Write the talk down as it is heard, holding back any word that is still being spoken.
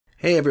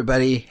Hey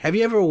everybody, have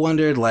you ever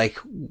wondered, like,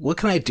 what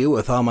can I do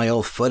with all my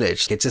old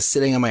footage? It's just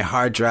sitting on my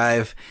hard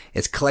drive,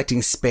 it's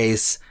collecting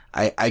space,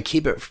 I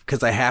keep it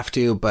because I have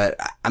to, but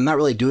I'm not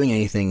really doing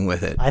anything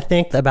with it. I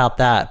think about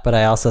that, but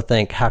I also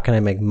think, how can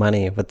I make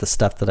money with the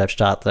stuff that I've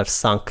shot that I've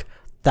sunk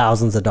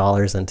thousands of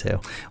dollars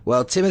into?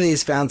 Well,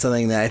 Timothy's found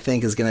something that I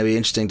think is going to be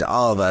interesting to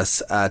all of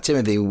us.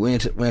 Timothy,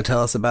 want to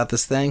tell us about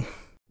this thing?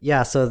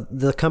 Yeah, so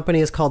the company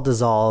is called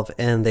Dissolve,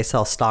 and they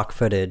sell stock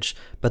footage.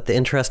 But the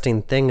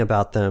interesting thing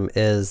about them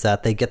is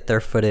that they get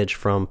their footage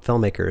from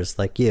filmmakers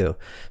like you.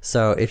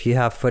 So if you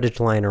have footage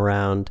lying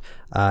around,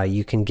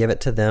 you can give it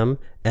to them,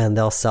 and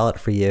they'll sell it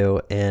for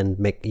you, and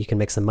you can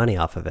make some money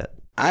off of it.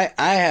 I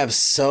have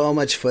so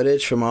much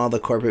footage from all the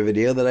corporate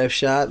video that I've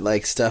shot,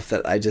 like stuff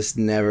that I just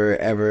never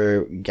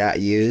ever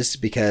got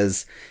used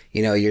because,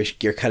 you know,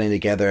 you're cutting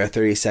together a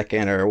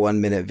 30-second or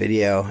 1-minute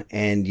video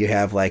and you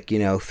have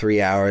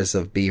 3 hours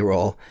of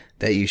B-roll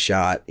that you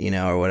shot,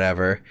 or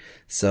whatever.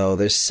 So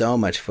there's so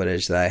much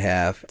footage that I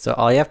have. So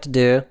all you have to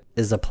do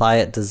is apply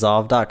at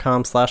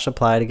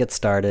dissolve.com/apply to get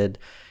started.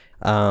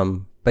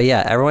 But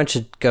yeah, everyone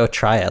should go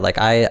try it. Like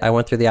I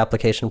went through the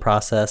application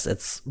process.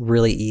 It's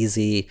really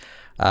easy.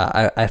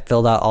 I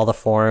filled out all the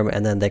form,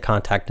 and then they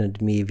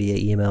contacted me via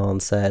email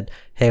and said,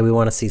 hey, we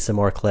want to see some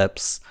more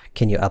clips.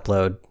 Can you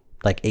upload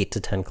 8 to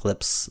 10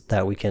 clips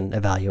that we can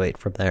evaluate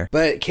from there?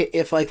 But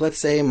if let's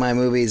say my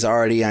movie's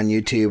already on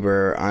YouTube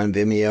or on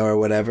Vimeo or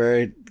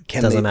whatever,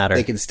 doesn't matter.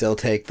 They can still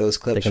take those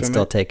clips They can from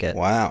still it? take it.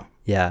 Wow.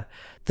 Yeah.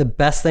 The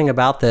best thing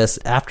about this,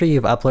 after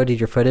you've uploaded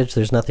your footage,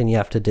 there's nothing you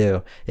have to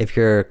do. If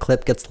your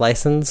clip gets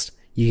licensed,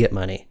 you get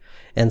money.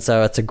 And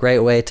so it's a great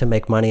way to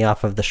make money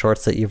off of the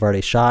shorts that you've already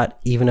shot.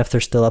 Even if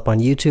they're still up on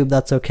YouTube,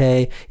 that's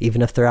okay.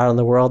 Even if they're out in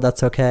the world,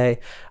 that's okay.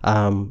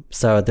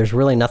 So there's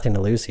really nothing to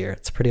lose here.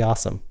 It's pretty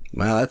awesome.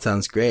 Wow, that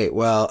sounds great.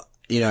 Well,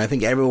 I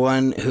think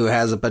everyone who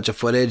has a bunch of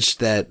footage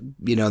that,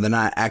 they're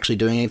not actually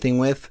doing anything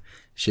with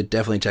should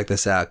definitely check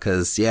this out.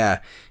 Cause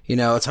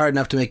it's hard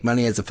enough to make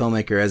money as a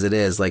filmmaker as it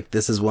is. Like,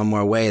 this is one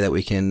more way that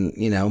we can,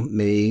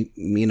 maybe,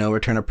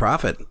 return a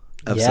profit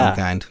of some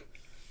kind.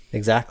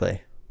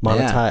 Exactly.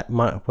 Monetize.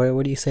 Yeah.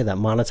 What do you say that?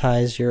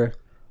 Monetize your...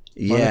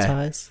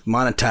 Monetize? Yeah,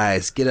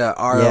 monetize. Get a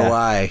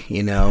ROI,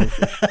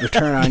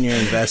 return on your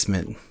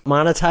investment.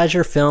 Monetize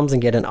your films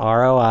and get an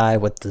ROI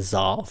with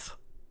Dissolve.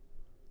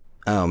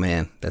 Oh,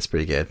 man. That's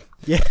pretty good.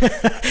 Yeah.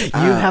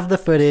 You have the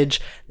footage,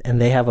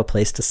 and they have a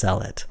place to sell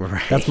it.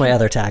 Right. That's my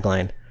other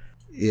tagline.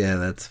 Yeah,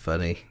 that's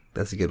funny.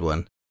 That's a good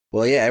one.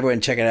 Well, yeah,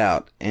 everyone check it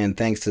out. And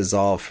thanks to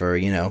Dissolve for,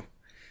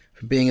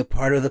 for being a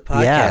part of the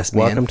podcast,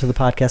 man. Welcome to the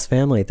podcast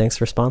family. Thanks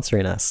for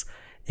sponsoring us.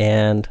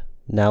 And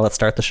now let's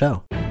start the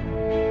show.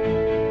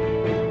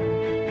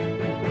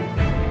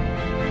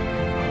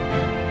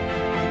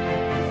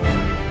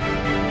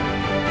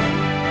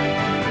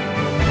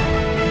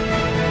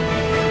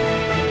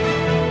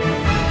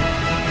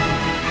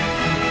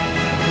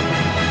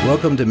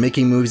 Welcome to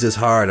Making Movies is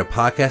Hard, a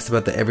podcast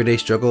about the everyday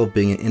struggle of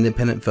being an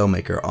independent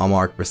filmmaker. I'm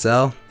Mark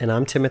Brissell. And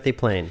I'm Timothy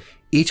Plain.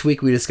 Each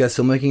week we discuss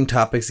filmmaking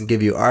topics and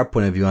give you our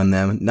point of view on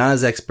them, not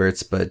as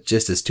experts, but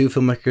just as two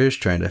filmmakers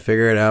trying to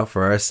figure it out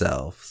for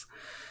ourselves.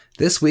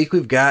 This week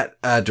we've got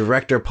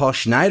director Paul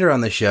Schneider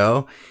on the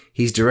show.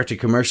 He's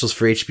directed commercials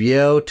for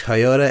HBO,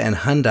 Toyota, and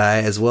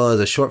Hyundai, as well as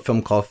a short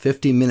film called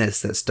 50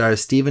 Minutes that stars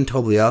Stephen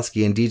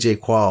Tobolowsky and DJ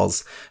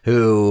Qualls,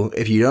 who,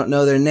 if you don't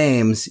know their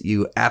names,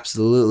 you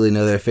absolutely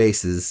know their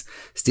faces.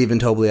 Stephen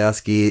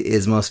Tobolowsky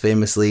is most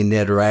famously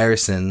Ned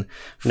Ryerson.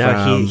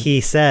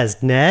 He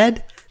says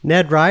Ned?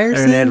 Ned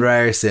Ryerson? Or Ned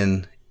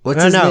Ryerson.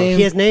 What's his name?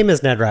 His name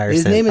is Ned Ryerson.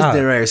 His name is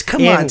Ned Ryerson.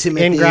 Come on,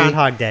 Timothy. In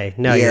Groundhog Day.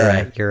 No,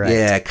 yeah, you're right.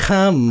 Yeah,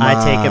 come on.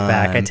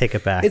 I take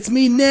it back. It's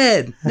me,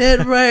 Ned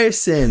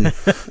Ryerson.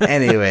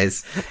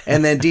 Anyways.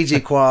 And then DJ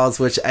Qualls,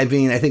 which, I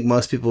think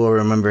most people will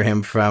remember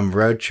him from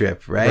Road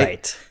Trip, right?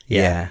 Right.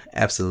 Yeah,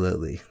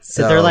 absolutely.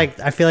 So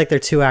I feel like they're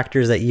two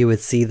actors that you would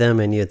see them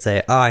and you'd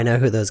say, oh, I know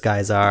who those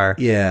guys are.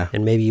 Yeah.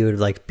 And maybe you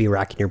would be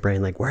racking your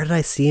brain, where did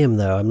I see him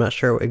though? I'm not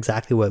sure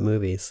exactly what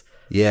movies.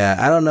 Yeah,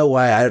 I don't know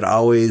why I'd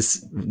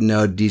always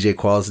know DJ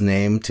Qualls'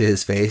 name to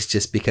his face,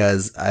 just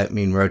because,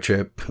 Road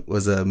Trip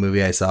was a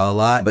movie I saw a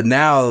lot. But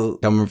now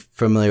I'm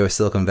familiar with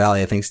Silicon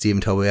Valley. I think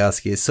Stephen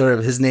Tobolowsky is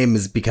his name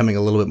is becoming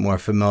a little bit more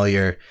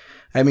familiar.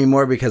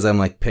 More because I'm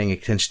paying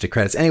attention to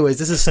credits. Anyways,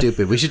 this is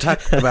stupid. We should talk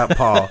about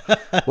Paul.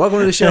 Welcome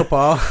to the show,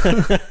 Paul.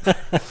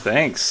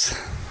 Thanks.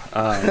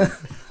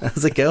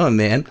 How's it going,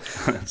 man?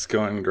 It's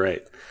going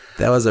great.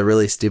 That was a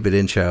really stupid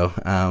intro,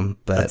 but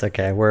that's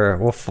okay.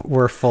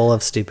 We're full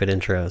of stupid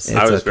intros.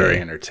 I was very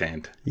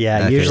entertained.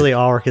 Yeah, okay. Usually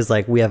all work is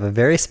we have a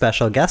very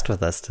special guest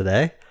with us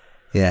today.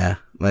 Yeah,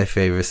 my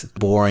favorite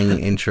boring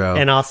intro.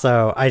 And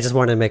also, I just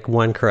want to make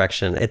one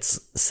correction. It's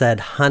said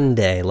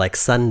Hyundai, like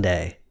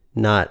Sunday,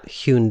 not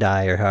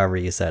Hyundai or however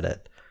you said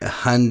it.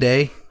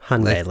 Hyundai,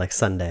 like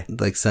Sunday,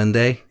 like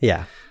Sunday.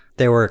 Yeah,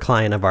 they were a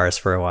client of ours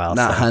for a while.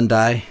 Not so.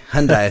 Hyundai.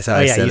 Hyundai is how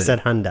I said it. You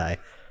said Hyundai.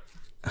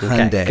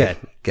 Hyundai. Okay,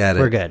 Got it.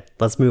 We're good.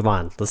 Let's move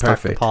on. Let's talk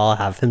to Perfect. Paul,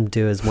 have him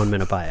do his 1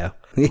 minute bio.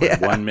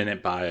 Yeah. 1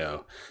 minute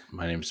bio.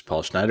 My name is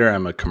Paul Schneider.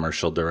 I'm a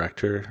commercial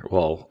director.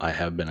 Well, I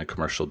have been a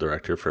commercial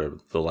director for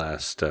the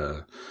last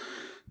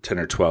 10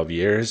 or 12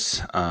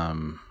 years.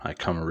 I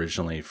come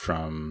originally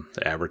from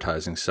the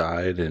advertising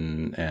side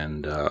and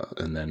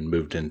then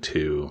moved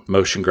into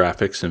motion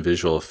graphics and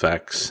visual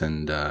effects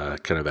and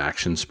kind of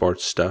action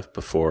sports stuff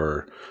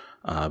before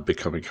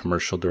becoming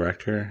commercial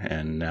director.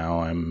 And now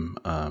I'm,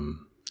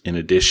 in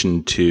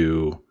addition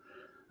to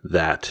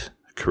that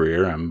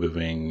career, I'm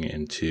moving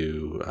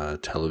into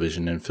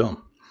television and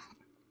film.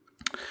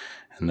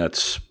 And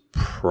that's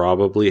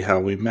probably how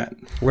we met.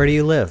 Where do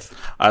you live?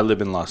 I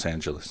live in Los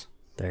Angeles.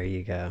 There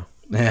you go.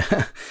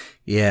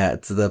 Yeah,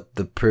 it's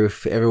the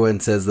proof. Everyone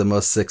says the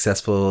most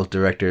successful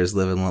directors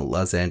live in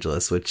Los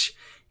Angeles, which,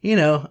 you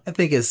know, I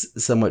think is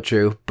somewhat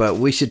true. But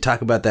we should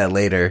talk about that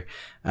later.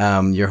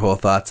 Your whole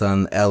thoughts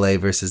on LA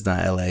versus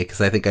not LA,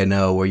 because I think I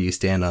know where you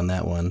stand on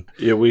that one.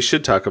 Yeah, we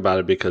should talk about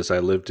it because I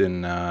lived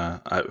in,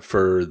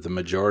 for the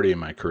majority of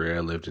my career, I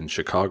lived in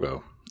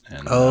Chicago.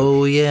 And,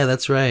 Oh, yeah,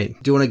 that's right.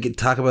 Do you want to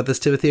talk about this,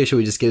 Timothy, or should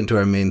we just get into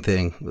our main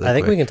thing? I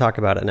think we can talk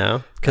about it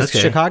now. Because Okay.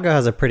 Chicago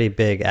has a pretty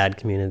big ad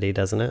community,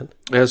 doesn't it?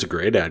 It has a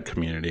great ad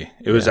community.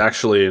 It was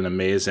actually an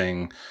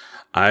amazing.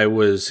 I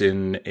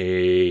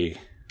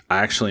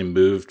actually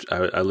moved.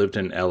 I lived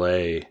in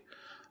LA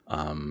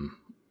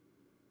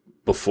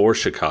before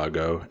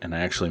Chicago, and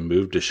I actually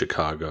moved to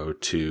Chicago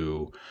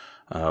to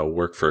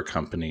work for a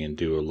company and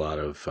do a lot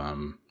of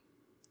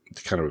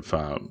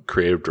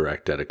creative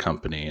direct at a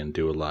company and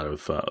do a lot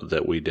of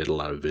that. We did a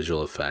lot of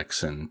visual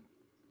effects and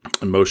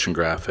motion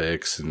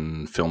graphics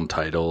and film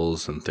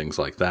titles and things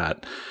like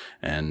that.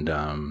 And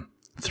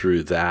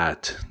through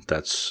that,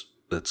 that's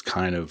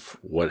kind of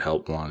what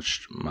helped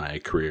launch my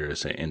career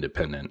as an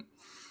independent,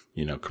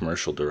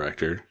 commercial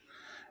director.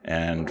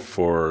 And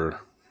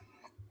for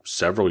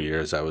several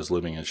years, I was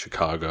living in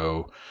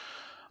Chicago.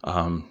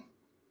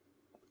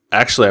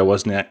 Actually, I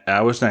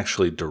wasn't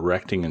actually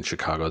directing in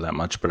Chicago that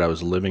much, but I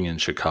was living in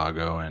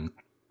Chicago, and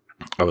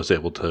I was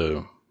able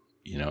to,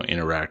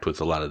 interact with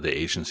a lot of the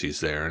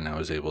agencies there, and I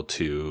was able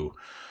to.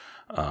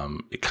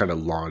 It kind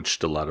of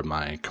launched a lot of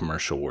my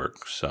commercial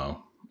work.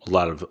 So a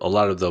lot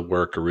of the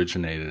work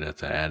originated at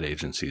the ad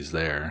agencies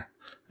there,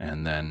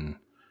 and then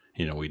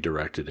we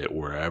directed it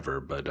wherever,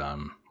 but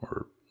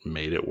or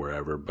made it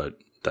wherever. But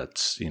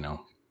that's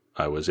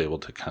I was able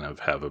to kind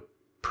of have a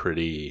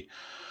pretty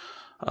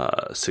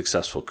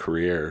successful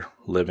career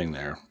living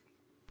there.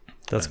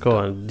 That's cool.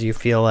 And do you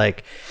feel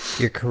like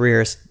your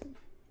career's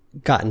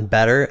gotten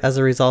better as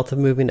a result of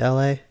moving to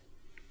LA?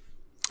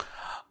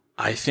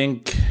 I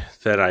think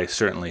that I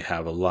certainly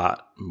have a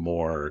lot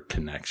more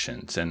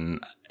connections, and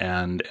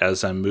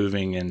as I'm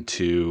moving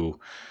into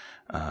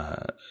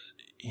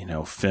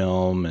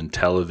film and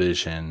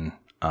television,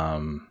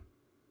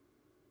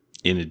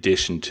 in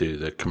addition to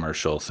the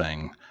commercial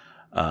thing,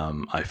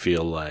 I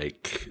feel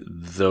like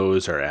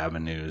those are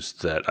avenues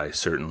that I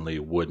certainly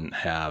wouldn't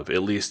have,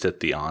 at least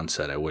at the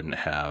onset, I wouldn't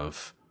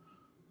have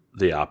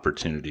the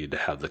opportunity to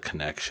have the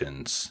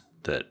connections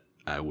that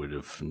I would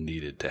have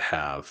needed to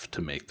have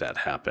to make that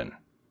happen.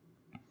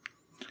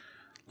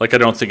 Like, I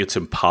don't think it's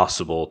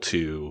impossible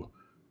to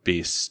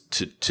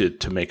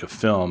to make a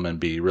film and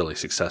be really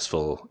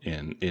successful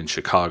in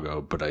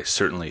Chicago, but I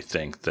certainly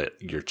think that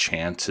your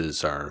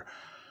chances are,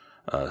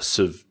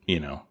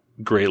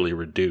 greatly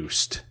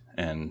reduced.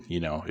 And,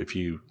 if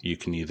you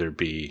can either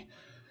be,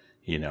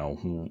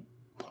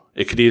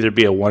 it could either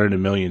be a 1 in a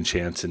million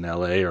chance in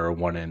LA or a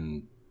 1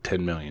 in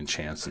 10 million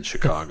chance in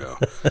Chicago.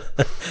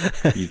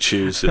 You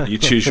choose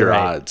your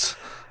Right. odds.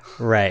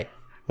 Right.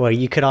 Well,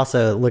 you could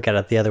also look at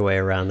it the other way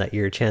around, that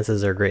your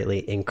chances are greatly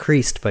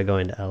increased by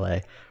going to LA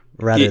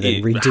rather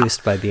than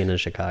reduced by being in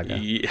Chicago.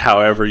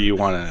 However you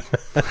want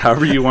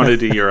to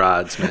do your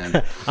odds,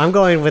 man. I'm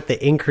going with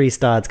the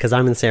increased odds because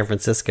I'm in San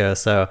Francisco,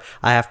 so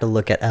I have to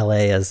look at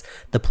LA as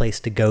the place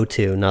to go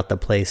to, not the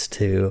place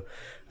to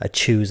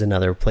choose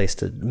another place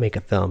to make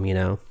a film,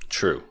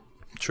 True.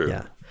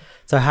 Yeah.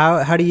 So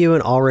how do you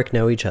and Ulrich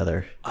know each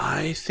other?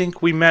 I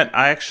think we met.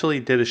 I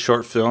actually did a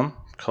short film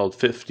called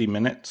 50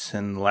 Minutes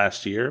in the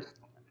last year,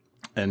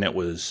 and it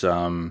was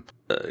kind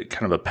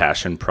of a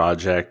passion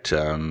project,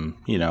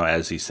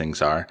 as these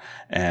things are.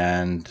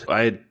 And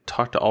I had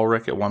talked to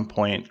Ulrich at one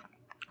point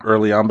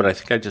early on, but I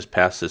think I just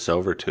passed this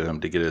over to him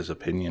to get his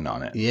opinion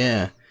on it.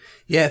 Yeah.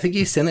 Yeah, I think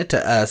he sent it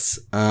to us.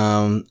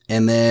 And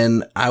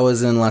then I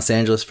was in Los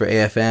Angeles for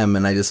AFM,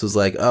 and I just was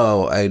like,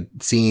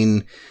 I'd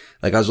seen,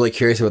 I was really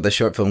curious about the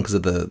short film because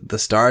of the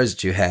stars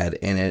that you had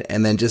in it.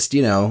 And then just,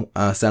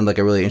 sounded like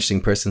a really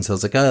interesting person. So I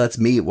was like, let's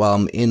meet while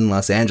I'm in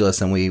Los Angeles.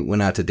 And we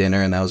went out to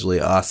dinner, and that was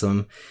really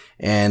awesome.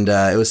 And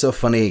it was so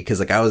funny because,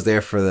 I was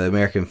there for the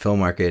American film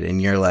market,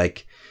 and you're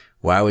like,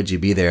 why would you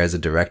be there as a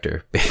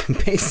director,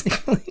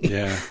 basically?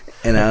 Yeah.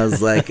 And I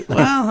was like,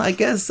 well, I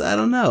guess, I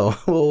don't know.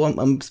 Well,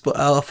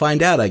 I'll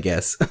find out, I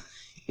guess.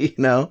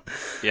 Yeah,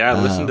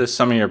 I listened to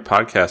some of your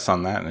podcasts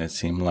on that, and it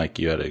seemed like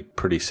you had a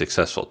pretty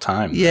successful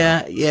time.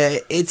 Yeah,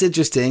 it's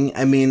interesting.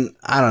 I mean,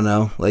 I don't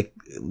know.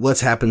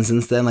 what's happened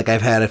since then. Like,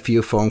 I've had a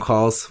few phone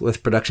calls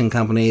with production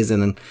companies,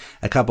 and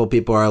a couple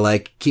people are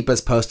like, keep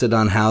us posted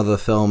on how the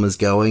film is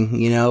going,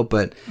 you know,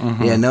 but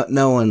yeah,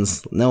 no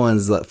one's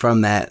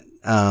from that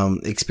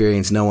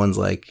experience. No one's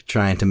like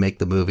trying to make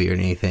the movie or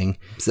anything.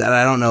 So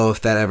I don't know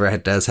if that ever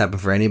does happen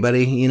for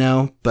anybody, you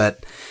know,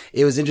 but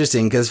it was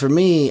interesting because for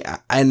me, I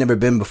had never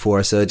been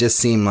before. So it just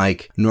seemed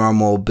like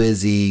normal,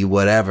 busy,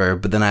 whatever.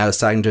 But then I was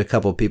talking to a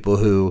couple of people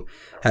who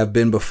have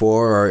been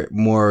before or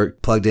more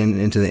plugged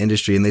into the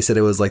industry, and they said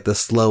it was like the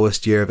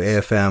slowest year of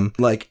AFM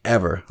like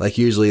ever. Like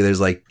usually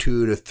there's like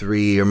 2 to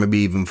 3 or maybe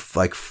even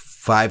like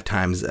 5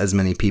 times as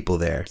many people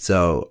there.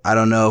 So I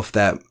don't know if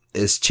that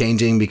is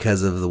changing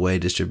because of the way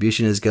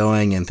distribution is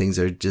going and things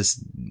are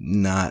just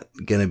not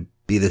going to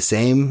be the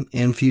same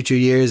in future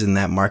years, and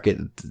that market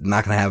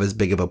not going to have as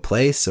big of a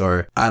place,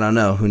 or I don't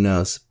know, who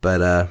knows.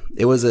 But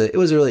it was a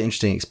really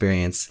interesting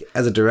experience.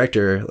 As a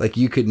director, like,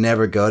 you could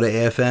never go to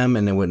AFM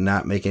and it would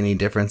not make any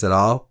difference at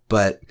all,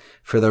 but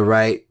for the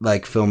right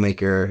like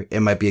filmmaker,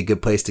 it might be a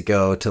good place to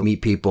go to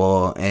meet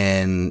people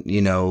and,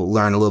 you know,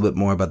 learn a little bit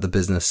more about the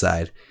business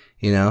side.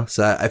 You know,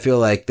 so I feel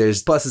like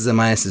there's pluses and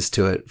minuses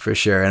to it for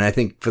sure. And I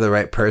think for the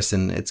right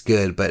person, it's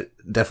good, but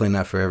definitely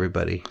not for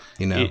everybody,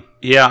 you know?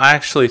 Yeah, I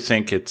actually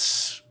think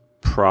it's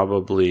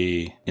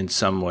probably in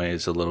some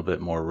ways a little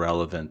bit more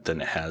relevant than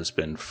it has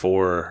been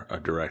for a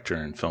director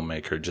and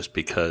filmmaker, just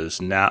because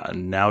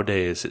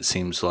nowadays it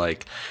seems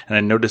like, and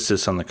I noticed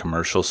this on the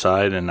commercial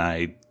side, and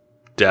I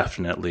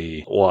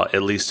definitely, well,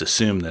 at least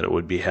assume that it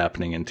would be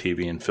happening in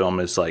TV and film,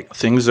 is like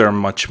things are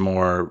much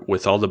more,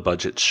 with all the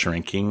budgets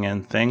shrinking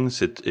and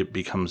things,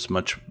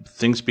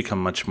 things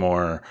become much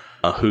more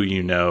a who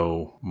you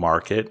know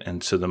market.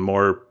 And so the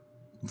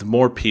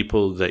more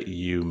people that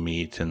you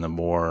meet and the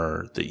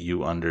more that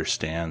you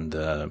understand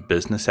the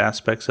business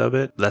aspects of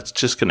it, that's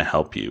just going to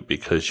help you,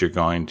 because you're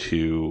going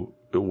to,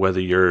 whether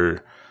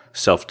you're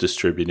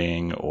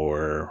self-distributing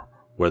or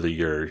whether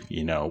you're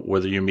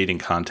meeting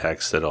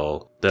contacts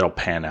that'll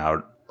pan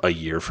out a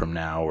year from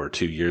now or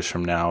 2 years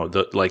from now,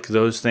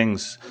 those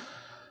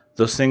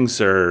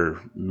things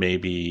are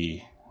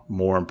maybe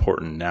more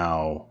important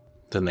now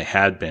than they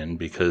had been,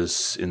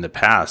 because in the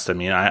past, I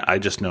mean, I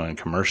just know in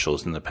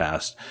commercials in the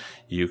past,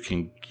 you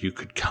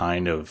could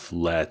kind of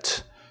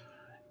let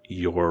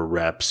your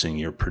reps and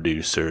your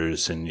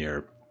producers and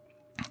your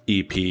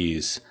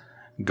EPs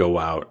go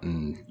out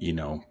and, you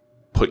know,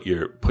 put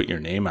your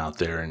name out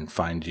there and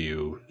find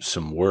you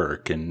some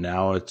work. And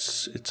now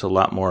it's a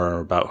lot more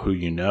about who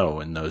you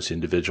know and those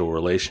individual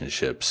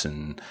relationships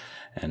and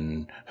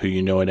who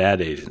you know at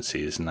ad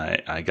agencies. And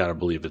I gotta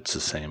believe it's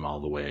the same all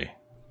the way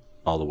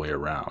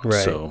around.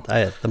 Right. So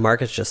The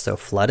market's just so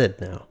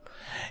flooded now.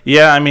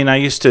 Yeah, I mean,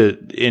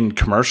 in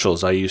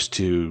commercials, I used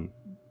to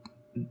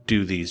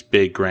do these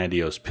big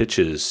grandiose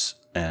pitches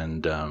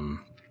and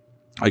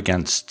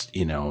against,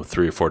 you know,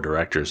 3 or 4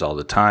 directors all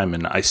the time,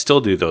 and I still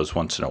do those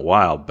once in a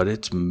while, but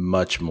it's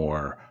much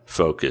more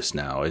focused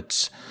now.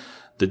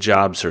 The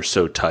jobs are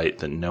so tight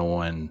that no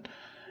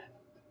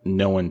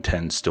one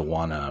tends to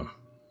want to,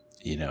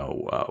 you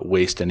know,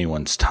 waste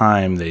anyone's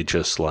time. They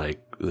just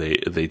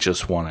they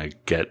just want to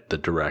get the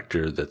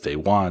director that they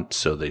want,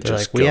 so they're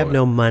just we have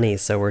no money,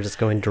 so we're just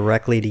going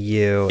directly to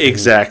you.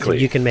 Exactly.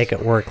 You can make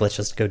it work. Let's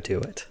just go do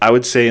it. I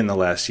would say in the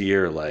last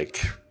year,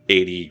 like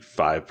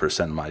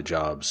 85% of my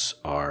jobs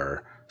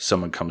are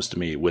someone comes to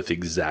me with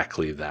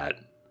exactly that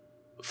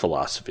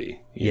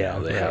philosophy. You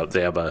know,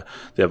 they have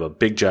a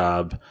big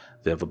job,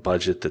 they have a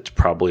budget that's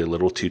probably a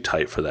little too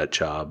tight for that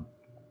job,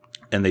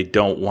 and they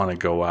don't want to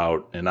go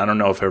out. And I don't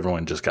know if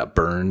everyone just got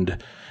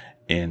burned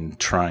in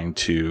trying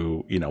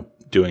to, you know,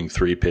 doing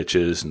 3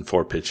 pitches and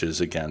 4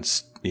 pitches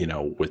against, you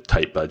know, with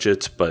tight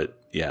budgets. But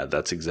yeah,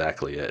 that's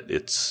exactly it.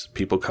 It's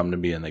people come to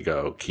me and they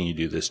go, "Can you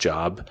do this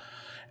job?"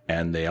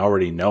 And they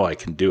already know I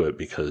can do it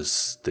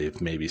because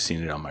they've maybe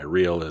seen it on my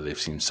reel or they've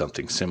seen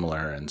something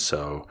similar. And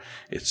so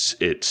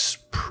it's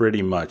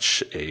pretty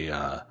much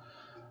a,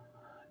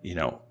 you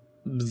know,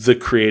 the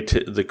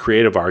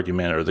creative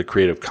argument or the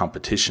creative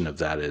competition of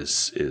that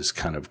is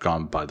kind of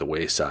gone by the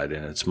wayside,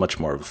 and it's much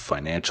more of a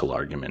financial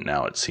argument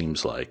now. It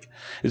seems like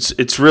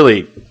it's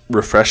really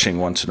refreshing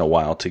once in a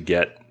while to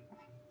get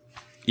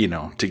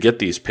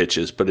these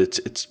pitches, but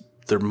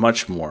they're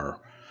much more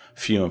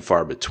few and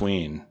far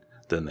between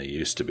than they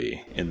used to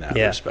be in that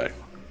respect.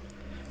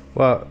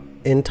 Well,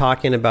 in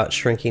talking about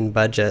shrinking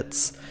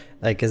budgets,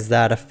 like, is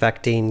that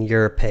affecting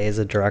your pay as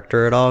a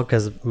director at all?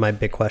 Because my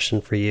big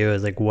question for you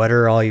is, like, what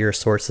are all your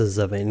sources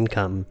of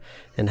income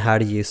and how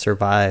do you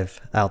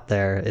survive out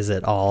there? Is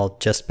it all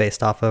just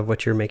based off of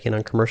what you're making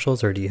on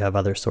commercials, or do you have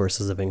other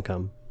sources of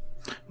income?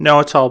 No,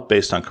 it's all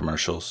based on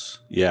commercials.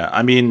 Yeah.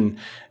 I mean,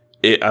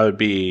 it would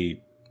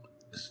be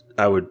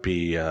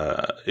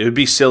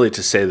silly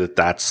to say that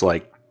that's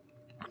like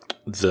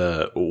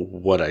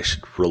what I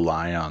should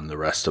rely on the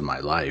rest of my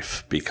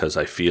life, because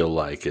I feel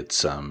like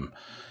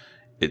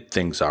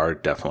things are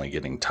definitely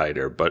getting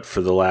tighter. But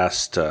for the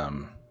last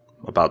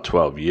about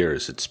 12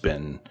 years, it's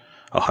been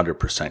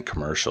 100%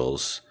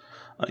 commercials.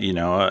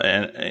 Originally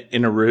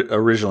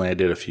I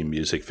did a few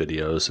music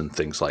videos and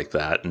things like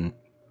that. And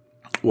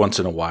once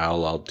in a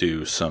while I'll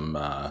do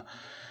some,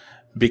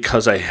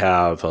 because I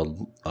have a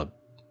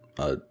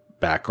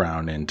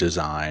background in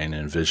design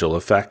and visual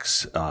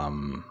effects,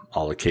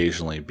 I'll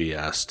occasionally be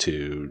asked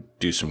to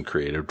do some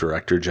creative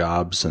director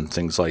jobs and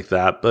things like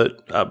that.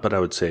 But I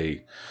would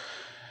say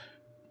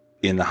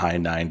in the high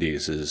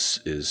 90s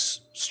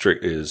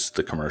is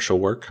the commercial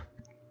work.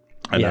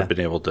 And I've been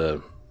able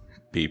to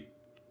be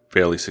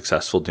fairly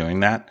successful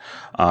doing that.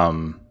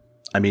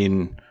 I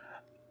mean,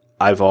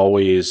 I've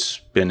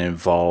always been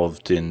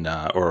involved in,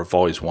 or I've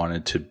always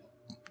wanted to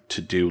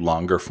do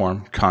longer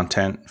form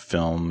content,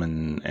 film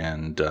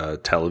and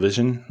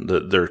television.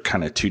 They're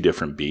kind of two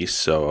different beasts,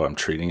 so I'm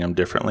treating them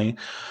differently.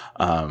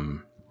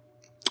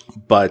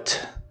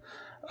 But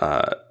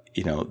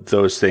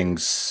those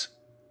things,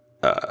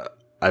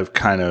 I've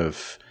kind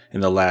of, in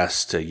the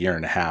last year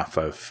and a half,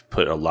 I've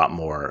put a lot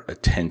more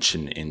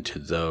attention into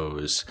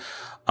those.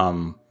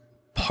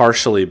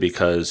 Partially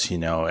because,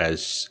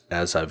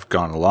 as I've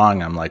gone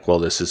along, I'm like, well,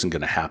 this isn't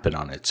going to happen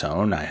on its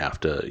own. I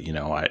have to,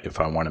 if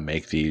I want to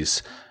make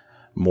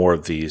more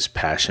of these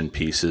passion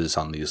pieces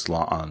in these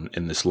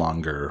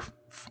longer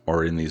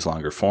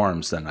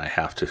forms, then I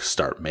have to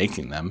start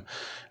making them.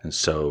 And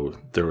so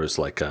there was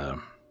like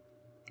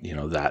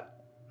that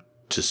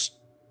just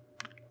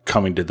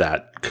coming to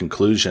that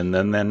conclusion,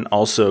 and then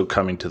also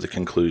coming to the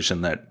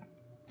conclusion that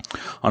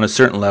on a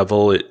certain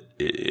level,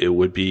 it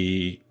would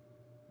be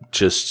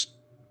just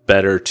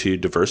better to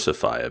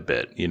diversify a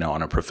bit,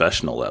 on a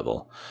professional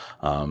level.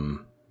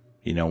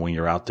 When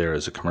you're out there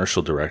as a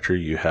commercial director,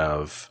 you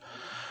have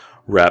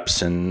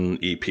reps and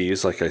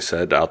EPs, like I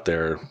said, out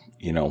there,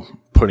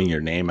 putting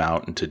your name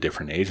out into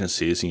different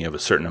agencies, and you have a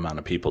certain amount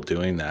of people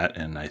doing that.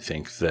 And I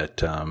think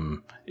that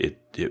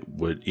it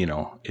would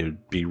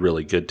be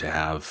really good to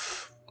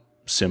have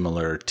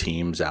similar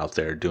teams out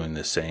there doing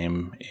the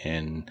same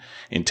in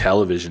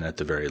television at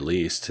the very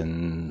least,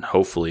 and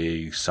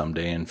hopefully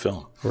someday in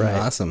film. Right.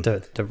 Awesome.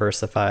 To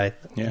diversify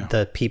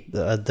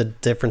the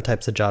different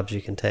types of jobs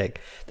you can take.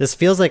 This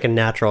feels like a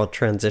natural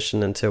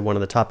transition into one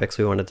of the topics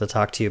we wanted to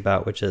talk to you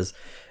about, which is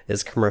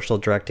commercial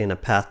directing a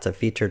path to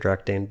feature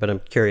directing? But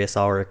I'm curious,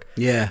 Ulrich.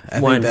 Yeah.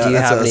 Do you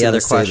have any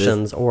other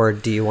questions, or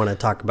do you want to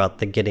talk about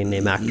the getting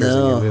name actors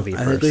in your movie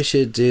first? I think we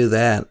should do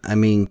that. I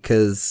mean,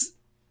 because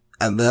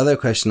the other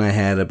question I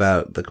had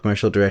about the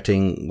commercial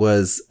directing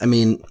was,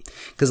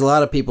 because a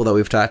lot of people that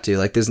we've talked to,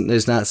 like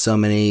there's not so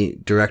many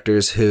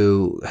directors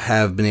who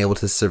have been able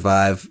to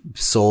survive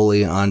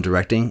solely on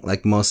directing.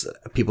 Like most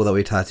people that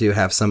we talk to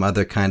have some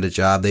other kind of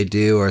job they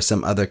do, or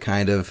some other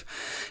kind of,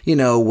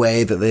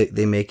 way that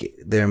they make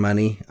their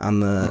money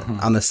on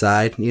the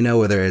side,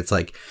 whether it's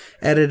like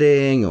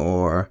editing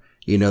or,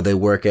 they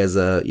work as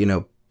a,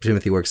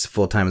 Timothy works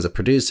full time as a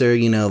producer,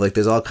 like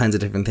there's all kinds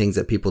of different things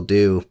that people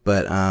do.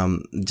 But,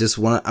 I'm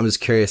just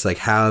curious, like,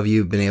 how have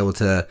you been able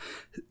to,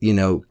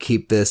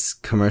 keep this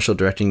commercial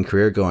directing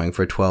career going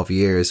for 12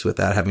 years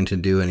without having to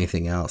do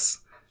anything else?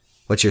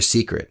 What's your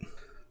secret?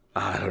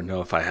 I don't know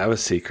if I have a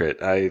secret.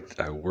 I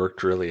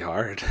worked really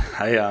hard.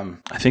 I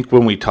think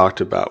when we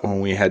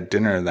had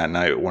dinner that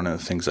night, one of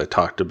the things I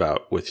talked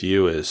about with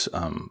you is,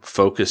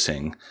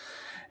 focusing.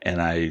 And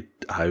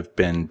I've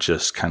been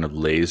just kind of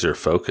laser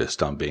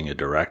focused on being a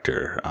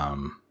director.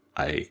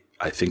 I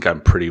think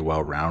I'm pretty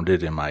well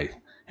rounded in my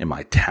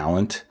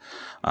talent.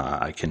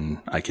 I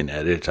can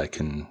edit.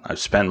 I've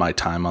spent my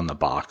time on the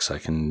box. I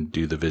can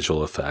do the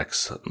visual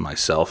effects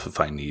myself if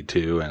I need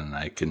to, and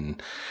I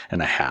can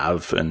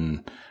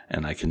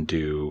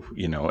do,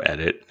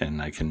 edit,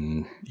 and I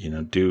can,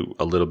 do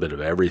a little bit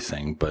of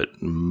everything. But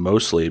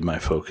mostly my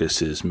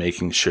focus is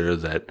making sure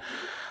that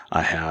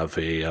I have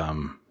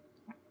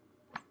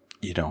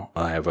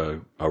I have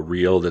a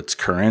reel that's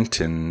current,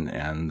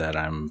 and that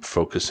I'm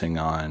focusing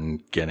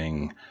on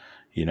getting,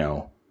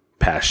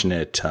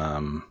 passionate,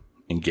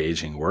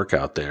 engaging work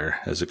out there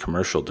as a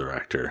commercial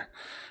director.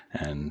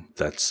 And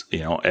that's,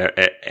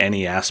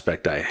 any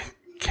aspect I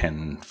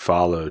can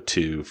follow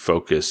to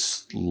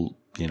focus,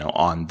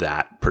 on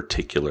that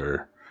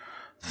particular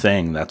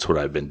thing. That's what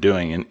I've been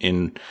doing.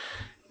 And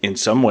in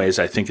some ways,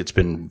 I think it's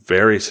been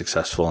very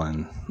successful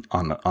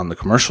on the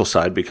commercial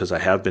side, because I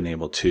have been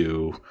able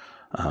to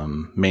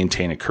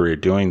maintain a career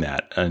doing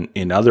that. And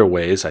in other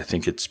ways, I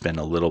think it's been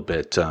a little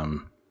bit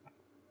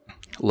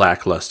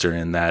lackluster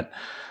in that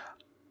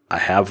I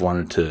have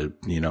wanted to,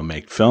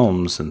 make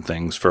films and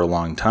things for a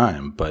long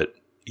time, but,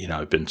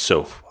 I've been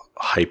so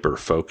hyper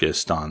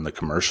focused on the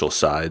commercial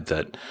side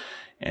that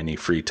any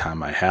free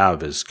time I have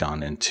has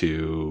gone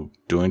into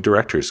doing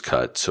director's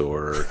cuts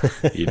or,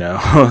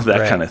 that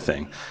right. kind of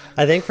thing.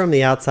 I think from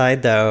the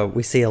outside, though,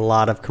 we see a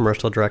lot of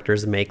commercial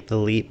directors make the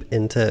leap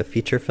into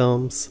feature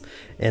films.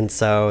 And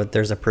so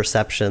there's a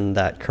perception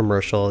that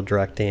commercial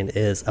directing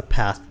is a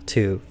path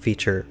to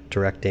feature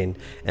directing.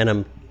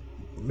 And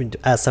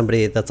as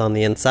somebody that's on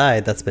the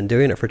inside that's been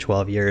doing it for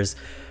 12 years,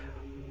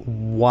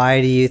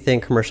 why do you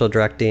think commercial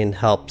directing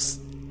helps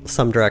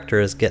some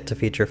directors get to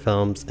feature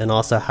films? And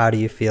also, how do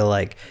you feel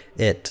like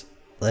it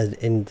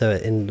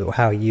in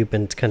how you've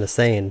been kind of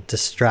saying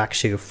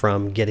distracts you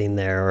from getting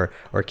there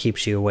or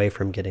keeps you away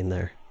from getting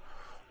there?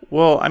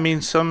 Well, I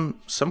mean,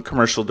 some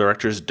commercial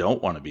directors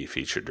don't want to be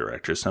featured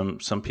directors.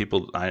 Some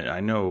people,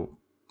 I know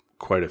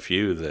quite a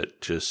few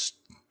that just,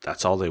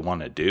 that's all they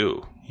want to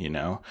do, you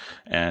know,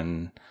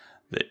 and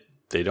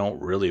they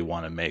don't really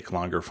want to make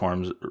longer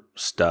form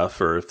stuff,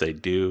 or if they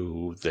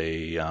do,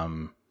 they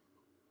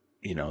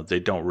you know, they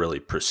don't really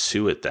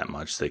pursue it that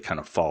much. They kind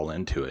of fall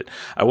into it.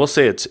 I will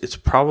say it's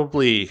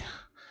probably,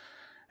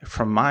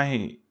 from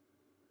my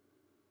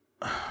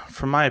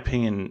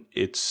opinion,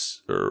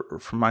 or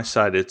from my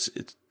side, it's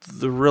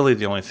really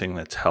the only thing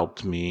that's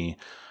helped me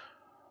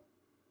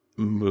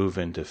move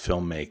into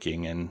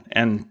filmmaking.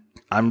 And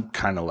I'm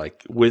kind of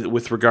like,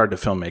 with regard to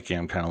filmmaking,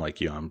 I'm kind of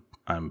like you.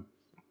 I'm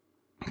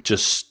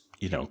just,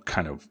 you know,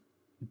 kind of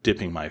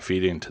dipping my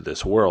feet into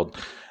this world.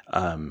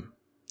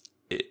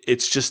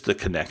 It's just the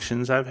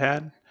connections I've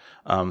had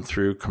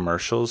through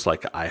commercials.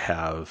 Like, I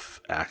have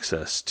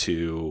access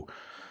to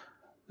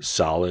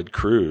solid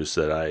crews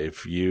that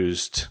I've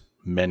used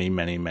many,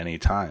 many, many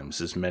times.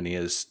 As many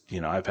as,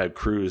 you know, I've had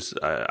crews,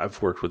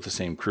 I've worked with the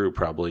same crew,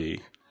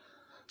 probably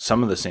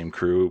some of the same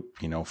crew,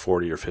 you know,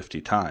 40 or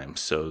 50 times.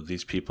 So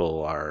these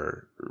people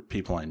are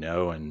people I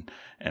know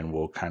and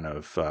will kind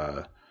of,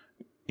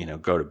 you know,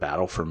 go to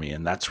battle for me.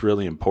 And that's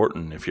really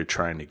important if you're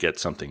trying to get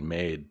something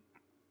made,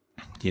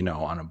 you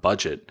know, on a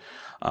budget,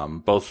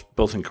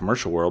 both in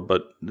commercial world,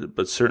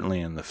 but certainly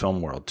in the film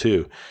world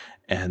too.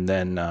 And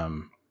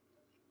then,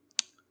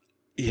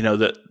 you know,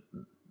 that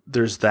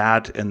there's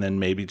that, and then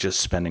maybe just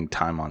spending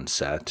time on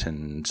set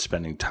and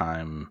spending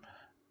time,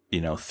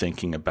 you know,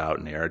 thinking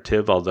about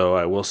narrative. Although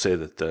I will say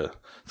that the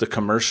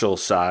commercial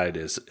side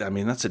is, I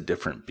mean, that's a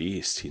different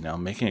beast, you know,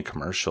 making a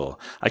commercial.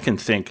 I can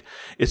think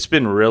it's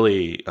been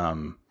really,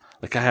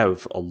 like, I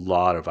have a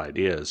lot of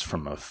ideas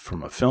from a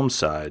film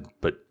side,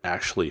 but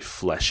actually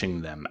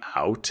fleshing them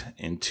out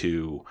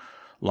into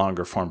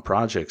longer form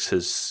projects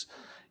is,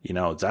 you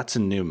know, that's a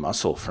new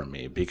muscle for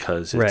me,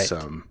 because it's,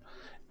 Right.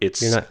 It's,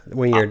 You're not,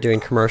 when you're doing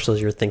commercials,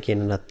 you're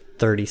thinking in a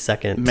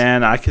 30-second.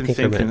 Man, I can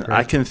increment, right?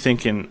 I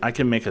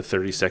can make a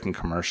 30-second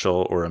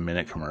commercial or a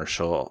minute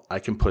commercial. I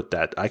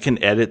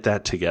can edit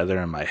that together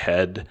in my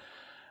head,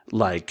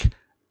 like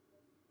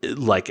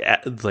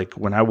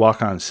when I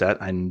walk on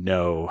set, I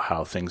know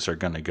how things are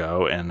going to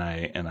go, and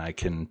I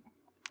can,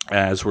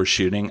 as we're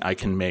shooting, I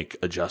can make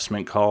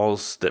adjustment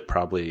calls that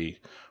probably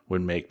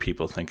would make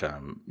people think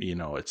I'm, you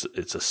know, it's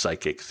a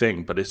psychic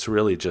thing, but it's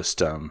really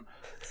just,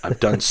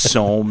 I've done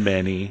so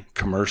many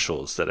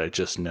commercials that I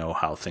just know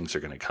how things are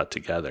going to cut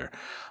together.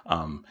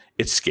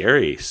 It's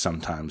scary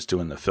sometimes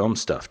doing the film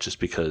stuff,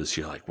 just because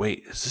you're like,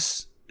 wait,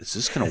 is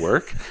this going to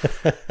work?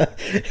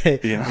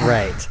 You know?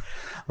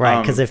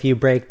 Right. Because if you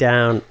break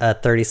down a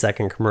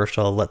 30-second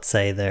commercial, let's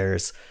say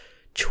there's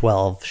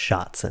 12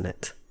 shots in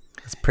it.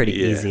 It's pretty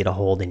easy to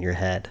hold in your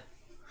head.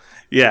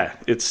 Yeah,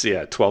 it's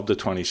 12 to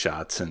 20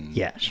 shots, and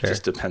yeah, sure. It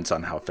just depends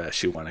on how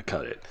fast you want to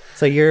cut it.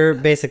 So you're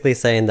basically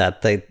saying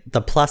that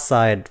the plus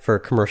side for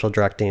commercial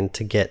directing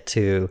to get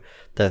to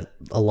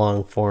a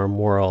long form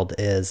world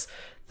is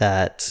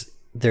that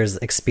there's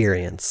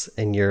experience,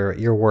 and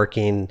you're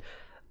working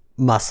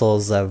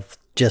muscles of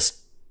just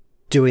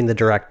doing the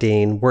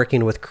directing,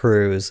 working with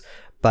crews.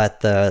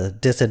 But the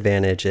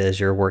disadvantage is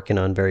you're working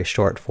on very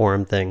short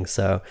form things,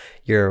 so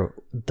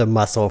the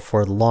muscle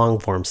for long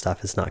form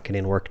stuff is not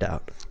getting worked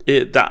out.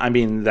 I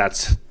mean,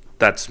 that's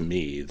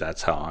me.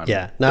 That's how I'm.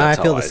 Yeah, no, I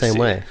feel the same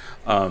way.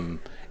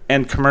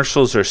 And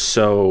commercials are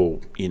so,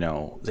 you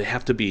know, they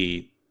have to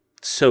be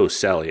so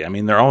selly. I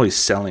mean, they're always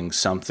selling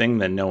something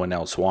that no one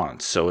else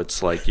wants. So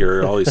it's like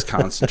you're always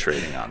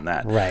concentrating on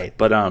that. Right.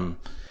 But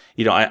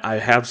you know, I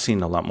have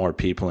seen a lot more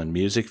people in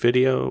music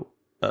video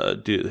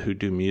who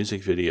do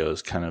music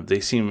videos. Kind of,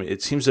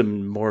 it seems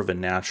more of a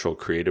natural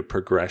creative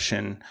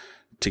progression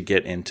to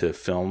get into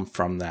film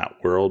from that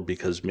world,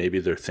 because maybe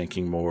they're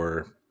thinking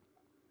more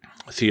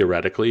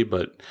theoretically,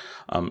 but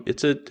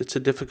it's a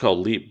difficult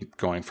leap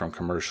going from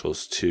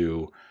commercials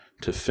to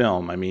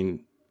film. I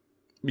mean,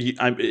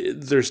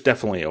 there's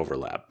definitely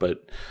overlap,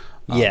 but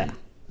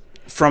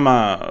from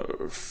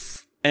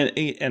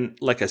and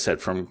like I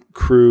said, from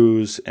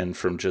crews and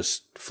from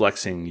just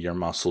flexing your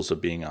muscles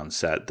of being on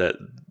set, that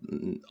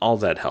all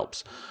that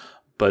helps.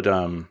 But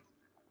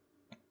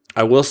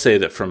I will say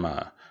that from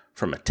a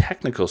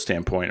technical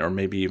standpoint, or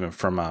maybe even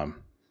from a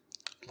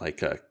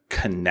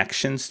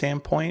connection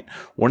standpoint,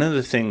 one of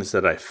the things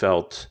that I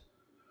felt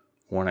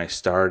when I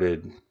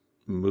started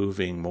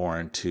moving more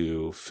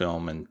into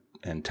film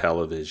and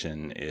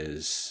television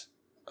is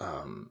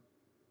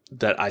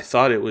that I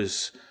thought it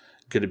was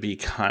going to be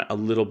a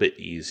little bit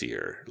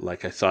easier.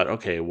 Like, I thought,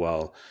 okay,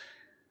 well,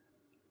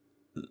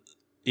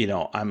 you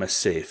know, I'm a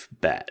safe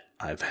bet.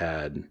 I've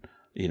had,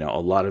 you know, a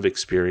lot of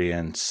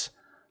experience.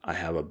 I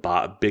have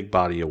a big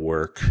body of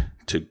work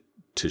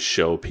to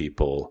show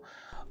people.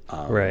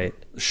 Right.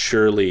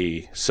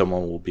 Surely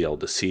someone will be able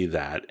to see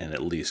that and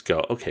at least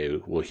go, okay,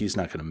 well, he's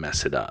not going to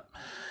mess it up.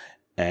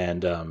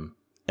 And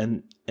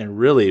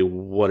really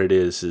what it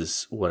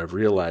is what I've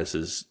realized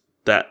is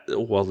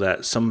that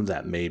some of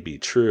that may be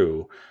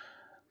true,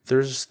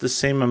 there's the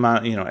same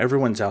amount,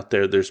 everyone's out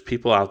there. There's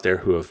people out there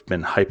who have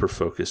been hyper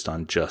focused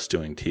on just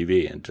doing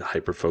TV and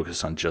hyper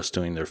focused on just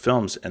doing their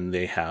films, and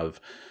they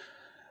have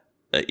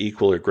an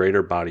equal or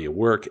greater body of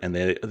work, and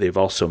they've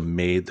also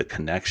made the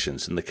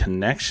connections, and the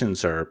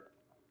connections are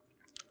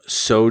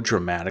so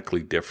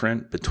dramatically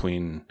different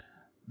between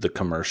the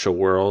commercial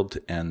world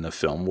and the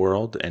film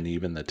world and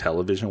even the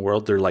television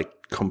world. They're like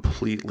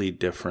completely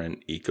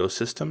different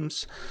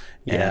ecosystems.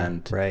 Yeah,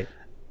 and right.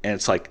 And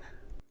it's like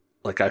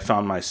I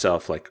found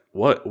myself like,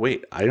 what?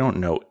 Wait, I don't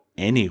know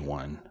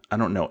anyone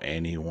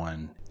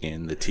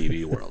in the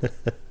TV world.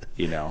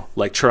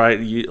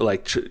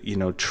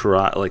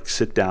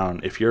 Sit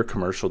down. If you're a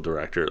commercial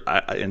director,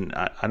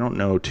 I don't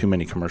know too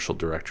many commercial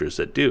directors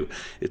that do.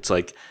 It's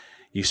like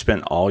you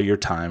spend all your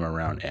time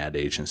around ad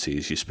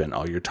agencies, you spend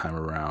all your time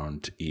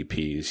around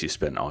EPs, you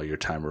spend all your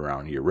time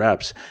around your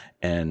reps,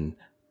 and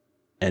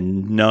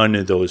none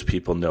of those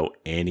people know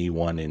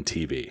anyone in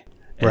TV.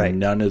 And right.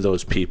 None of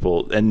those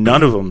people, and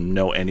none of them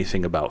know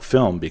anything about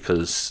film,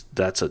 because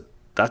that's a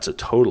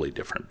totally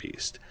different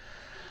beast.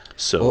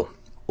 So.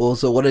 Well,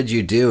 so what did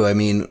you do? I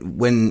mean,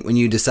 when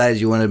you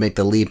decided you wanted to make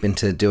the leap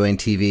into doing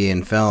TV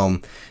and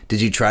film, did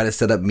you try to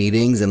set up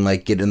meetings and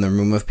like get in the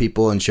room of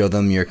people and show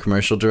them your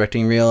commercial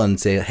directing reel and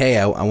say, hey,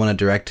 I want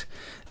to direct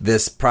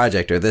this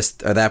project or this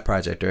or that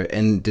project,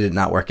 and did it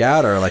not work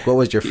out, or like what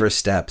was your first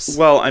steps?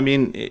 Well, I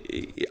mean,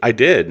 I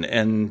did,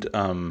 and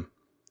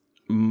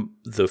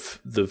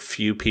the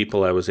few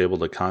people I was able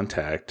to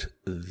contact,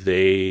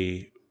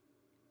 they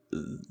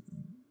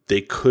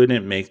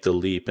couldn't make the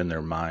leap in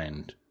their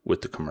mind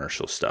with the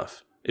commercial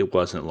stuff. It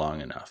wasn't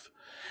long enough.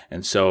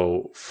 And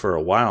so for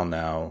a while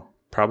now,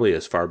 probably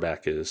as far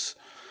back as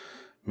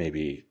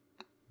maybe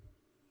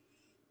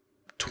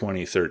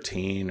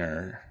 2013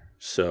 or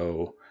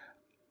so,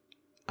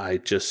 I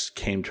just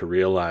came to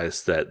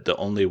realize that the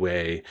only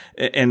way,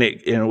 and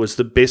it was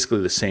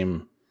basically the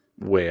same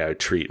way I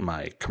treat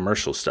my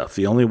commercial stuff.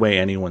 The only way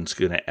anyone's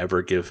going to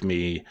ever give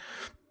me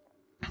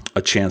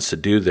a chance to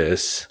do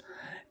this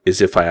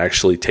is if I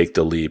actually take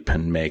the leap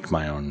and make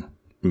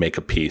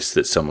a piece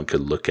that someone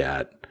could look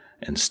at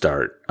and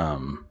start,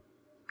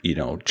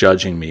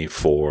 judging me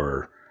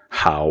for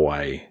how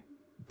I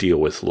deal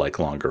with like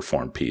longer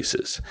form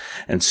pieces.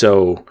 And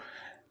so,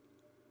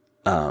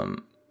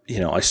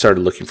 I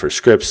started looking for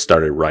scripts,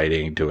 started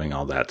writing, doing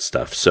all that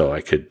stuff so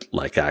I could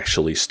like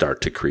actually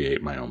start to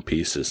create my own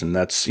pieces. And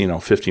that's,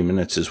 15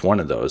 minutes is one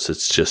of those.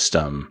 It's just,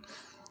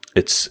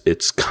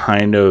 it's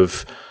kind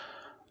of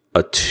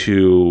a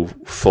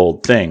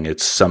twofold thing.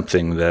 It's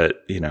something that,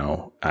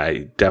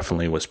 I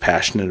definitely was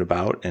passionate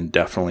about and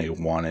definitely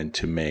wanted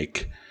to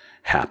make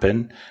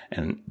happen.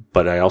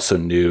 But I also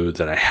knew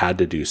that I had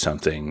to do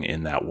something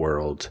in that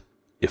world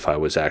if I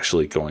was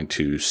actually going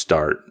to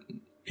start,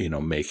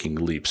 making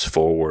leaps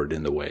forward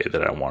in the way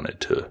that I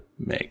wanted to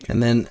make.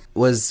 And then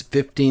was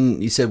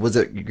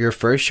it your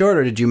first short,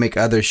 or did you make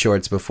other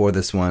shorts before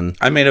this one?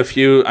 I made a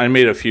few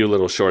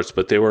little shorts,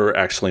 but they were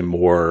actually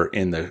more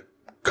in the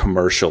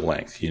commercial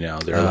length,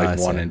 they're like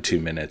 1 and 2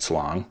 minutes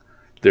long.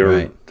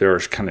 They're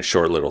kind of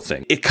short little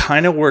things. It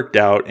kind of worked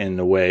out in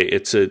the way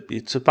it's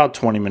about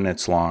 20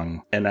 minutes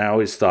long. And I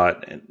always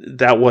thought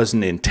that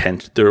wasn't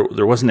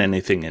there wasn't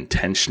anything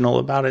intentional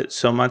about it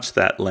so much,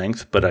 that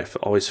length, but I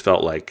always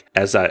felt like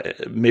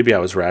maybe I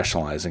was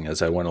rationalizing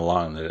as I went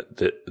along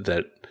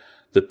that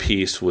the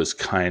piece was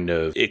kind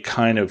of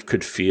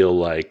could feel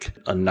like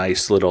a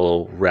nice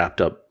little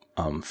wrapped up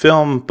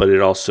film, but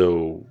it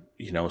also,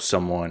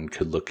 someone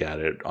could look at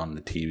it on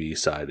the TV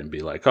side and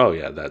be like, oh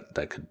yeah,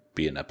 that could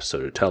be an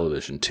episode of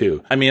television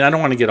too. I mean, I don't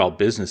want to get all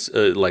business,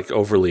 like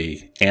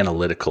overly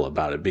analytical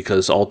about it,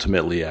 because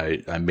ultimately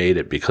I made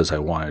it because I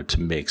wanted to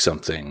make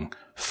something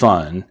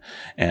fun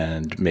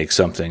and make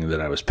something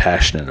that I was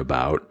passionate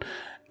about.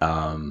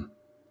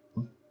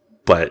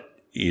 But,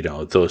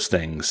 those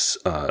things,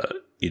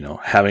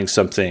 having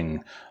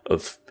something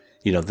of,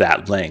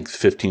 that length,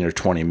 15 or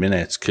 20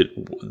 minutes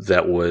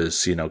that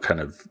was, kind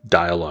of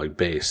dialogue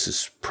based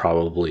is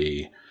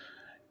probably,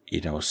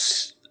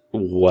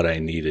 what I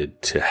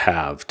needed to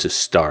have to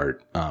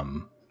start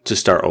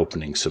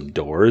opening some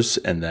doors.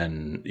 And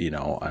then,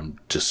 I'm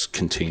just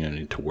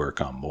continuing to work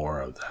on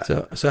more of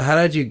that. So how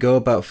did you go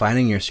about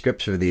finding your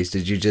scripts for these?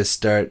 Did you just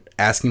start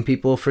asking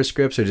people for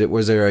scripts, or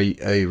was there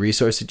a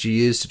resource that you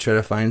used to try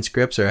to find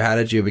scripts, or how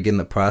did you begin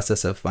the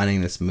process of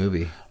finding this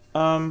movie?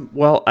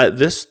 Well,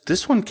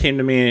 this one came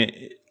to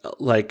me,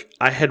 like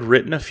I had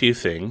written a few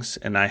things,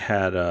 and I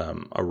had a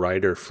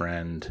writer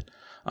friend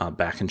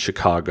back in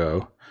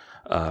Chicago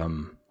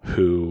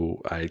who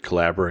I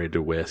collaborated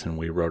with, and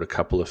we wrote a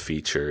couple of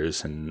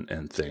features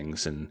and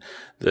things, and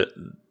that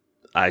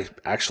I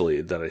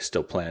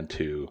still plan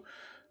to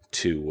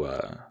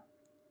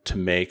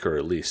make, or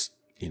at least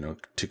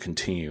to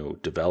continue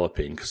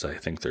developing, because I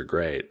think they're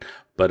great.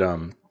 But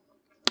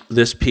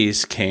this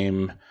piece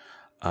came.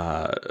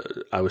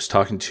 I was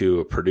talking to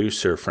a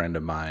producer friend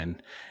of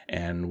mine,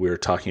 and we were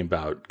talking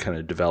about kind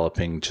of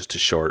developing just a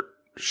short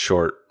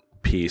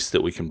piece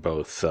that we can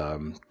both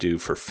do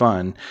for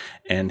fun.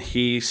 And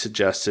he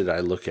suggested I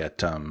look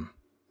at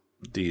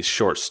these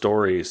short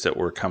stories that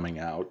were coming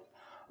out.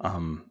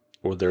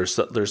 Or there's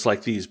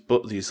like these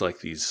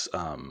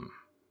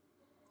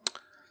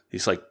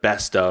like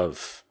best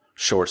of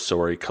short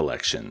story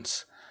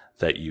collections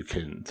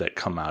that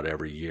come out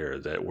every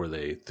year, where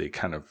they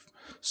kind of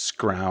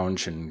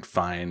scrounge and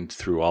find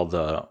through all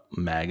the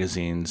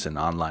magazines and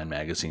online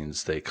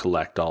magazines. They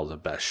collect all the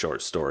best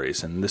short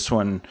stories. And this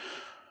one,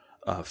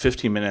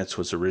 50 Minutes,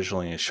 was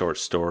originally a short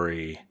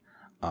story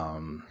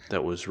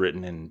that was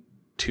written in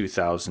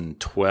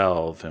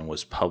 2012 and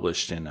was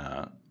published in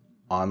a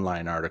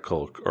online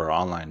article or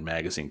online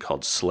magazine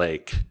called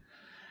Slake.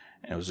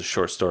 And it was a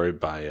short story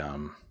by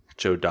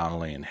Joe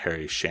Donnelly and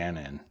Harry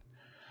Shannon.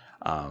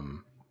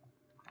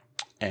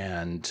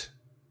 And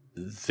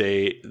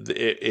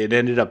it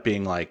ended up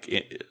being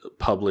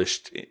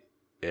published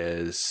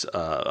as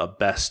a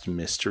best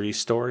mystery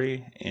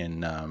story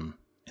in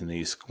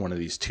one of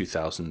these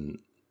 2000,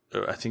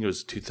 I think it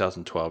was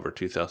 2012 or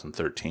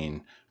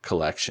 2013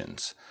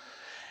 collections.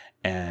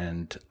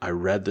 And I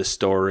read the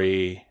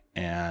story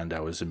and I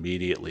was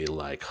immediately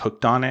like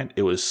hooked on it.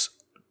 It was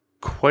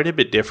quite a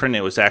bit different.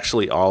 It was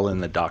actually all in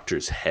the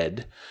doctor's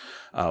head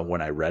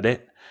when I read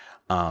it.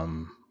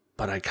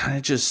 But I kind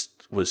of just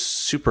was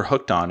super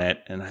hooked on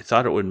it, and I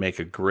thought it would make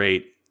a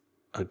great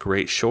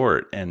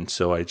short. And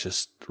so I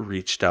just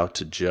reached out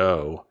to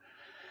Joe,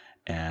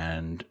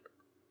 and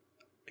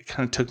it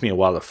kind of took me a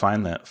while to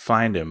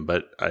find him,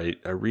 but I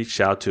reached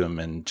out to him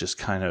and just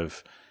kind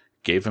of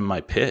gave him my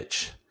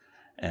pitch.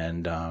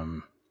 And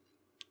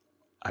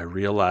I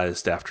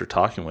realized after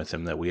talking with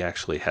him that we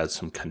actually had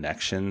some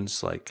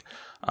connections. Like,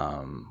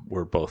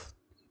 we're both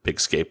big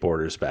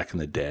skateboarders back in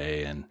the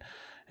day,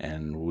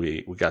 and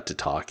we got to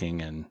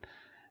talking,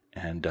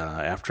 and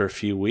after a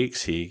few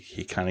weeks,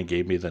 he kind of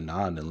gave me the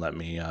nod and let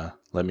me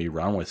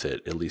run with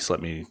it. At least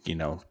let me,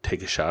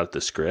 take a shot at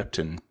the script,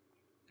 and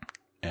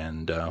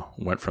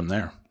went from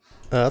there.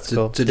 Oh, that's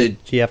cool. So did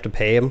you have to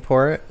pay him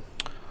for it?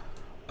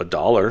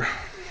 $1.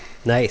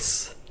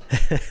 Nice.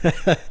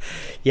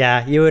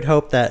 Yeah, you would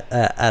hope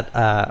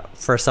that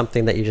for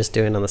something that you're just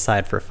doing on the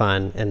side for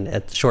fun, and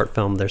at short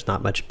film, there's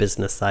not much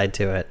business side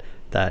to it,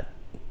 that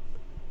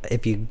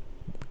if you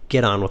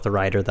get on with the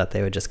writer, that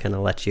they would just kind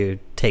of let you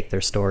take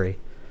their story.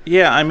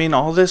 Yeah, I mean,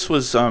 all this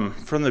was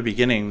from the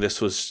beginning. This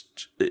was,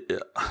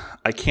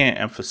 I can't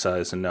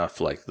emphasize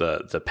enough like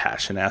the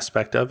passion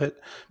aspect of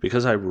it,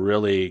 because I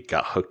really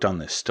got hooked on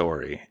this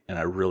story, and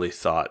I really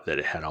thought that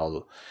it had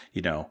all,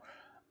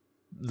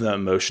 the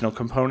emotional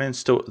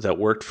components that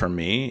worked for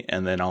me,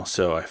 and then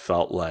also I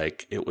felt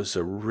like it was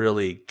a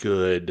really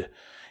good,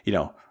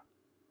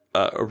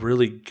 a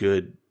really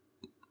good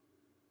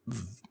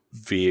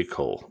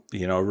vehicle,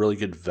 a really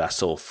good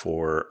vessel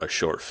for a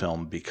short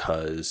film,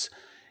 because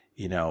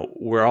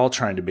we're all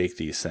trying to make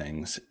these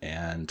things.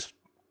 And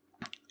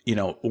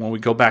when we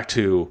go back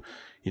to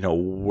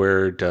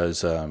where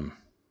does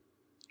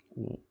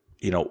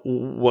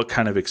what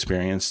kind of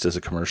experience does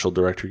a commercial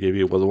director give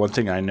you? Well, the one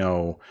thing I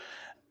know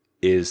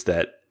is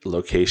that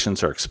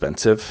locations are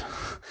expensive.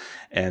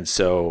 And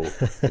so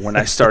when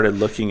I started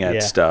looking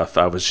at stuff,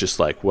 I was just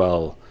like,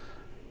 well,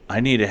 I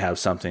need to have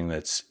something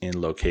that's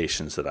in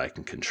locations that I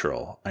can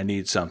control. I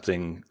need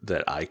something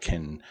that I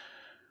can,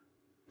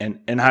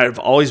 and I've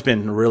always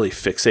been really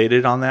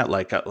fixated on that.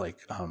 Like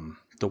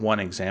the one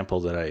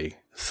example that I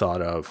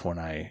thought of when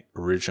I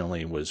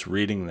originally was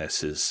reading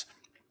this is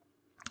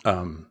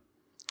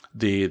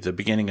the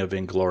beginning of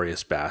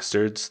Inglourious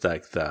Bastards,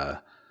 like the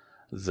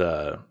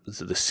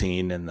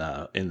scene in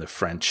the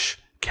French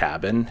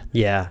cabin.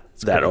 Yeah,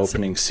 that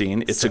opening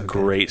scene. It's so a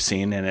great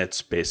scene, and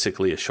it's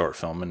basically a short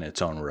film in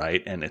its own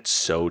right, and it's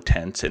so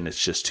tense, and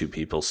it's just two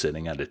people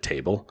sitting at a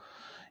table,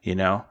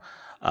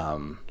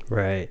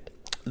 right.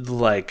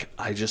 Like,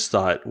 I just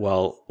thought,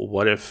 well,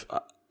 what if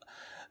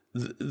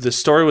the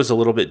story was a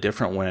little bit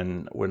different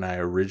when I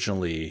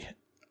originally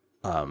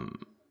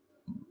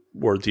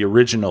or the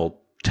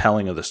original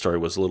telling of the story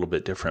was a little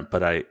bit different,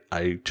 but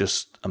I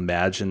just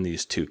imagined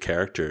these two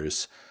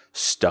characters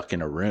stuck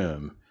in a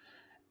room,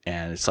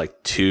 and it's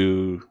like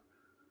two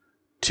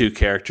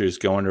characters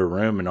go into a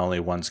room and only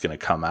one's going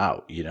to come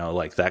out,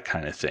 like that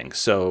kind of thing.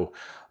 So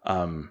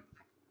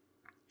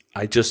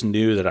I just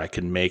knew that I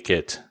could make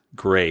it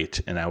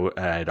great, and I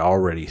had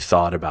already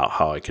thought about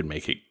how I could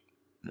make it,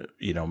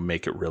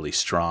 make it really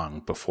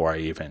strong before I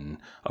even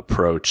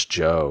approached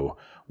Joe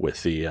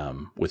with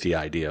the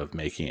idea of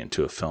making it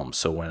into a film.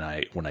 So when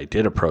I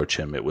did approach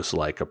him, it was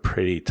like a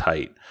pretty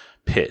tight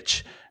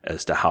pitch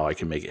as to how I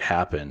could make it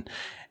happen.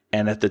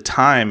 And at the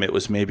time, it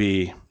was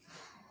maybe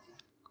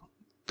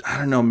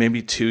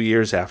 2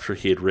 years after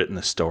he had written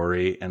the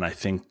story. And I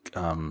think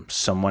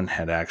someone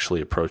had actually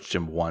approached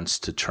him once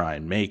to try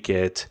and make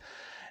it.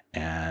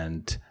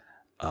 And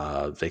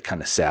they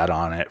kind of sat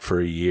on it for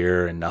a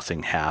year and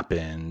nothing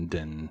happened.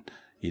 And,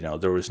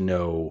 there was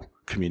no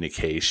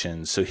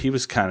communication. So he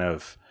was kind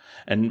of,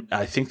 and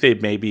I think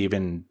they'd maybe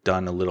even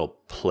done a little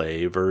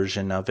play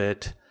version of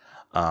it.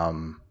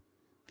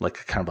 like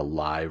a kind of a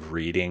live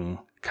reading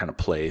kind of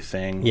play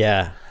thing.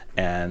 Yeah.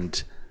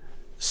 And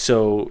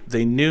so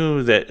they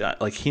knew that,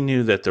 like, he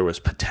knew that there was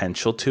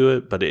potential to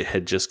it, but it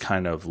had just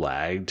kind of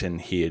lagged. And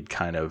he had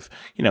kind of,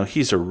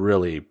 Joe's a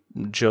really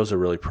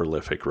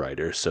prolific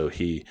writer. So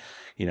he,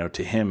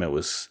 to him, it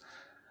was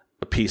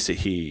a piece that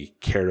he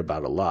cared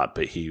about a lot,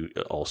 but he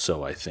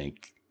also, I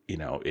think,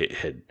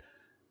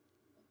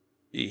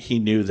 he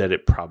knew that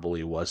it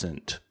probably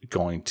wasn't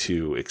going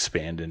to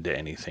expand into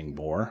anything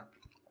more.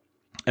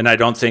 And I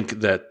don't think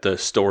that the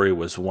story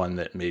was one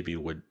that maybe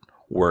would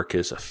work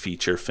as a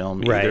feature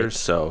film either. Right.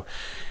 So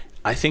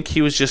I think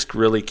he was just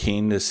really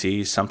keen to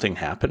see something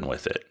happen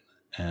with it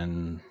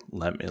and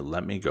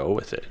let me go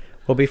with it.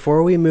 Well,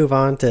 before we move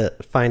on to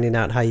finding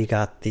out how you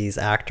got these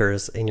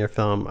actors in your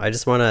film, I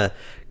just want to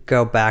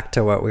go back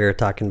to what we were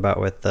talking about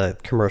with the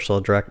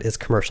commercial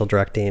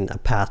directing a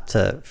path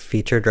to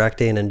feature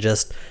directing, and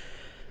just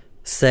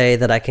say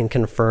that I can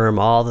confirm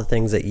all the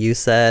things that you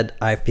said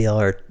I feel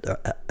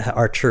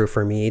are true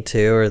for me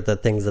too, or the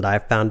things that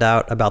I've found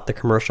out about the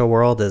commercial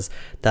world is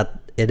that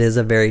it is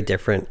a very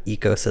different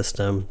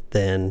ecosystem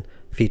than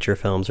feature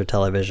films or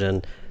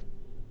television.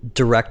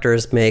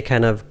 Directors may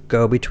kind of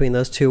go between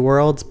those two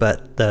worlds,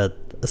 but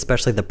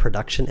especially the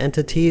production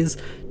entities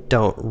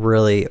don't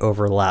really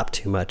overlap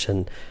too much.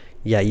 And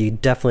yeah, you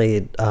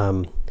definitely,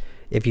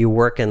 if you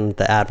work in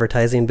the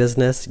advertising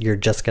business, you're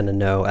just going to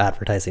know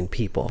advertising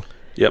people.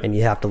 Yep. And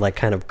you have to like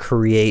kind of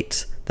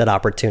create that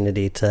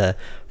opportunity to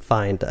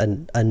find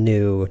a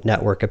new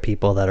network of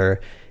people that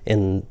are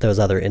in those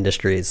other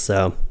industries.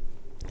 So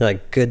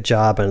like, good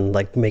job on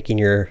like making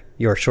your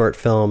short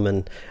film.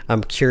 And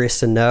I'm curious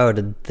to know,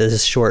 did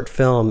this short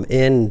film,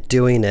 in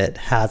doing it,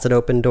 has it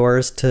opened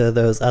doors to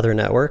those other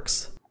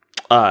networks?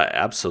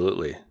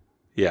 Absolutely.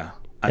 Yeah.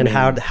 I mean,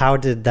 how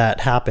did that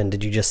happen?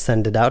 Did you just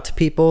send it out to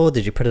people?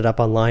 Did you put it up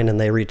online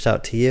and they reached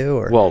out to you?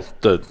 Or? Well,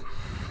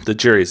 the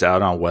jury's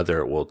out on whether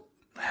it will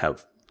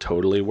have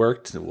totally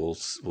worked. We'll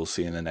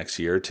see in the next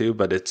year or two.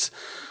 But it's,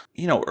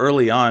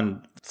 early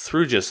on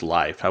through just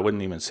life, I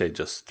wouldn't even say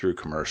just through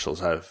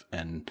commercials. I've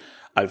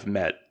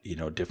met,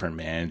 different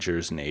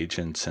managers and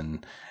agents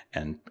and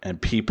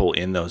people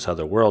in those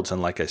other worlds.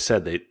 And like I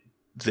said,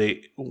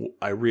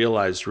 I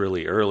realized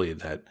really early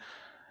that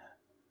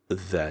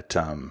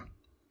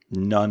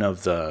none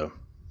of the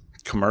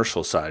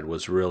commercial side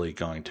was really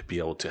going to be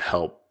able to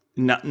help.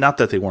 Not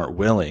that they weren't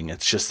willing,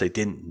 it's just they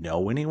didn't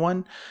know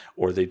anyone,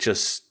 or they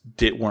just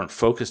weren't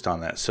focused on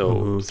that.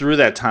 So through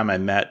that time, I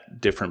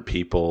met different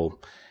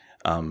people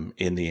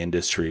in the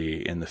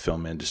industry, in the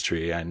film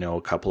industry. I know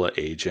a couple of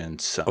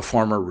agents. A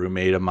former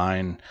roommate of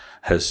mine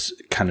has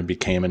kind of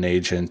became an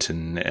agent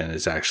and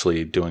is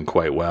actually doing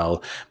quite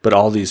well. But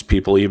all these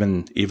people,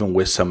 even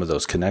with some of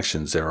those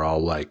connections, they're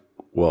all like,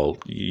 well,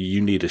 you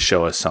need to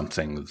show us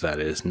something that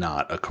is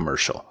not a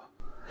commercial.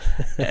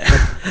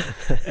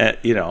 and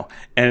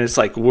it's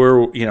like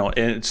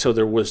and so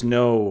there was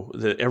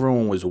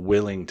everyone was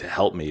willing to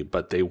help me,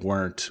 but they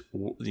weren't,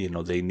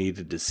 they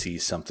needed to see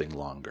something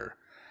longer.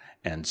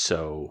 And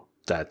so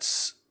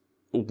that's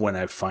when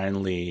I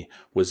finally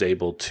was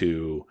able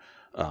to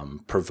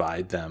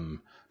provide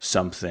them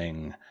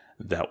something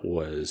that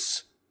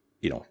was,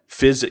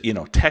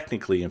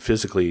 technically and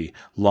physically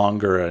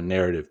longer, a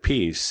narrative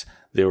piece.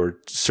 They were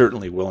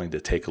certainly willing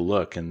to take a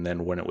look. And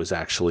then when it was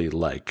actually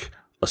like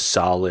a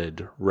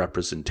solid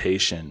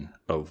representation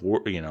of,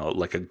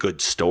 like a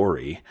good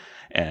story,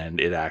 and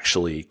it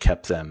actually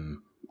kept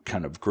them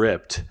kind of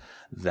gripped,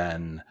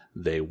 then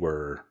they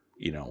were,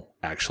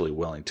 actually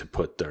willing to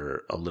put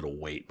a little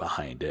weight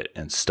behind it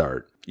and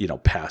start,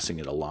 passing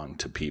it along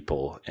to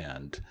people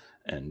and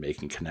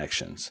making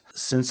connections.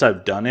 Since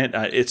I've done it,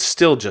 it's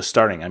still just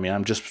starting. I mean,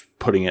 I'm just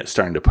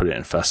starting to put it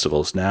in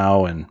festivals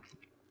now.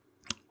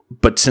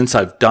 But since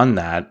I've done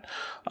that,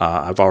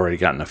 I've already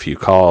gotten a few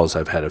calls.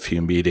 I've had a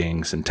few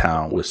meetings in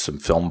town with some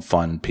film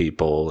fund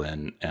people,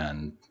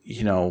 and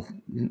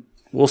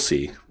we'll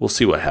see. We'll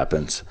see what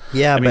happens.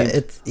 Yeah,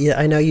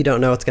 I know you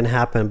don't know what's going to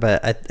happen,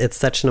 but it's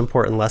such an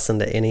important lesson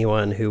to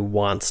anyone who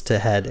wants to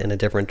head in a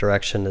different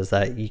direction, is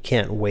that you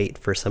can't wait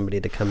for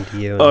somebody to come to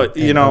you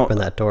and open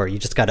that door. You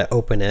just got to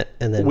open it,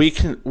 and then we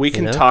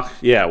can talk.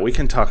 Yeah, we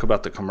can talk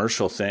about the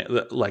commercial thing.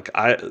 Like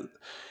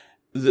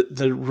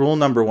the rule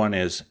number one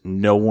is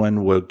no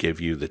one will give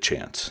you the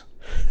chance.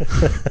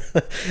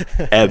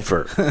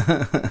 Ever.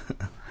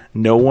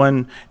 No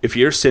one, if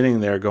you're sitting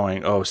there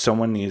going, oh,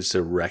 someone needs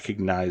to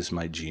recognize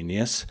my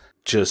genius,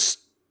 just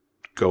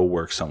go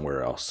work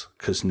somewhere else,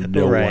 because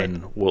no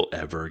one will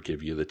ever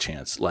give you the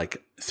chance.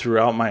 Like,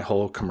 throughout my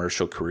whole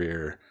commercial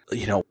career,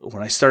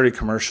 when I started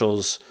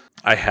commercials,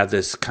 I had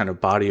this kind of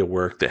body of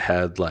work that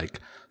had like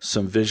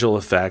some visual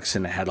effects,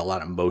 and it had a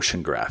lot of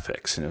motion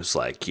graphics, and it was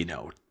like,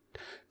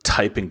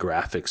 typing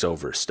graphics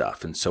over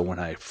stuff. And so when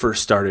I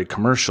first started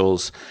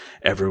commercials,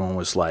 everyone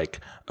was like,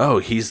 oh,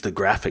 he's the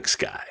graphics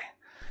guy,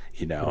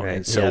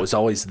 and so it was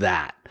always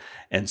that.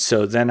 And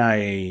so then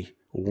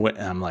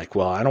I'm like,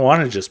 well, I don't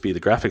want to just be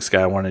the graphics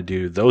guy. I want to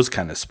do those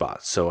kind of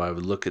spots. So I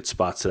would look at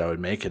spots that I would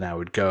make, and I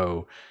would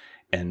go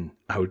and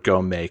I would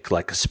go make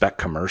like a spec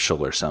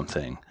commercial or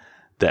something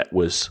that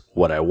was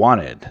what I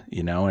wanted,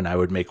 you know, and I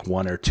would make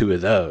one or two of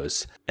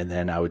those, and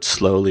then I would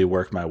slowly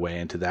work my way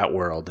into that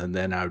world, and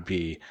then I would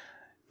be,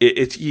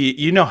 it's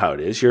you know how it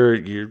is.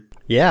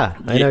 Yeah,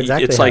 I know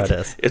exactly how it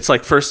is. It's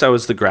like first I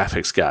was the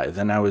graphics guy,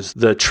 then I was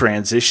the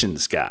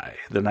transitions guy,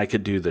 then I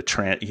could do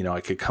I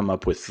could come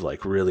up with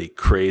like really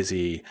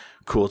crazy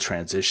cool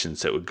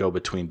transitions that would go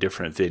between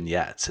different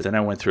vignettes. And then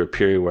I went through a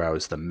period where I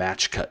was the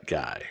match cut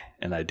guy,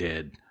 and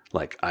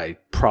I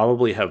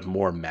probably have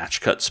more match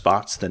cut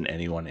spots than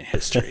anyone in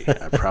history.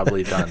 I've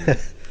probably done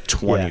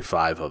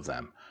 25 of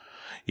them,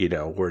 you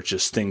know, where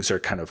just things are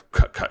kind of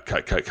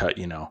cut,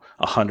 you know,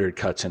 100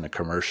 cuts in a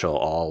commercial,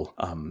 all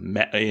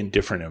in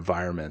different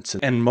environments.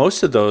 And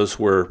most of those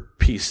were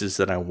pieces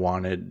that I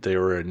wanted. They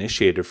were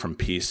initiated from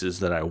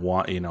pieces that I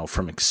want, you know,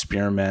 from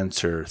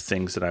experiments or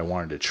things that I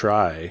wanted to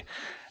try.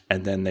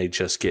 And then they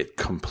just get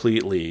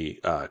completely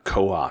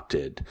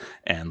co-opted,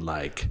 and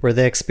like... Were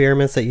they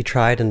experiments that you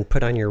tried and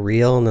put on your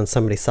reel, and then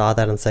somebody saw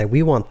that and say,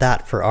 we want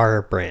that for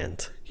our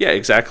brand? Yeah,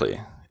 exactly.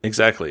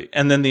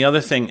 And then the other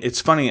thing, it's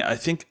funny, I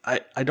think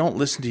I don't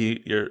listen to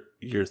your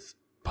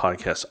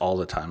podcast all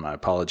the time. I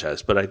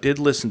apologize. But I did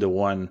listen to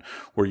one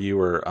where you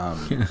were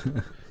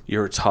you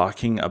were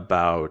talking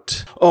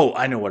about... Oh,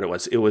 I know what it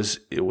was. It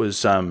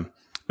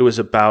was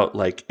about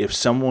like if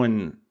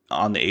someone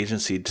on the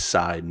agency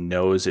side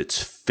knows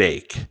it's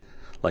fake,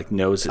 like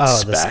knows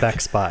it's the spec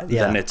spot,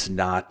 yeah, then it's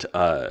not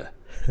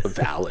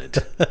valid.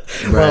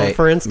 Well,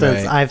 for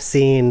instance, I've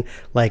seen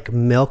like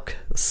milk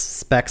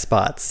spec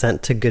spots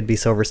sent to Goodby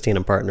Silverstein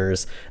and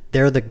Partners.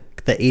 They're the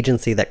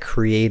agency that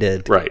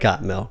created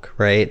Got Milk,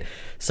 right?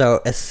 So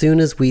as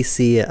soon as we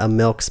see a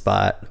milk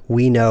spot,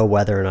 we know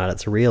whether or not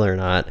it's real or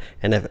not.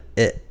 And if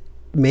it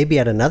maybe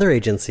at another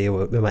agency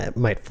it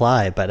might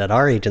fly, but at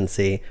our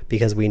agency,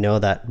 because we know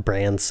that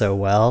brand so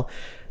well,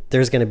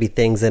 there's going to be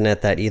things in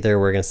it that either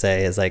we're going to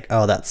say is like,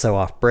 oh, that's so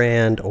off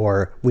brand,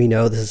 or we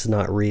know this is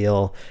not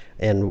real.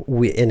 And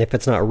if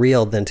it's not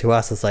real, then to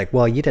us it's like,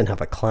 well, you didn't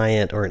have a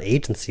client or an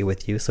agency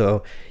with you,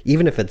 so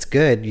even if it's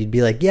good, you'd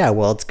be like, yeah,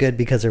 well, it's good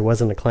because there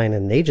wasn't a client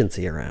and an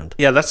agency around.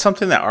 Yeah, that's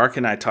something that Ark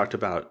and I talked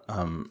about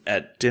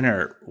at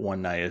dinner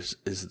one night is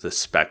the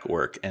spec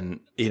work.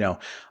 And you know,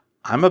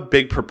 I'm a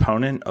big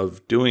proponent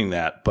of doing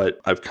that, but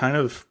I've kind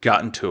of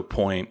gotten to a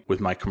point with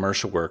my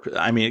commercial work.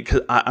 I mean,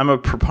 I'm a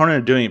proponent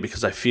of doing it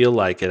because I feel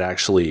like it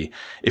actually,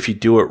 if you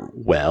do it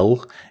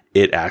well,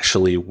 it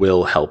actually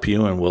will help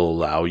you and will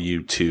allow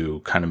you to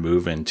kind of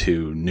move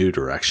into new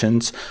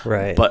directions.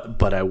 Right.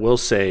 But I will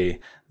say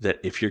that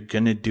if you're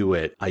going to do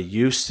it, I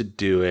used to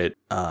do it,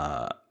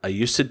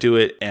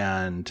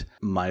 and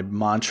my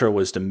mantra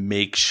was to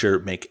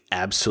make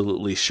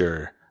absolutely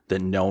sure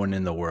that no one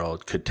in the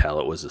world could tell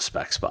it was a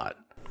spec spot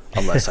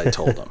unless I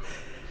told them.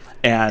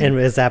 And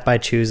is that by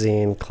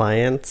choosing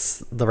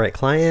the right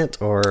client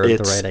or the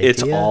right idea?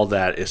 It's all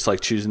that. It's like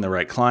choosing the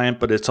right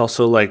client, but it's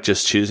also like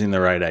just choosing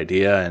the right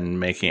idea and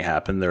making it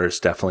happen. There's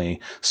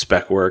definitely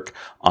spec work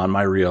on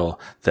my reel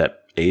that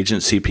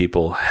agency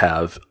people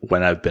have,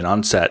 when I've been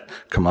on set,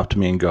 come up to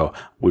me and go,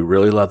 we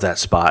really love that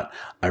spot.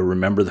 I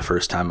remember the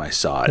first time I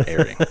saw it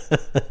airing.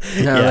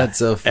 That's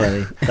so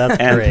funny. That's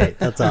great.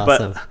 That's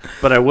awesome.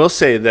 But I will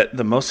say that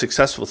the most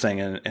successful thing,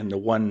 and the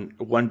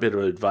one bit of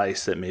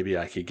advice that maybe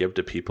I could give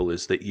to people,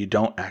 is that you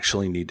don't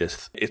actually need to,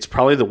 it's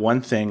probably the one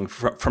thing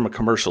from a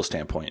commercial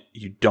standpoint,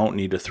 you don't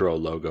need to throw a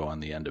logo on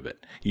the end of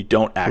it. You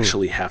don't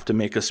actually have to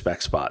make a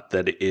spec spot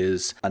that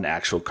is an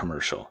actual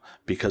commercial,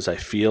 because I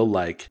feel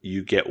like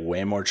you get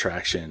way more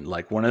traction.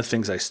 Like one of the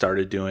things I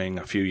started doing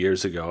a few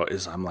years ago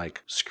is I'm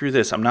like, screw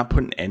this. I'm not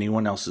putting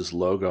anyone else's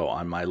logo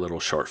on my little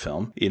short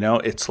film. You know,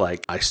 it's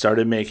like I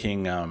started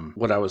making it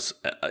was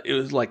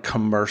like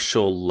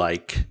commercial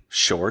like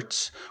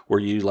shorts where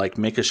you like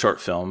make a short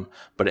film,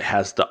 but it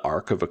has the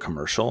arc of a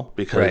commercial,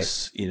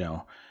 because, you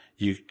know,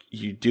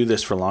 you do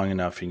this for long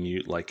enough, and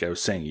you, like I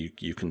was saying,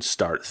 you can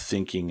start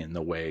thinking in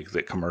the way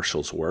that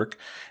commercials work.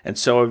 And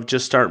so I've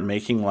just started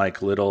making I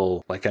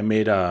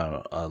made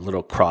a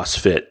little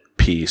CrossFit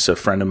piece. A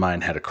friend of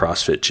mine had a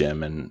CrossFit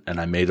gym, and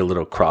I made a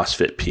little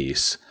CrossFit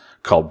piece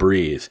called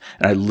Breathe.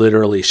 And I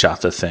literally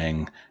shot the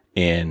thing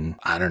in,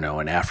 I don't know,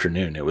 an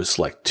afternoon. It was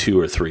like 2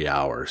 or 3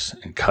 hours,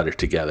 and cut it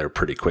together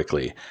pretty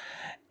quickly.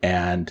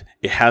 And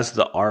it has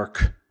the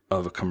arc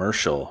of a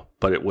commercial,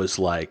 but it was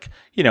like,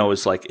 you know, it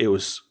was like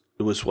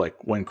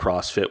when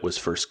CrossFit was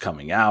first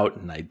coming out,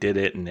 and I did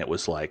it, and it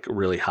was like a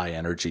really high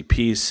energy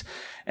piece,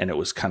 and it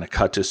was kind of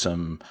cut to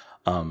some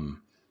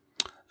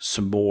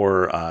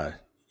more,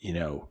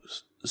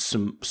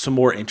 some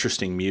more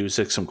interesting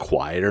music, some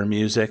quieter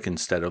music,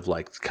 instead of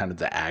like kind of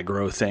the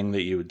aggro thing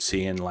that you would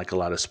see in like a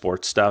lot of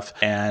sports stuff.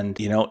 And,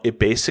 you know, it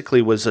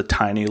basically was a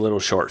tiny little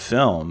short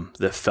film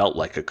that felt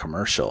like a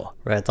commercial.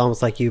 Right. It's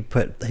almost like you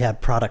had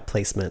product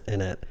placement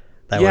in it.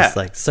 That was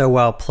like so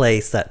well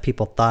placed that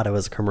people thought it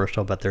was a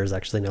commercial, but there's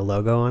actually no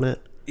logo on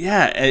it.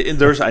 Yeah,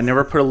 I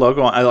never put a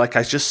logo on.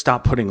 I just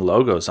stopped putting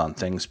logos on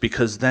things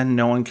because then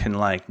no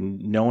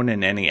one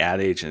in any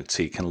ad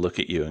agency can look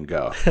at you and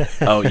go,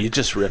 "Oh, you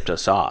just ripped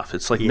us off."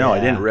 It's like, no,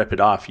 I didn't rip it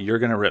off. You're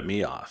going to rip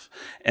me off.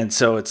 And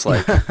so it's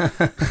like,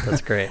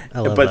 that's great. I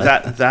love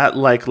that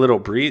like little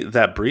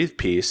breathe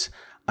piece.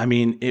 I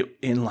mean,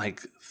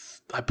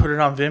 I put it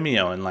on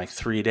Vimeo in like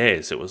 3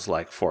 days. It was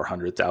like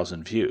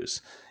 400,000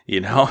 views.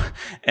 And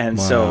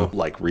wow. So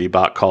like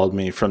Reebok called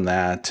me from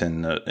that,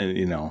 and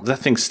that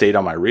thing stayed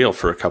on my reel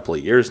for a couple of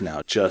years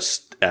now,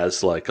 just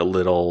as like a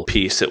little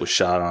piece that was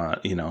shot on a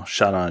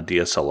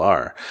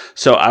DSLR.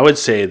 So I would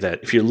say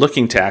that if you're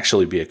looking to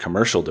actually be a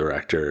commercial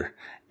director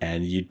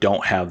and you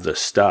don't have the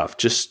stuff,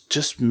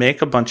 just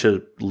make a bunch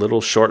of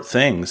little short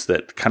things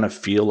that kind of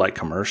feel like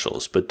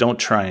commercials, but don't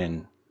try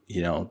and,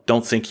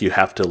 don't think you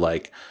have to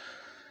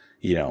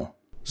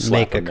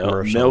slap make a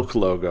commercial milk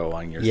logo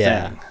on your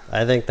thing.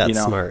 I think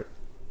that's smart.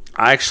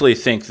 I actually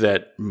think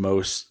that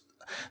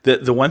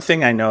the one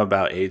thing I know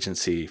about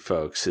agency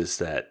folks is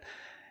that,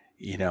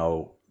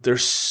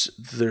 there's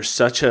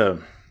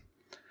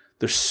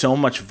so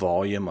much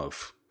volume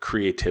of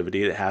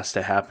creativity that has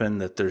to happen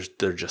that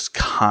they're just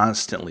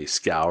constantly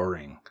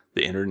scouring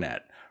the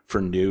internet for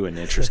new and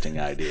interesting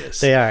ideas.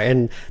 They are,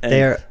 and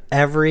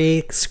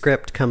every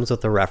script comes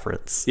with a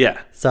reference.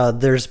 Yeah. So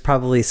there's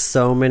probably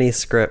so many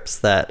scripts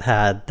that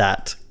had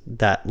that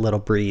little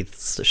breathe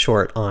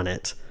short on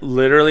it.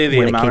 Literally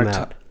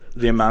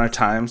the amount of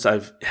times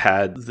I've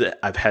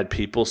had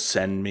people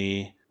send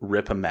me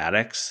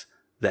rip-o-matics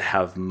that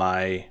have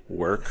my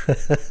work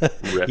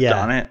ripped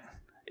on it.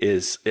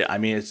 It's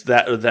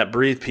that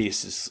breathe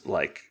piece is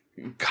like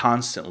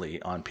constantly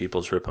on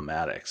people's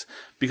rip-o-matics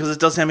because it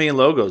doesn't have any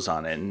logos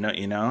on it. And,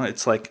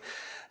 it's like,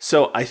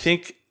 so I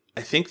think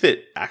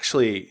that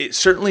actually it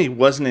certainly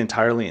wasn't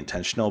entirely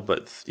intentional,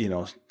 but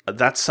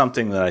that's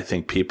something that I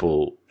think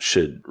people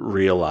should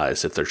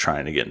realize if they're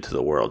trying to get into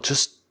the world.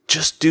 Just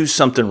do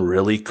something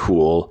really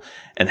cool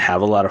and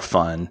have a lot of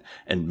fun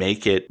and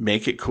make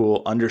it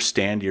cool,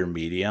 understand your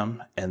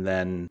medium, and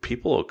then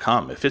people will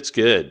come. If it's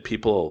good,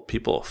 people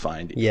will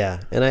find you.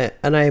 Yeah.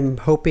 And I'm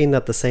hoping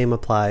that the same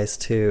applies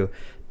to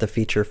the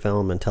feature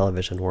film and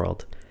television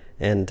world.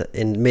 And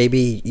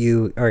maybe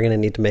you are going to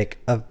need to make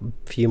a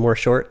few more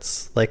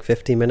shorts, like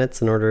 50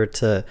 minutes, in order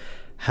to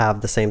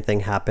have the same thing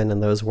happen in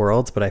those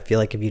worlds. But I feel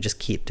like if you just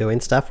keep doing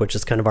stuff, which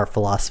is kind of our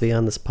philosophy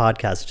on this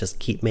podcast, just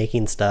keep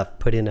making stuff,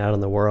 putting it out in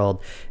the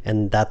world,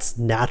 and that's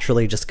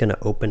naturally just going to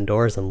open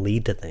doors and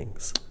lead to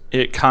things.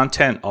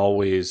 Content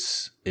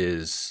always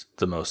is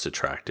the most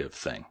attractive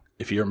thing.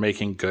 If you're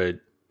making good,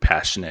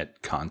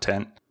 passionate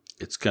content,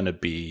 it's going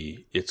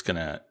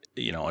to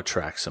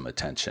attract some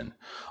attention.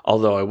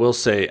 Although I will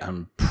say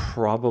I'm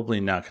probably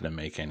not going to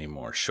make any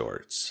more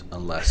shorts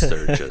unless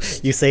they're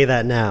just... You say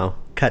that now.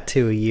 Cut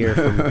to a year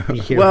from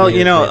here. Well,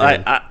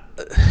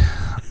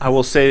 I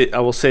will say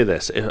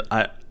this.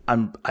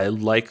 I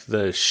like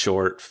the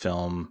short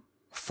film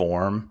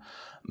form,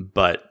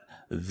 but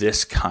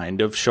this kind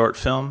of short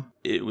film,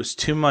 it was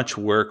too much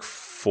work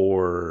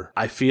for...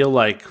 I feel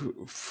like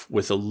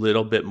with a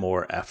little bit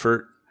more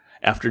effort,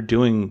 after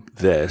doing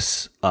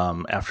this,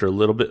 with a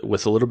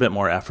little bit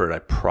more effort, I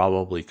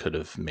probably could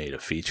have made a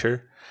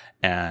feature.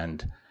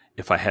 And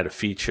if I had a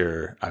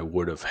feature, I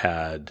would have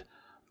had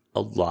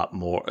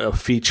a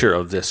feature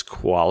of this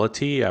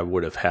quality. I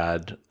would have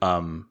had,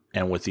 and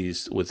with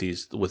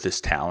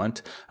this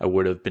talent, I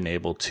would have been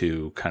able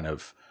to kind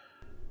of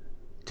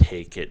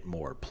take it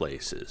more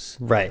places.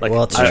 Right.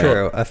 Well, it's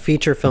true. A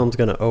feature film's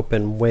going to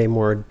open way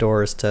more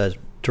doors to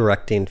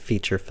directing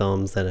feature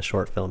films than a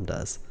short film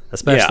does.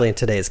 Especially in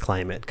today's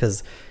climate,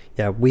 because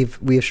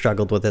we've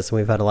struggled with this, and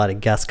we've had a lot of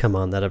guests come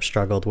on that have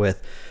struggled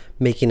with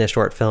making a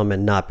short film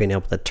and not being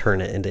able to turn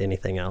it into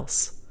anything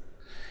else.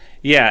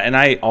 Yeah, and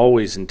I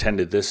always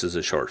intended this as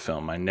a short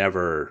film. I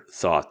never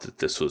thought that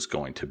this was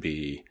going to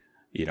be,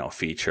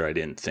 feature. I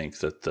didn't think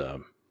that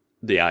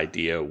the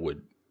idea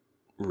would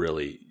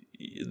really,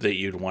 that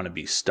you'd want to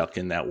be stuck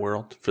in that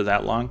world for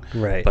that long.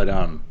 Right. But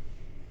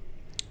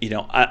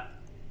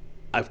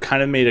I've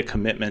kind of made a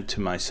commitment to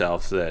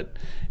myself that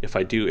if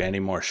I do any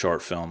more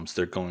short films,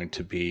 they're going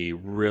to be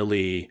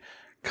really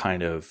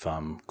kind of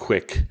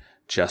quick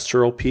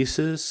gestural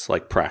pieces,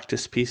 like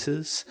practice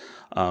pieces.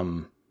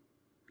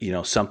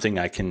 Something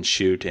I can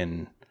shoot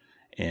in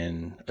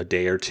a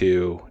day or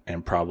two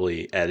and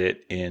probably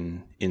edit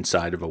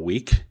inside of a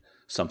week,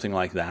 something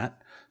like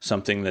that.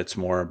 Something that's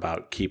more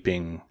about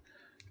keeping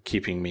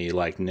me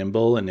like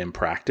nimble and in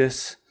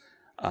practice.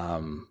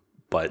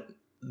 But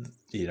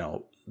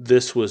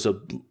this was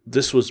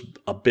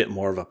a bit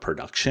more of a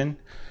production.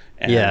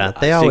 And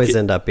they always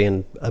end up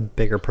being a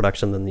bigger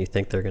production than you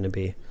think they're going to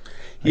be.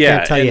 I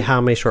can't tell you how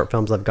many short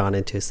films I've gone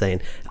into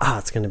saying,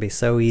 it's going to be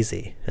so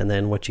easy. And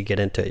then once you get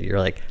into it, you're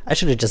like, I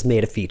should have just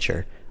made a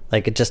feature.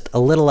 Like just a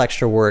little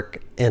extra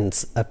work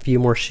and a few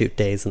more shoot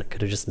days, and it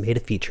could have just made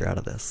a feature out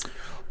of this.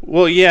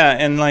 Well, yeah.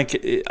 And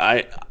like,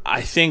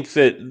 I think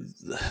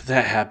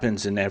that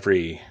happens on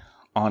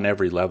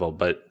every level,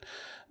 but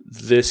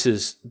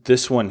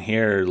this one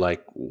here,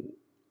 like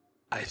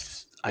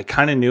I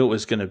kind of knew it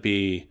was going to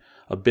be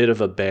a bit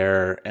of a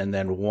bear. And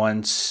then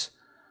once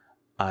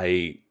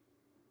we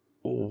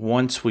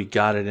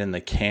got it in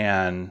the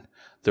can,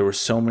 there were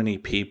so many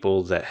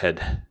people that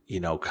had,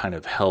 kind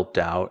of helped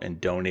out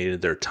and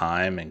donated their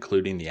time,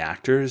 including the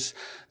actors,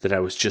 that I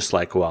was just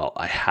like, well,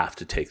 I have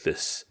to take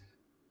this.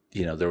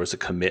 There was a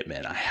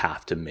commitment. I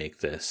have to make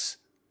this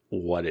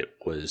what it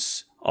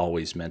was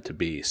always meant to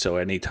be. So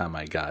anytime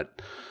I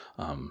got,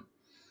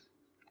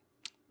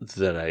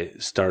 that I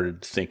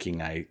started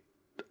thinking, is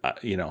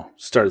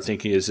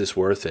this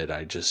worth it?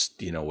 I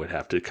just, would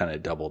have to kind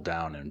of double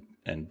down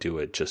and do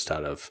it just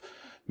out of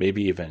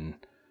maybe even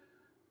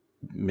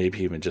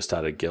just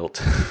out of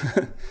guilt.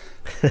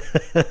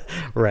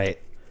 Right.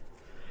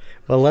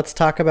 Well, let's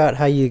talk about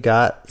how you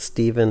got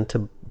Steven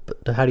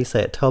how do you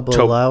say it?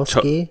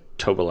 Tobolowsky?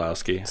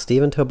 Tobolowsky.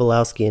 Steven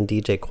Tobolowsky and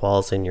DJ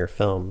Qualls in your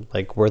film.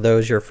 Like, were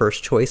those your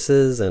first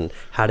choices, and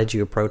how did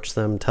you approach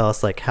them? Tell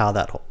us like how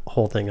that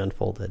whole thing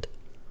unfolded.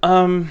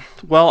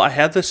 Well, I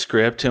had the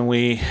script and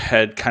we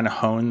had kind of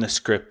honed the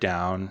script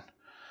down.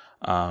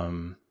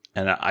 And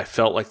I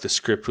felt like the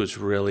script was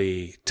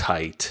really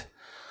tight,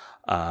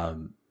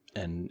 and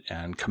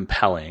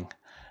compelling.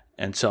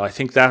 And so I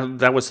think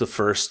that was the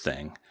first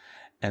thing.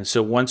 And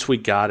so once we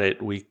got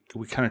it, we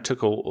kind of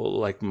took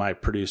like my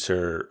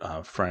producer,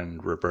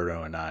 friend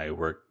Roberto and I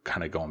were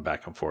kind of going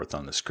back and forth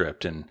on the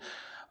script. And,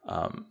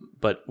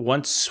 but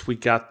once we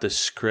got the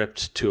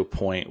script to a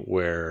point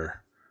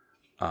where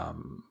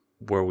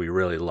we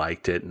really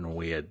liked it and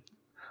we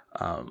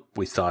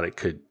thought it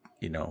could,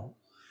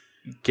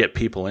 get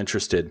people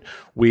interested,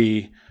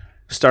 we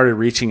started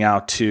reaching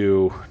out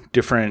to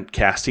different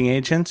casting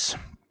agents,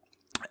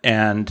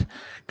 and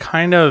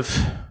kind of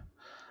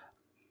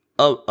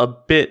a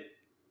bit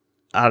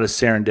out of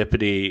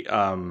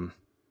serendipity,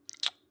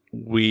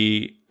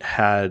 we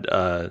had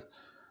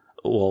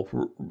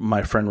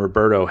my friend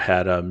Roberto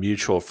had a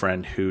mutual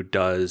friend who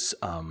does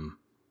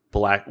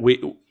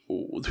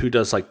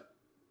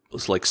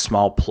like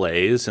small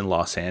plays in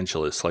Los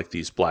Angeles, like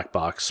these black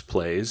box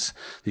plays,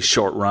 these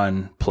short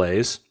run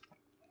plays.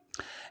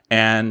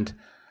 And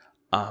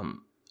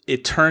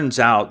it turns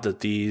out that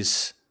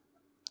this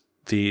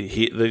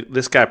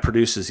guy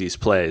produces these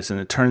plays, and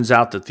it turns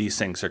out that these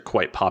things are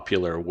quite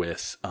popular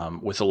with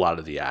a lot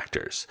of the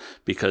actors,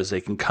 because they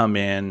can come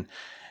in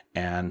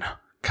and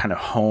kind of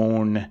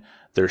hone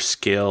their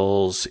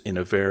skills in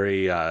a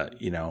very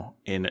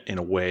in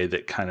a way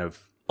that kind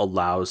of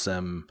allows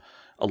them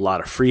a lot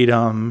of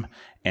freedom,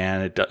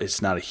 and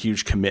it's not a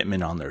huge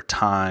commitment on their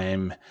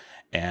time,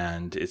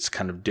 and it's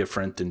kind of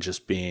different than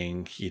just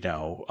being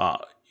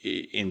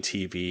in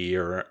TV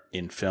or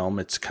in film.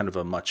 It's kind of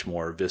a much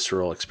more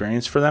visceral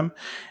experience for them.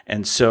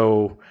 And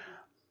so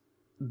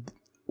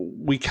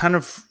we kind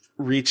of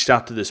reached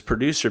out to this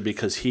producer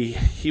because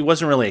he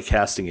wasn't really a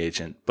casting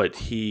agent, but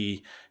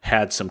he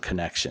had some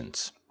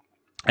connections.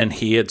 And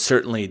he had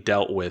certainly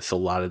dealt with a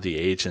lot of the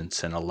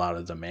agents and a lot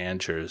of the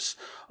managers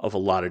of a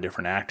lot of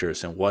different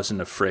actors, and wasn't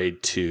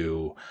afraid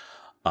to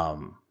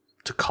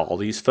call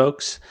these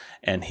folks.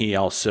 And he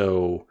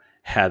also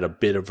had a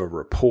bit of a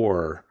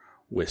rapport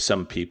with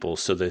some people,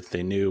 so that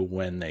they knew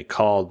when they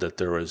called that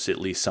there was at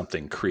least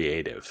something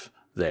creative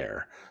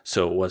there.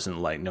 So it wasn't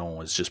like no one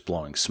was just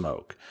blowing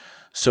smoke.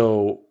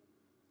 So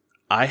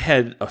I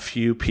had a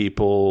few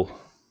people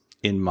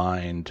in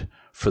mind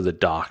for the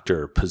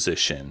doctor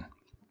position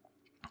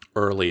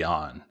early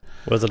on.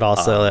 Was it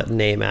also a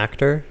name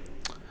actor?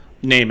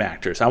 Name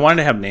actors. I wanted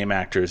to have name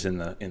actors in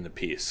the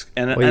piece.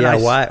 And, well, and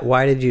yeah.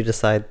 Why did you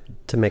decide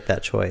to make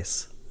that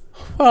choice?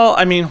 Well,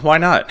 I mean, why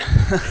not?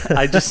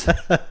 I just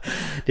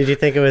did you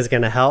think it was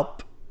going to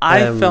help?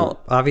 I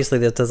felt obviously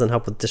this doesn't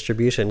help with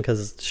distribution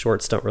because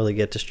shorts don't really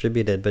get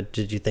distributed. But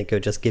did you think it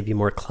would just give you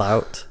more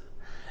clout?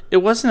 It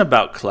wasn't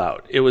about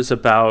clout. It was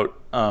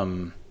about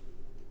making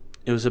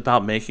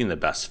the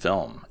best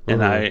film,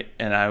 mm-hmm.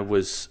 and I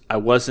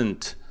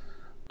wasn't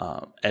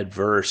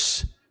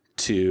adverse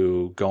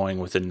to going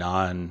with a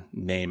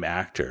non-name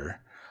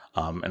actor,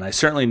 and I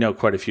certainly know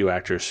quite a few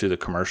actors through the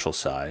commercial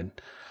side.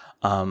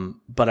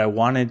 But I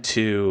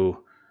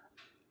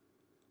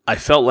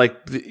felt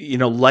like,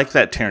 like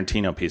that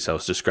Tarantino piece I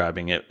was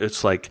describing,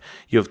 it's like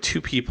you have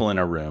two people in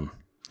a room,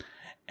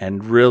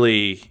 and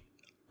really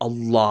a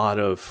lot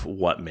of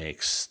what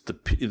makes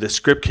the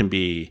script can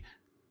be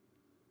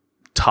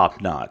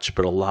top notch,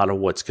 but a lot of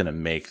what's going to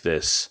make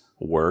this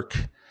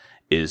work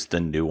is the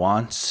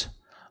nuance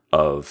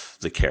of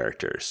the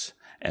characters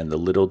and the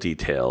little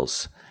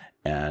details,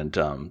 and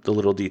the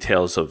little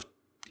details of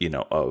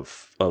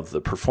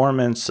the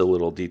performance, the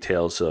little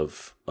details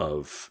of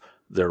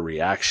their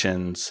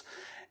reactions,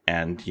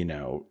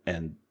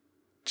 and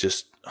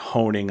just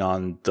honing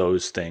on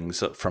those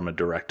things from a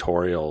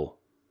directorial,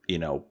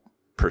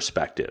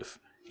 perspective,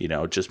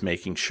 just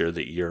making sure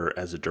that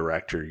as a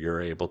director,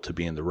 you're able to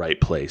be in the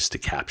right place to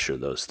capture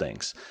those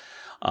things.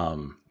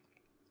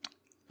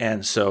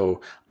 And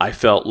so I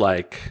felt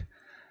like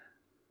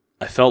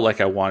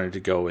I wanted to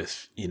go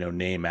with,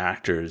 name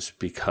actors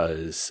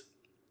because,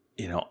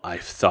 I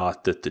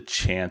thought that the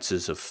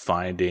chances of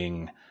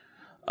finding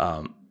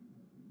of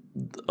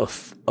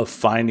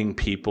finding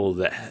people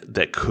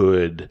that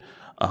could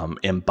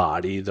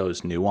embody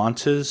those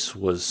nuances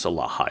was a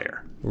lot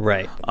higher.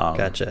 Right.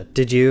 Gotcha.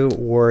 Did you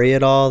worry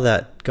at all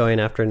that going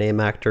after name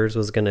actors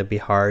was going to be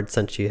hard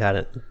since you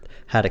hadn't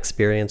had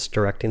experience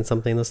directing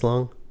something this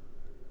long?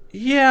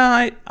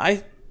 Yeah,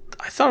 I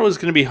thought it was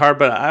going to be hard,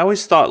 but I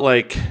always thought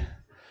like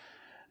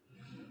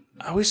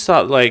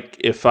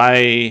if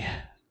I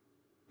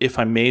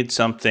made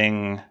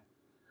something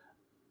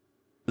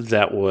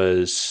that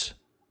was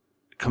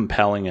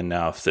compelling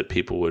enough that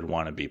people would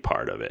want to be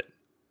part of it.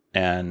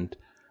 And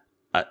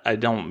I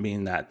don't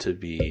mean that to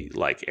be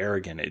like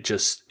arrogant. It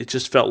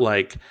just felt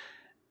like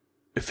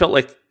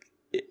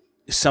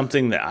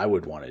something that I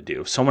would want to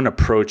do. If someone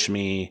approached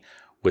me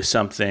with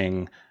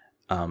something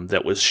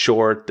that was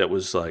short, that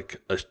was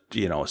like a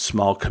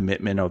small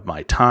commitment of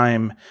my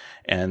time,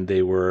 and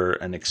they were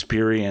an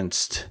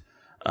experienced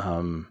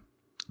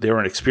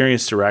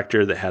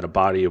director that had a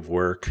body of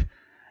work,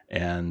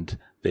 and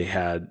they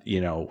had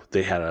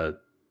a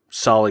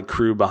solid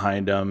crew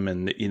behind them,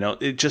 and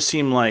it just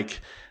seemed like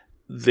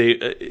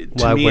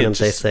why wouldn't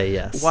they say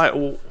yes? Why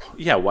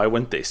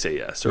wouldn't they say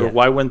yes? Or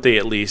why wouldn't they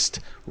at least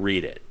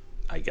read it,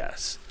 I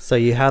guess. So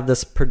you have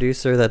this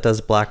producer that does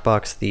black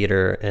box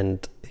theater,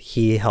 and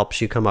he helps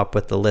you come up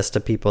with the list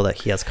of people that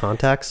he has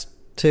contacts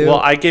to? Well,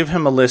 I gave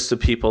him a list of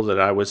people that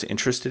I was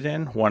interested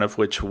in, one of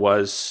which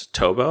was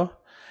Tobo,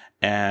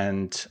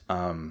 and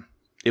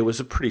it was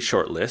a pretty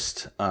short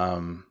list.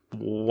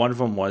 One of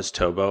them was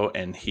Tobo,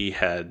 and he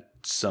had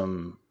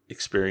some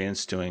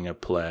experience doing a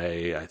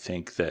play, I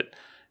think, that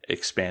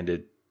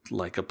expanded,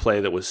 like a play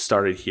that was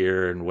started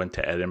here and went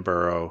to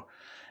Edinburgh,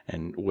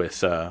 and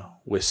with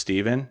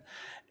Stephen,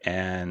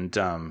 and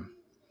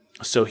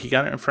so he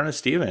got it in front of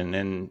Stephen,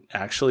 and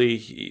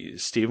actually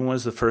Stephen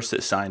was the first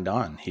that signed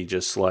on. He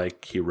just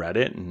he read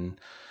it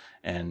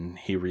and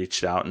he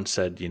reached out and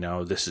said,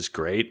 this is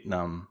great.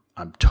 I'm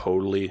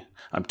totally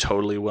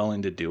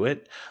willing to do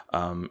it.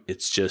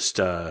 It's just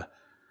we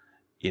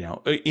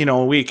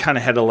kind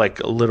of had a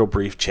little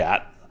brief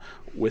chat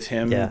with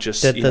him. Yeah.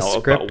 Just did the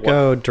script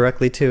go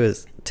directly to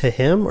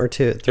him or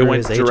through it went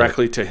his agent?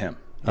 Directly to him.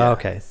 Yeah. Oh,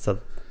 okay, so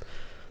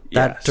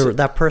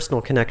that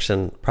personal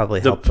connection probably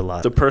helped a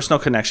lot. The personal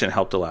connection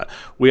helped a lot.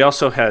 We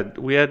also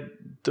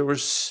there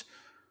was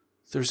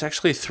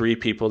actually 3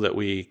 people that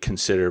we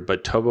considered,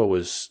 but Tobo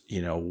was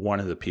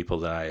one of the people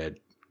that I had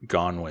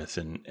gone with,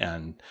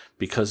 and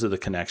because of the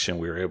connection,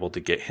 we were able to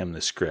get him the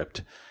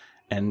script.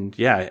 And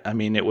yeah, I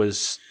mean, there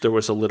was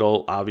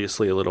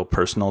obviously a little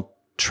personal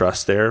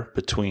trust there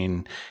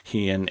between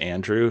he and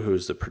Andrew,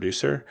 who's the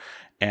producer,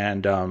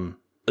 and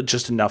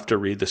just enough to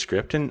read the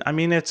script. And I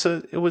mean, I'll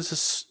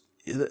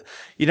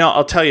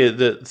tell you,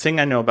 the thing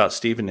I know about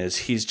Steven is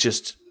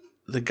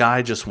the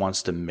guy just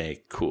wants to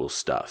make cool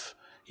stuff.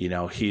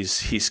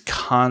 He's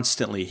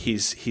constantly,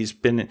 he's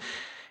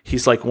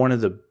like one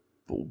of the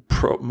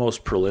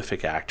most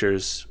prolific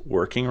actors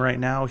working right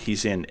now.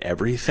 He's in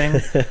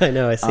everything. I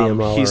know, I see him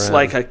all He's around.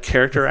 like a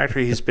character actor.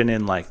 He's been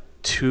in last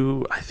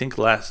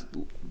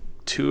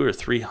 200 or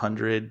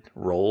 300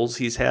 roles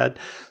he's had.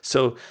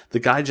 So the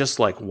guy just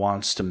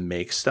wants to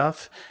make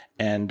stuff,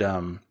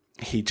 and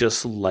he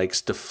just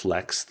likes to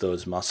flex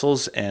those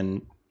muscles,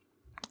 and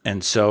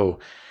so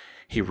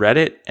he read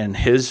it, and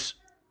his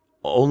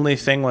only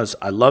thing was,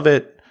 I love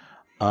it.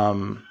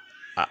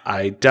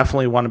 I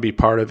definitely want to be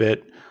part of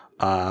it.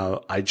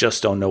 I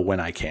just don't know when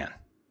I can.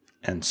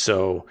 And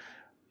so,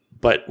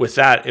 but with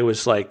that, it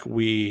was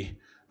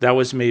that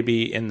was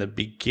maybe in the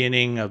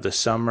beginning of the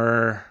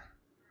summer,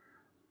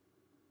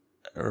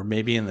 or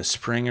maybe in the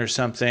spring or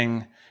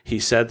something. He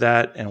said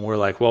that, and we're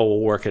like, well,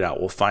 we'll work it out.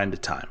 We'll find a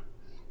time.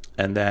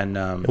 And then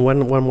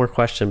one more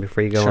question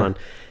before you go on.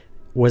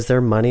 Was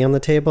there money on the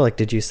table?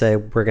 Did you say,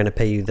 we're going to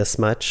pay you this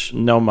much?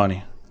 No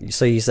money.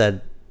 So you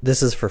said,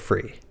 this is for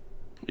free.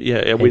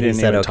 Yeah, we didn't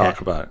even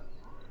talk about it.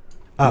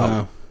 Oh.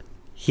 No.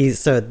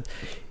 So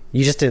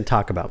you just didn't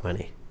talk about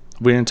money.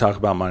 We didn't talk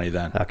about money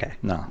then. Okay.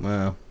 No.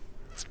 Wow.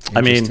 So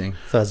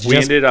it's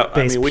just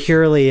based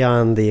purely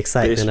on the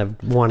excitement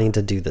of wanting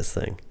to do this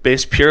thing.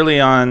 Based purely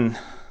on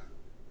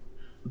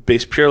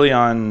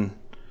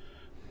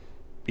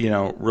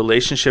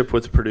relationship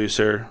with the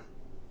producer,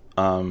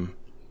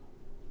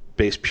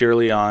 based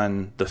purely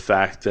on the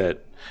fact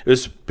that it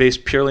was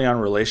based purely on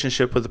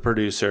relationship with the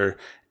producer,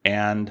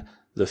 and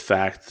the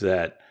fact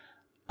that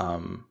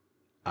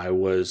I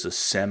was a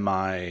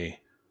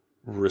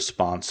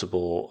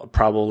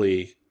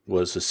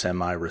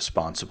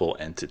semi-responsible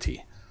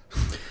entity.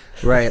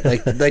 Right.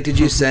 Like did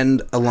you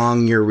send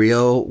along your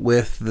reel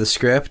with the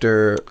script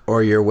or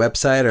your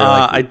website? Or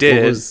I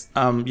did.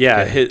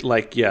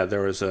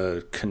 There was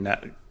a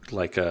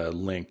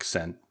link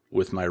sent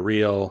with my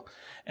reel,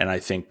 and I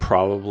think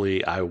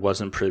probably I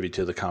wasn't privy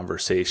to the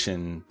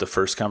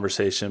first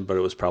conversation, but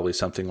it was probably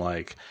something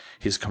like,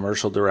 he's a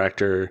commercial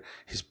director,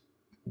 he's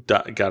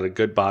got a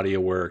good body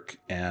of work,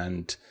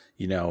 and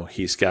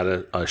he's got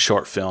a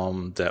short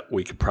film that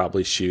we could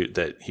probably shoot,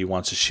 that he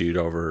wants to shoot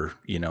over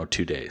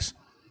 2 days,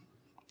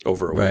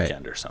 over a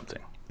weekend or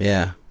something.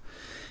 Yeah.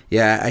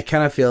 Yeah, I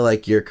kind of feel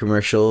like your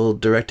commercial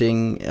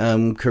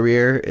directing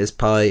career is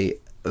probably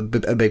a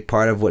big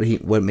part of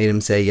what made him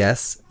say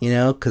yes, you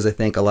know, because I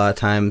think a lot of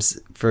times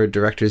for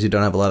directors who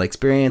don't have a lot of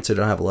experience or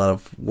don't have a lot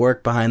of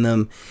work behind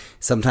them,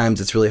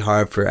 sometimes it's really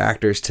hard for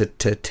actors to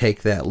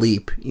take that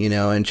leap, you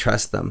know, and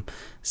trust them.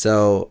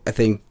 So I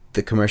think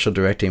the commercial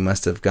directing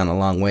must have gone a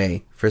long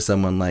way for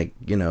someone like,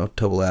 you know,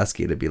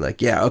 Tobolowsky to be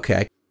like, yeah,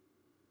 okay.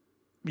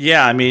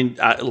 Yeah, I mean,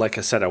 like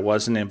I said, I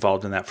wasn't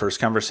involved in that first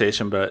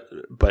conversation,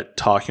 but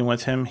talking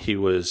with him, he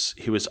was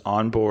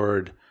on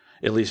board,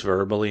 at least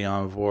verbally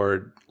on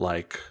board,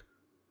 like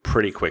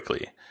pretty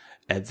quickly.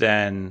 And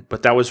then,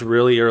 but that was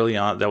really early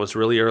on. That was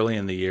really early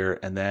in the year,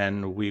 and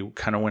then we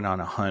kind of went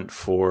on a hunt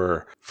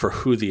for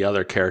who the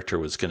other character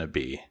was going to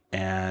be,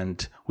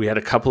 and we had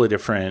a couple of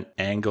different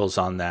angles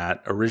on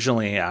that.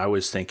 Originally, I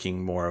was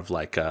thinking more of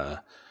like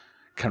a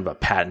kind of a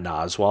Patton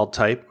Oswalt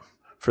type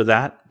for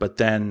that, but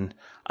then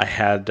I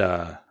had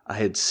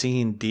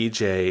seen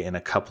DJ in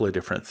a couple of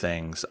different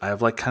things. I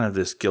have like kind of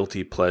this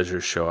guilty pleasure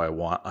show I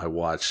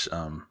watch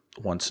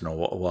once in a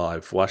while. Well,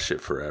 I've watched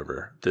it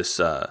forever. This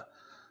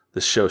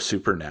show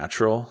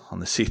Supernatural on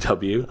the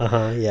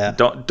CW. Yeah.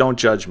 Don't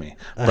judge me,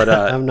 but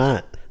I'm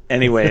not.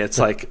 Anyway, it's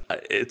like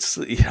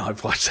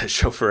I've watched that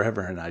show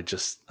forever, and I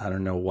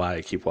don't know why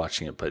I keep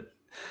watching it, but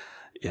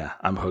yeah,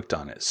 I'm hooked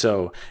on it.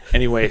 So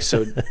anyway,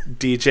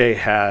 DJ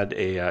had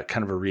a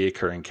kind of a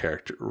reoccurring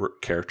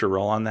character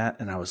role on that,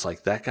 and I was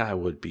like, that guy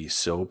would be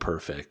so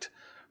perfect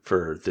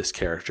for this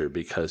character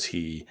because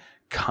he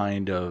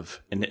kind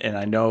of, and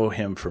I know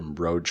him from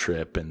Road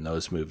Trip and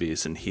those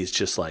movies, and he's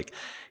just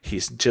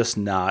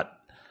not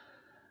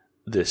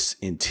this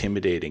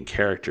intimidating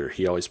character.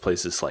 He always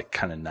plays this like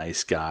kind of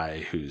nice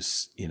guy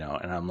who's, you know,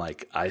 and I'm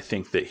like, I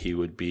think that he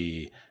would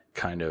be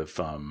kind of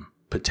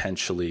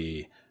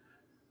potentially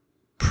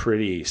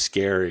pretty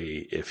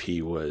scary if he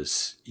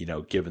was, you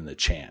know, given the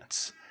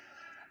chance.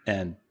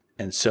 And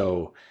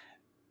so,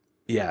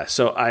 yeah,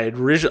 so I had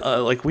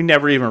like, we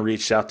never even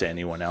reached out to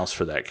anyone else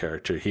for that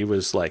character. He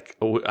was like,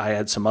 I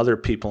had some other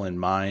people in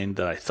mind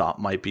that I thought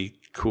might be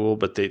cool,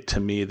 but to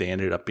me, they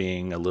ended up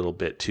being a little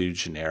bit too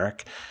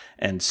generic.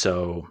 And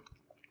so,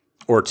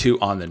 or too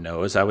on the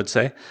nose, I would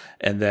say.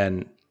 And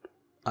then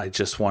I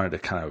just wanted to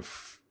kind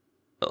of,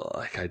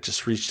 like, I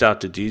just reached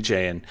out to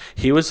DJ, and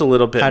he was a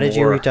little bit. How did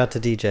you reach out to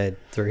DJ?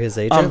 Through his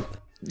agent?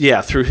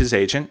 Yeah, through his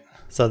agent.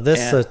 So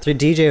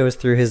DJ was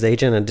through his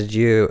agent, and did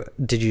you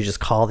just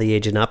call the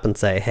agent up and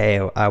say, "Hey,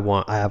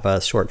 I have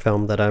a short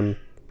film that I'm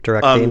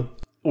directing"?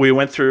 We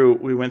went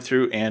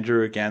through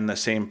Andrew again, the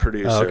same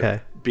producer. Oh,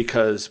 okay.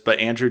 But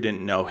Andrew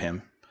didn't know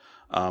him,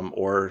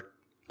 or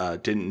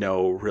didn't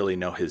really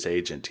know his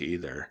agent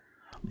either.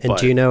 And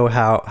do you know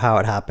how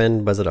it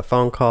happened? Was it a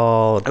phone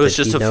call? It was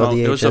just a phone.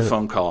 It was a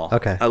phone call.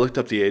 Okay. I looked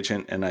up the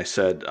agent and I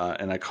said,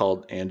 and I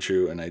called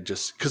Andrew, and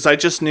because I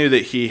just knew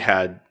that he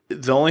had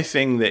the only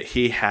thing that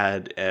he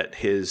had at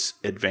his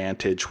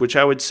advantage, which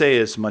I would say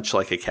is much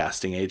like a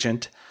casting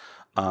agent,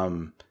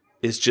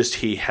 is just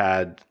he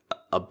had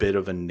a bit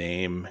of a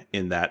name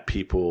in that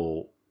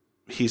people.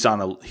 He's on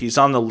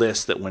the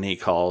list that when he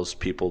calls,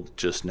 people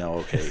just know,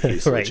 okay,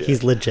 he's right. Legit.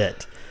 He's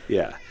legit.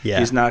 Yeah.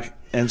 He's not.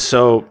 And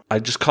so I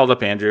just called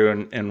up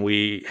Andrew, and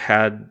we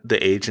had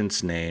the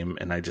agent's name,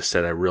 and I just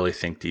said, I really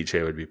think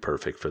DJ would be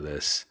perfect for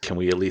this. Can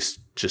we at least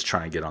just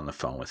try and get on the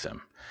phone with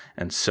him?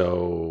 And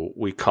so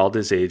we called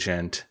his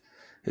agent.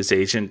 His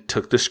agent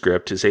took the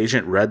script. His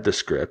agent read the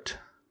script,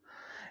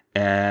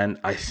 and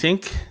I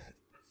think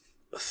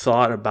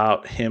thought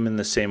about him in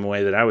the same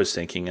way that I was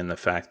thinking, in the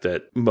fact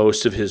that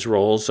most of his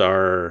roles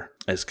are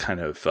as kind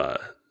of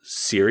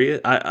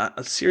serious.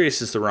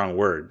 Serious is the wrong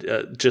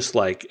word. Just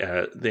like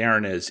they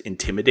aren't as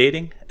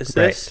intimidating as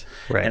this.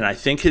 Right. And I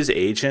think his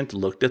agent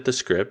looked at the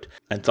script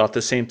and thought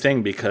the same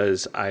thing,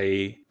 because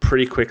I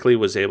pretty quickly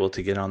was able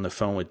to get on the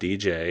phone with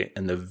DJ,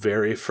 and the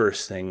very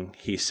first thing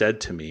he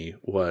said to me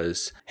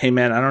was, "Hey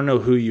man, I don't know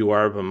who you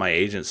are, but my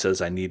agent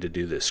says I need to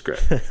do this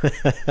script."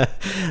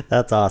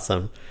 That's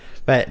awesome.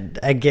 But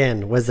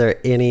again, was there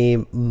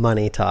any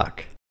money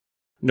talk?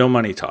 No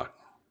money talk.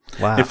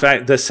 Wow. In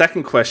fact, the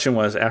second question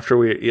was after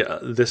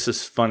this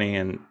is funny,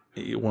 and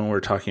when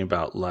we're talking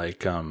about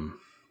like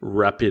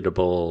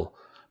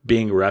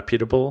being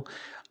reputable,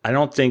 I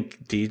don't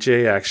think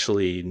DJ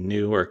actually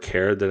knew or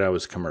cared that I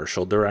was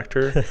commercial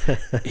director.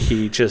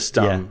 He just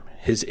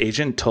his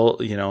agent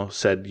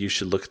said you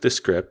should look at the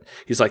script.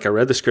 He's like, I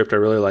read the script, I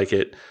really like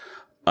it.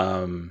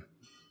 And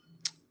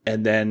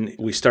then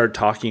we started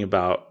talking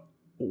about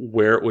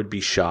where it would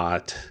be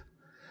shot.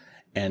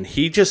 And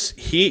he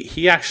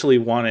actually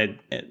wanted,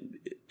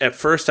 at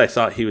first I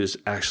thought he was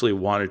actually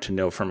wanted to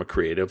know from a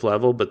creative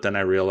level, but then I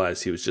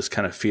realized he was just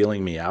kind of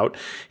feeling me out.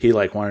 He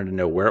wanted to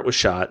know where it was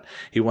shot.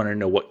 He wanted to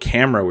know what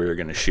camera we were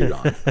going to shoot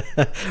on.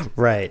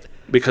 Right.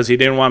 Because he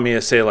didn't want me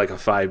to say like a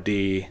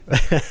 5D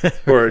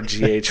or a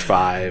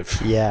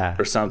GH5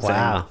 or something.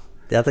 Wow.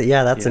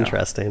 That's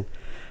interesting.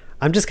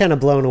 I'm just kind of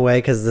blown away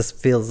because this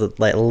feels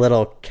like a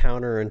little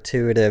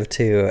counterintuitive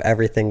to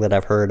everything that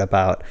I've heard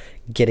about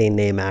getting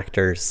name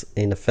actors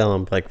into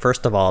film. Like,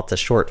 first of all, it's a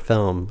short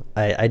film.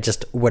 I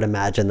just would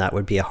imagine that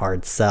would be a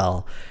hard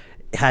sell.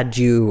 Had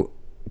you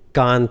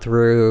gone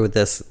through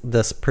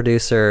this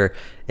producer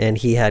and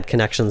he had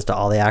connections to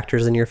all the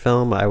actors in your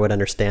film, I would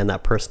understand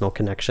that personal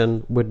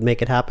connection would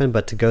make it happen.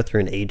 But to go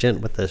through an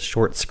agent with a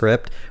short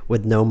script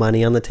with no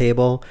money on the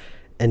table,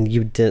 and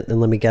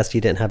let me guess,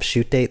 you didn't have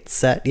shoot dates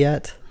set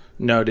yet?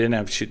 No, didn't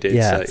have shoot dates.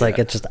 Yeah, it's like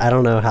yet. I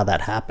don't know how that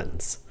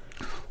happens.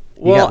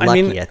 Well, got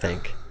lucky, I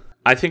think.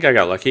 I think I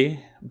got lucky,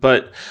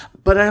 but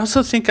I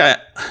also think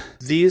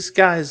these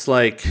guys,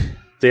 like,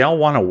 they all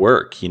want to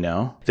work, you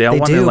know? They all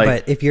want to, like,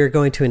 but if you're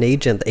going to an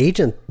agent, the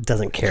agent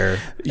doesn't care.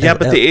 Yeah,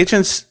 but the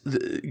agents,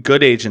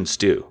 good agents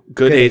do.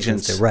 Good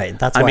agents do, right.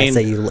 That's why I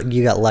say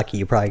you got lucky.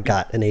 You probably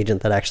got an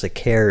agent that actually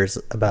cares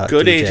about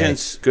good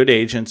DJ. Good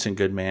agents and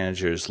good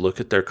managers look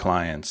at their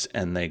clients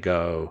and they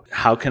go,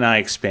 how can I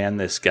expand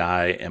this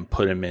guy and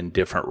put him in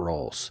different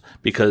roles?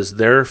 Because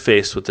they're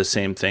faced with the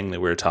same thing that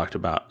we were talking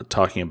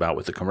about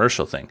with the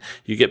commercial thing.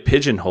 You get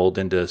pigeonholed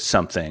into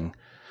something.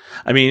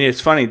 I mean, it's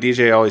funny.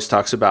 DJ always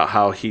talks about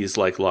how he's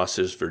like lost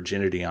his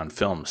virginity on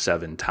film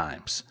 7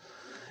 times,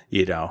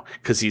 you know,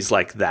 because he's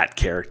like that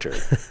character,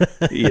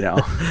 you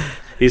know,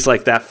 he's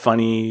like that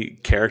funny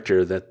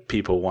character that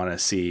people want to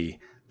see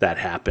that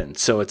happen.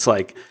 So it's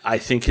like, I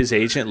think his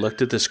agent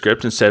looked at the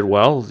script and said,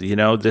 well, you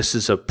know, this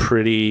is a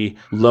pretty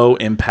low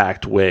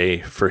impact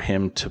way for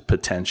him to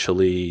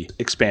potentially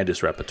expand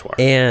his repertoire.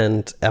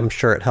 And I'm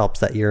sure it helps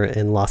that you're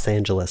in Los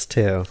Angeles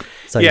too.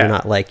 So you're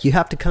not like, you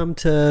have to come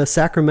to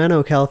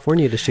Sacramento,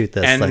 California to shoot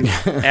this. And,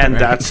 like,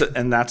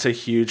 and that's a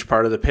huge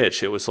part of the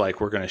pitch. It was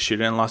like, we're going to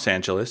shoot it in Los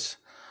Angeles.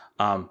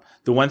 The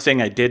one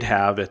thing I did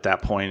have at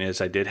that point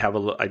is I did have a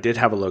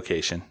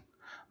location,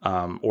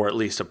 or at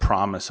least a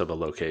promise of a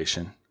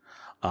location.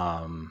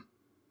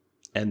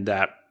 And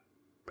that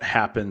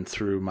happened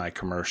through my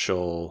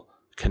commercial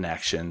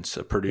connections.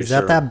 A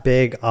producer. Is that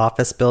big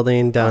office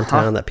building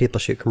downtown that people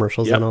shoot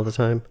commercials in all the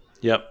time?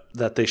 Yep.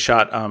 That they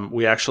shot.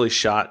 We actually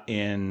shot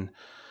in,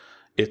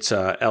 it's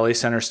LA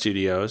Center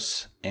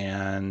Studios,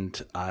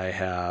 and I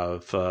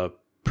have a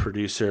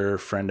producer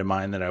friend of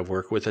mine that I've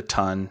worked with a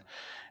ton,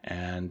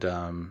 and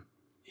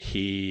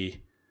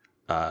he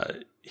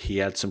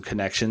had some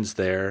connections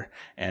there,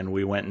 and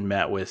we went and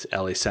met with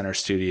LA Center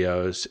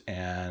Studios,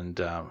 and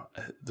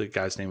the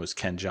guy's name was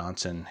Ken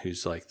Johnson,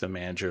 who's like the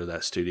manager of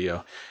that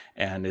studio.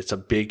 And it's a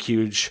big,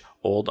 huge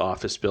old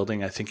office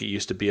building. I think it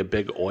used to be a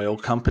big oil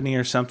company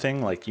or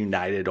something, like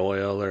United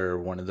Oil or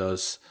one of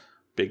those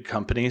big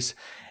companies.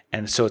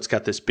 And so it's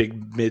got this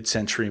big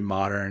mid-century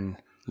modern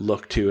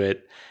look to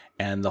it.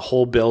 And the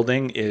whole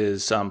building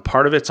is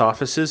part of its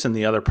offices, and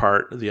the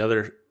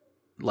other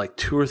like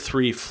 2 or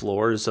 3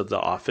 floors of the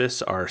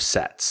office are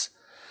sets.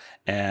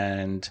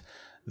 And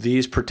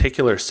these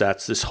particular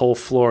sets, this whole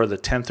floor, the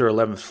 10th or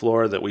 11th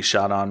floor that we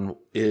shot on,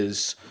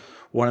 is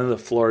one of the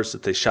floors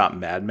that they shot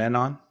Mad Men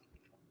on.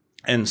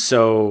 And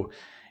so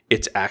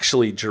it's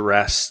actually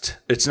dressed.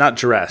 It's not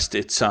dressed.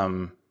 It's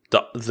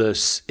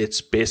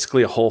it's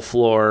basically a whole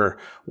floor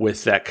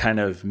with that kind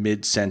of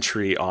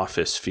mid-century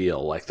office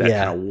feel, like that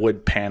kind of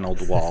wood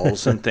paneled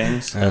walls and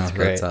things. That's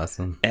great. That's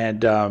awesome.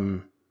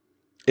 And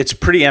it's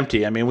pretty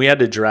empty. I mean, we had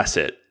to dress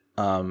it,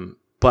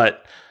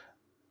 but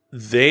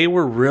they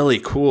were really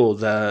cool.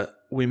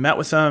 We met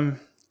with them,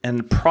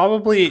 and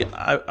probably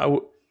I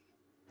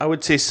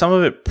would say some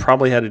of it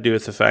probably had to do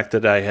with the fact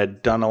that I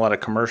had done a lot of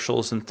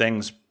commercials and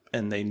things,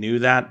 and they knew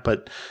that.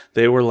 But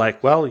they were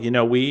like, well, you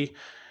know,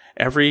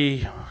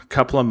 every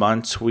couple of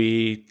months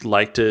we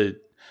like to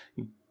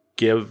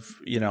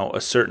give, you know,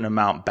 a certain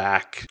amount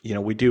back. You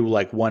know, we do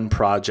like one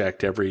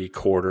project every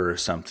quarter or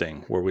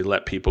something where we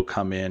let people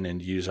come in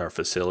and use our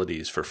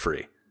facilities for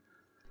free.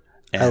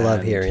 I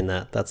love hearing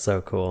that. That's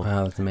so cool.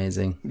 Wow, that's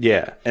amazing.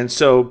 Yeah. And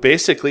so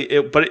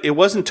basically, but it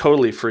wasn't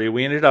totally free.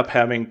 We ended up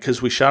having,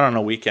 because we shot on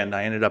a weekend,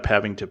 I ended up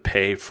having to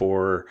pay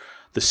for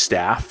the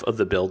staff of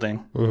the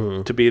building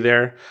to be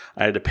there.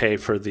 I had to pay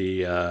for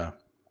the,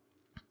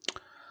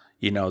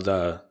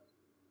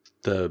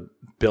 the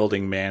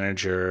building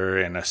manager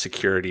and a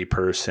security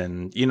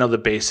person, you know, the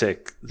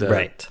basic,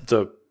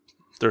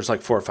 there's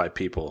like 4 or 5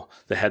 people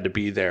that had to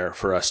be there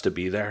for us to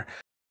be there.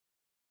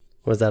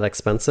 Was that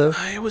expensive?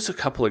 It was a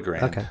couple of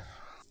grand. Okay.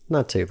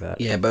 Not too bad.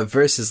 Yeah, but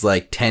versus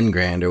like 10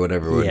 grand or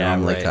whatever it would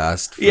normally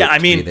cost. I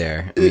mean, be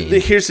there.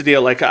 Here's the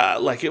deal. Like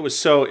it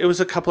was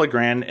a couple of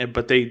grand,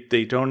 but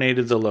they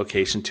donated the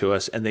location to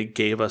us, and they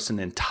gave us an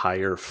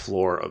entire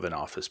floor of an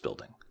office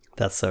building.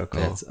 That's so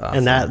cool. That's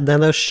awesome. And then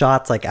those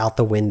shots like out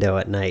the window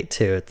at night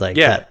too. It's like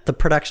the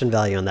production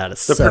value on that is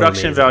so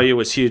production amazing. value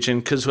was huge,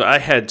 and because I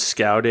had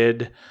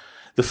scouted.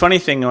 The funny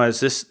thing was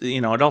this, you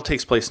know, it all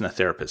takes place in a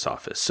therapist's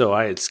office. So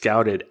I had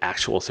scouted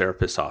actual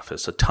therapist's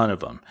office, a ton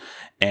of them.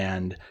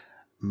 And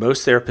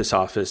most therapist's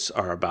office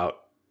are about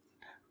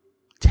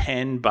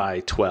 10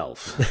 by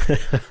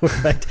 12.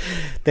 Right.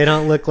 They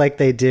don't look like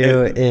they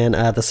do in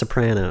The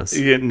Sopranos.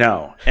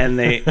 No. And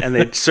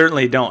they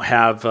certainly don't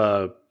have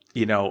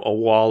a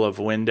wall of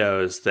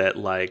windows that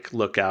like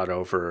look out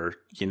over,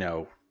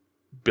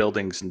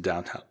 buildings in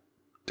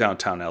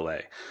downtown LA.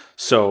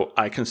 So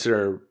I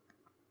consider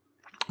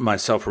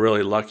myself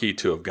really lucky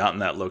to have gotten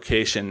that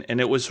location.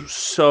 And it was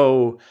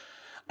so,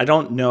 I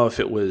don't know if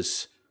it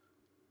was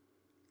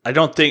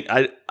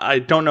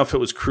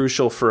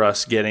crucial for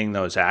us getting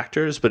those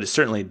actors, but it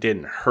certainly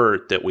didn't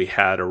hurt that we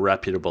had a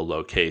reputable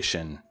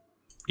location,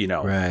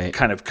 right,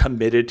 kind of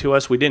committed to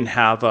us. We didn't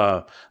have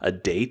a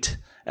date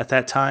at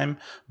that time,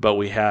 but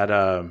we had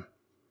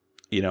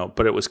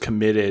but it was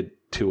committed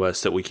to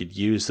us that we could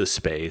use the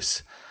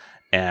space,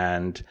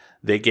 and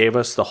they gave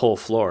us the whole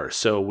floor.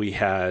 So we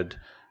had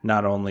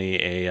not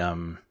only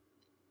an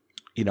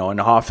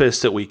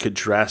office that we could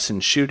dress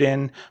and shoot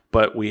in,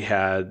 but we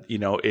had,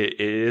 it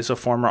is a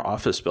former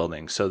office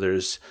building. So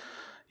there's,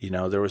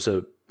 there was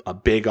a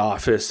big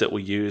office that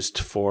we used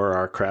for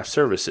our craft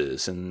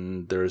services.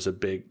 And there's a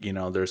big,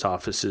 there's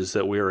offices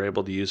that we were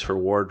able to use for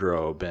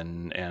wardrobe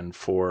and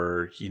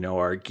for,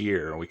 our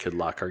gear. We could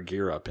lock our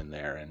gear up in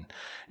there.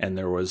 And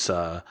there was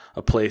a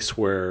place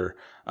where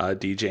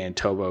DJ and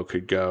Tobo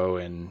could go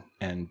and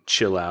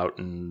chill out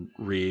and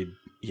read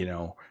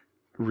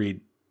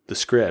the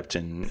script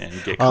and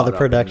get all the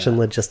production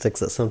logistics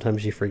that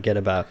sometimes you forget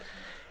about.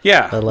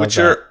 Yeah, which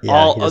are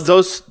all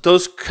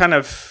those kind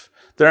of,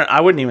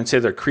 I wouldn't even say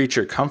they're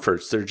creature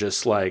comforts. They're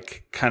just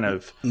like kind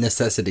of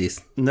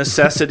necessities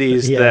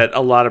that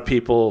a lot of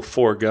people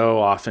forego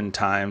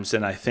oftentimes.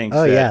 And I think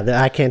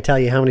I can't tell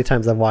you how many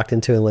times I've walked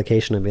into a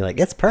location and be like,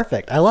 it's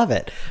perfect, I love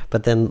it.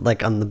 But then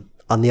like on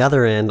the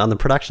other end, on the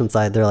production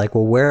side, they're like,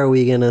 well, where are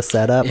we going to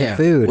set up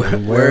food?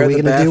 And where are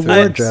we going to do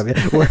wardrobe?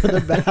 Where are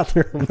the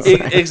bathrooms?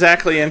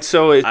 Exactly. And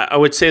so I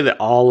would say that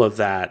all of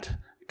that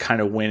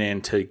kind of went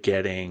into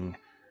getting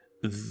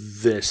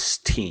this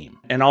team.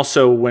 And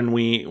also when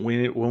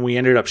we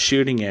ended up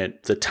shooting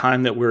it, the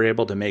time that we were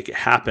able to make it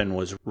happen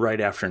was right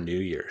after New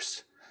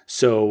Year's.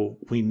 So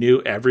we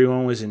knew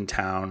everyone was in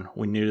town.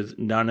 We knew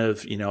none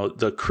of,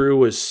 the crew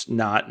was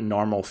not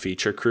normal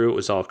feature crew. It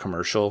was all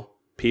commercial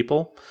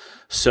people.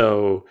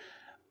 So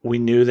we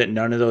knew that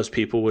none of those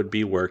people would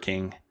be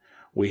working.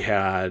 We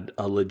had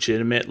a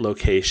legitimate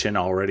location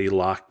already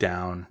locked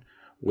down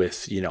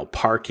with,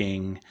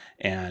 parking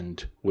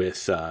and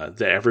with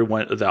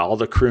all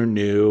the crew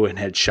knew and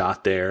had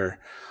shot there.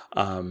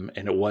 And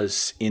it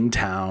was in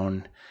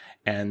town.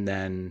 And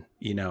then,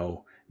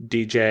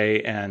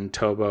 DJ and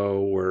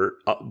Tobo were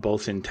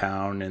both in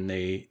town and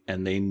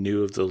they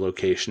knew of the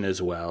location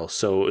as well.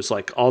 So it was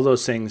like all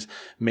those things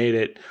made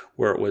it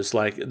where it was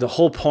like the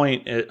whole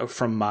point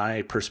from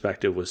my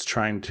perspective was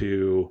trying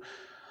to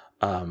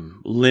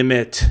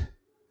limit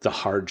the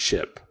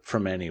hardship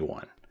from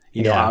anyone.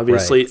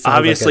 Obviously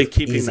like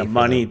keeping the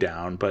money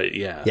down, but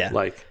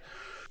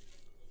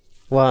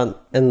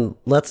well, and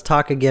let's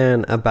talk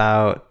again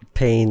about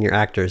paying your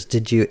actors.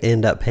 Did you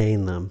end up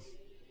paying them?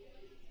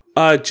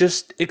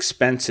 Just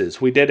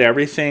expenses. We did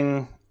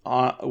everything.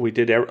 I'm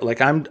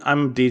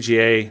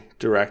DGA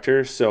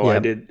director, so I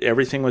did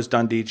everything was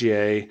done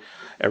DGA.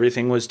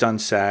 Everything was done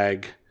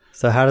SAG.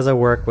 So how does it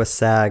work with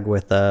SAG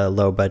with a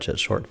low budget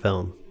short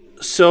film?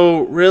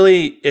 So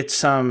really,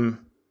 it's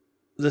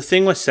the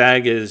thing with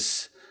SAG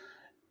is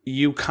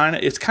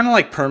it's kind of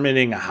like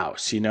permitting a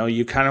house.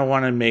 You kind of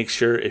want to make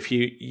sure if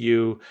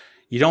you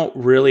don't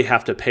really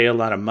have to pay a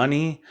lot of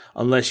money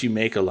unless you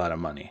make a lot of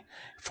money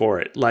for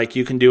it. Like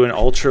you can do an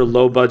ultra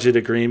low budget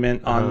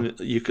agreement on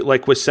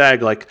like with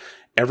SAG, like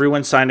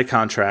everyone signed a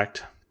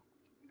contract.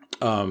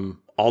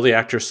 All the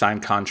actors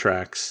signed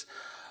contracts.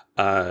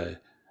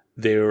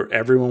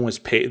 Everyone was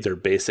paid their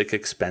basic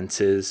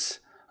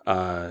expenses.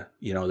 Their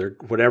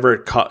whatever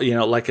it cost,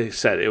 like I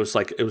said, it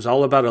was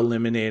all about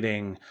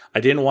eliminating.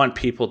 I didn't want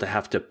people to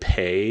have to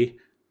pay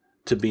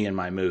to be in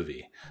my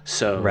movie.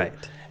 So right.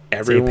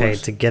 Everyone paid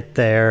to get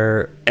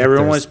there.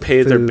 Everyone was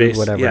paid their basic.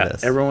 Whatever it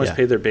is. Everyone was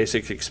paid their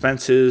basic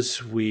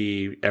expenses.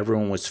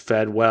 Everyone was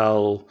fed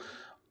well.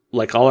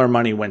 Like all our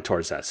money went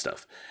towards that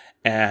stuff,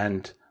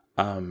 and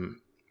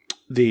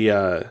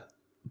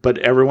but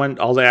everyone,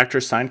 all the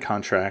actors signed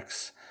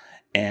contracts,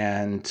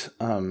 and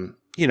and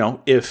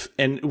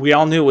we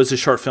all knew it was a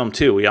short film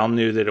too. We all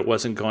knew that it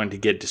wasn't going to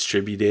get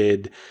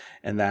distributed,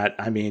 and that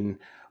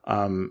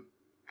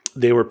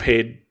they were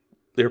paid.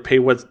 They were paid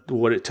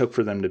what it took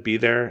for them to be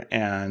there,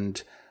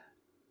 and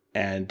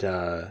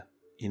the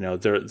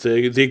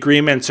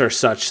agreements are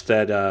such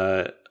that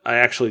I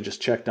actually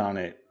just checked on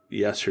it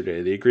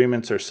yesterday. The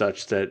agreements are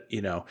such that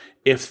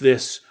if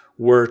this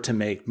were to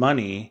make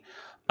money,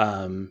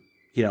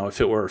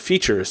 if it were a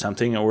feature or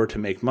something or were to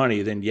make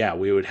money, then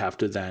we would have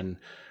to then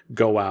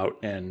go out,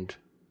 and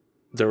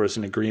there was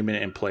an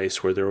agreement in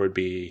place where there would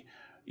be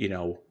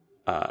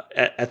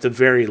at the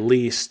very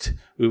least,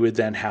 we would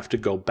then have to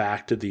go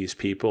back to these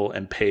people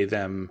and pay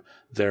them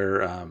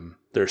their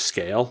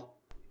scale,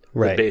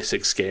 right? The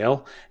basic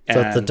scale.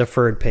 So it's a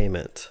deferred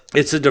payment.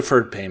 It's a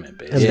deferred payment,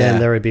 basically. And then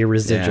there would be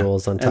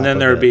residuals on top of it. And then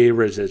there would be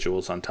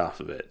residuals on top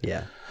of it.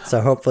 Yeah.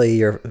 So hopefully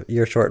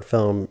your short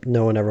film,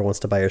 no one ever wants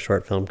to buy your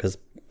short film because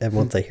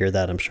once they hear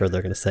that, I'm sure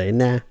they're going to say,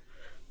 nah,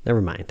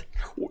 Never mind.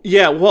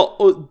 Yeah,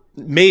 well,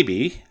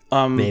 maybe.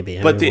 Maybe.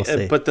 But we'll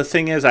see. but the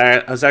thing is,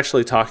 I was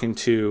actually talking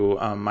to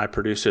my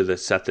producer that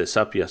set this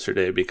up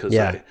yesterday because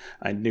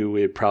I knew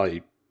we'd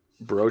probably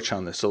broach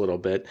on this a little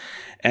bit,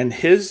 and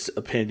his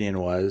opinion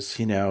was,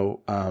 he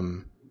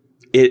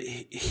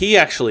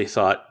actually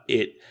thought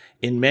it,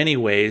 in many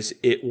ways,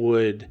 it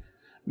would,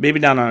 maybe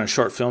not on a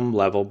short film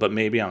level, but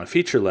maybe on a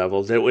feature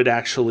level, that it would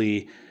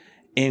actually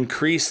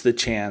increase the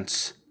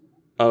chance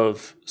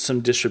of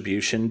some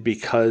distribution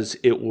because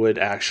it would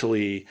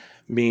actually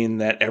mean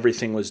that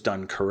everything was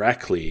done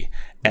correctly,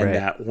 and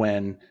that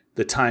when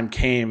the time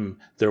came,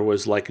 there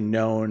was like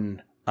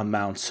known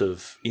amounts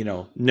of,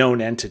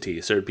 known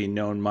entities. There'd be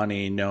known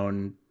money,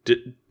 known,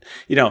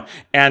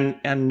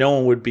 and no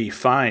one would be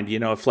fined.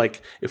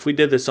 If we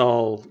did this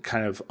all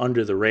kind of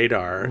under the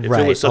radar, if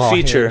it was a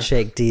feature,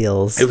 handshake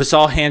deals. It was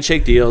all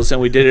handshake deals,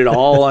 and we did it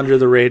all under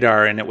the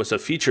radar, and it was a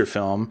feature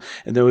film,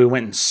 and then we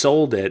went and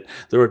sold it.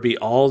 There would be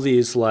all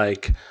these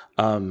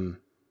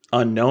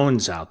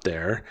unknowns out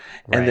there,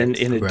 and then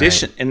in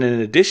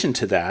addition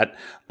to that,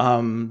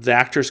 the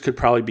actors could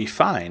probably be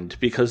fined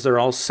because they're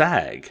all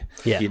SAG.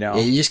 Yeah,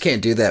 you just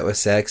can't do that with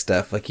SAG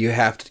stuff. Like, you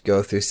have to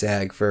go through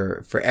SAG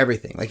for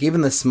everything. Like,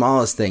 even the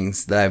smallest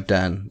things that I've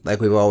done,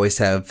 like, we always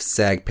have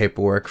SAG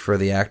paperwork for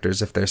the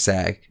actors if they're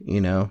SAG.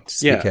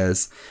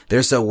 Because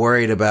they're so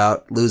worried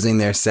about losing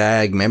their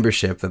SAG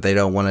membership that they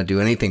don't want to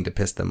do anything to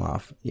piss them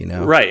off.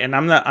 Right, and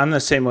I'm the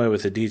same way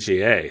with the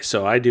DGA.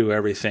 So I do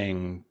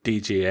everything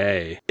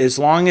DGA, as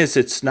long as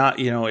it's not,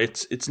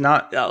 it's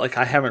not like,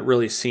 I haven't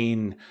really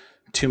seen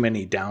too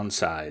many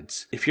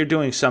downsides. If you're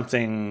doing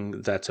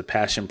something that's a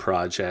passion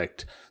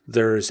project,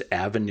 there's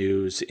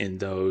avenues in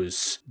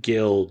those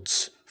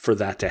guilds for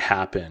that to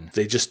happen.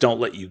 They just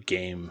don't let you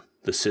game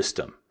the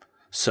system.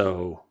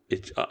 So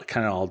it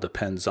kind of all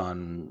depends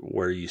on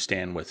where you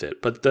stand with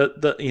it. But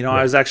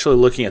I was actually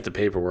looking at the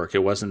paperwork. It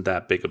wasn't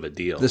that big of a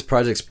deal. This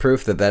project's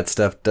proof that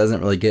stuff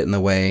doesn't really get in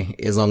the way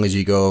as long as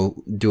you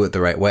go do it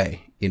the right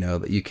way.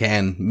 That you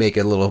can make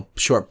a little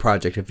short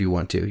project if you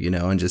want to,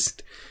 and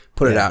just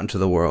put it out into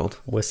the world.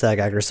 With SAG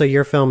actors. So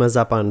your film is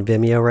up on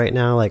Vimeo right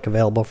now, like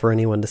available for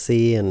anyone to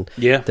see, and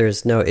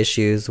there's no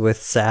issues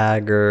with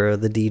SAG or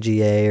the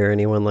DGA or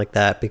anyone like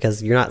that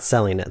because you're not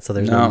selling it, so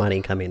there's no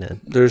money coming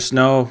in. There's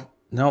no,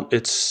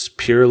 it's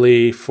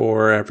purely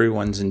for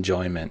everyone's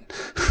enjoyment.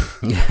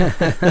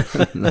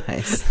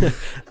 Nice.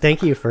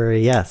 Thank you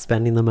for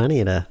spending the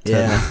money to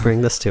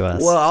bring this to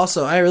us. Well,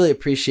 also, I really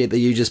appreciate that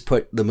you just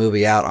put the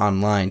movie out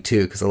online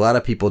too, because a lot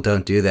of people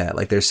don't do that.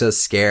 Like, they're so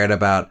scared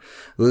about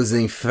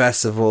losing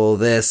festival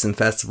this and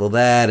festival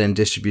that and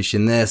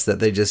distribution this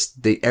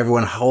that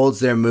everyone holds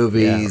their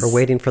movies. Or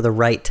waiting for the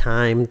right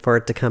time for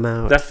it to come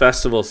out. That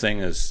festival thing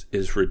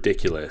is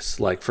ridiculous.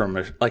 Like,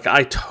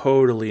 I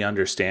totally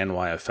understand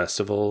why a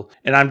festival,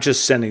 and I'm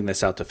just sending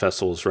this out to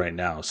festivals right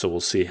now, so we'll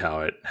see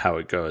how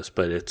it goes.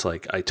 But it's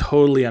like, I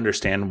totally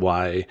understand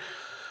why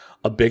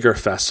a bigger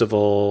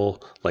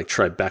festival like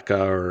Tribeca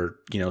or,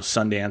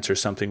 Sundance or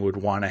something would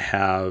want to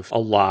have a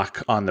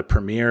lock on the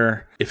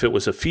premiere if it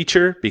was a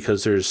feature,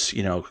 because there's,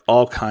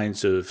 all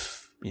kinds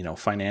of,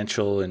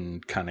 financial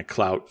and kind of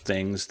clout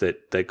things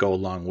that go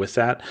along with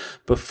that.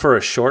 But for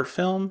a short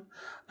film,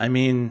 I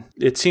mean,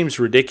 it seems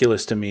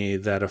ridiculous to me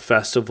that a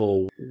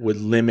festival would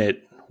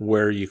limit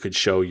where you could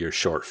show your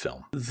short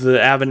film. The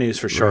avenues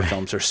for short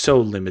films are so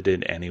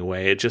limited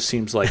anyway. It just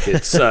seems like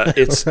it's so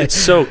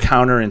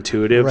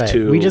counterintuitive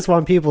to... We just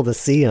want people to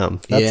see them.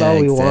 That's all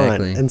we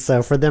want. And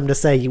so for them to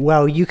say,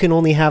 well, you can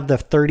only have the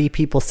 30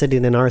 people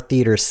sitting in our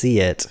theater see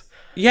it.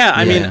 Yeah,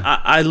 I mean,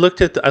 I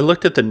looked at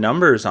the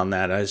numbers on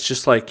that. I was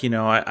just like,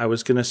 I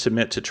was going to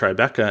submit to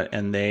Tribeca,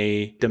 and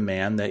they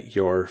demand that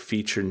your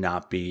feature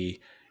not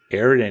be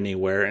aired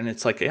anywhere. And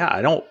it's like,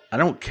 I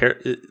don't care.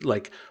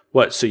 Like,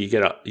 what? So you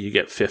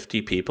get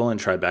 50 people in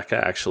Tribeca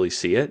actually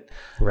see it?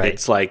 Right.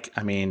 It's like,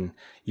 I mean,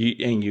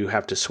 you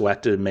have to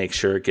sweat to make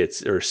sure it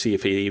gets, or see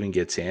if it even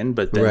gets in,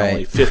 but then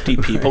only 50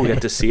 people get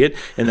to see it.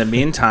 In the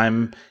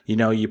meantime,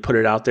 you put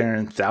it out there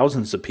and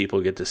thousands of people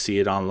get to see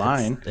it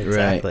online.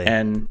 Exactly.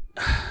 And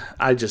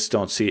I just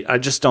don't see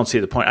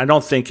the point. I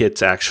don't think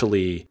it's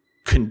actually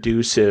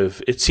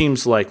conducive. It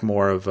seems like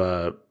more of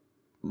a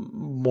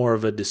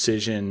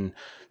decision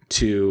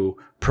to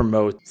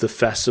promote the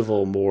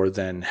festival more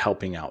than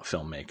helping out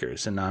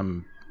filmmakers. And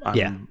I'm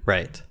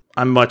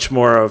much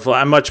more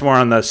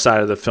on the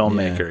side of the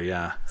filmmaker.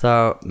 Yeah.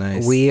 So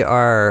we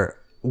are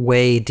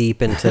way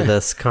deep into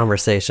this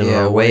conversation.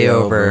 We're way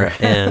over.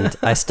 And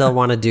I still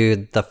want to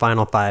do the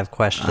final 5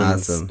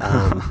 questions.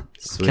 Awesome.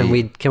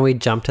 Can we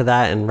jump to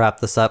that and wrap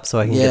this up so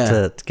I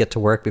can get to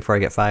work before I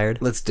get fired?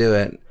 Let's do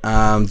it. Do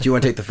you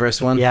want to take the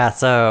first one? Yeah.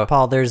 So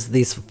Paul, there's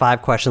these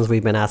 5 questions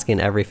we've been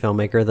asking every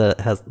filmmaker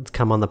that has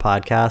come on the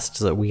podcast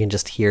so that we can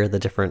just hear the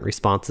different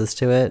responses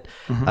to it.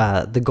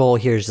 Mm-hmm. The goal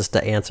here is just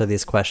to answer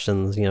these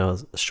questions,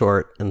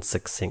 short and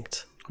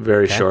succinct.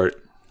 Very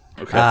short.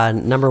 Okay.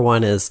 Number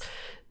 1 is,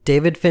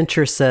 David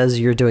Fincher says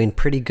you're doing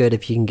pretty good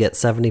if you can get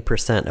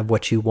 70% of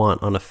what you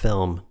want on a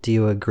film. Do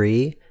you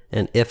agree?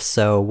 And if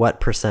so, what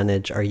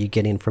percentage are you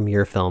getting from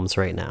your films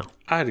right now?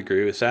 I'd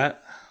agree with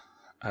that.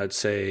 I'd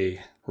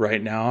say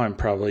right now I'm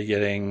probably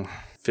getting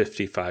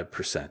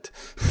 55%.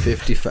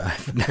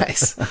 55.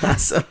 Nice.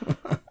 Awesome.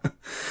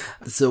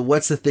 So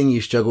what's the thing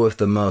you struggle with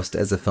the most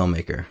as a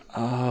filmmaker?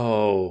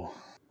 Oh,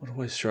 what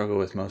do I struggle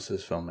with most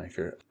as a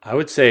filmmaker? I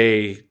would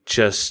say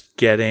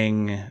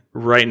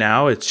right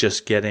now it's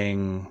just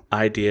getting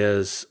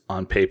ideas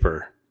on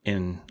paper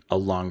in a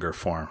longer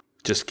form.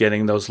 Just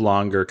getting those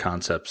longer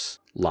concepts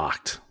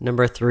locked.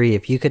 Number 3,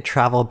 if you could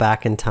travel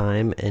back in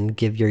time and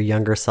give your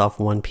younger self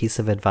one piece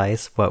of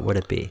advice, what would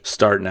it be?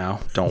 Start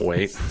now. Don't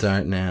wait.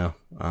 Start now.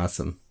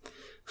 Awesome.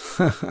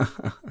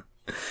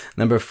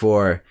 Number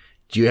 4,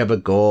 do you have a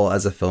goal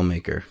as a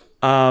filmmaker?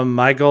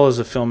 My goal as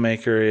a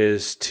filmmaker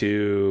is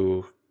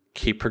to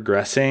keep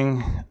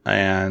progressing,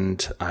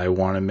 and I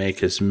want to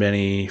make as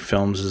many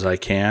films as I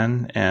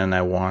can, and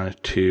I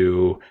want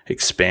to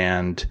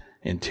expand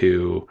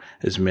into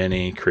as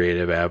many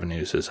creative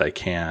avenues as I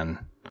can,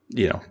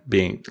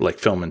 being like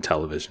film and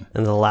television.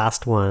 And the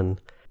last one,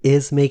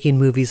 is making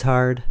movies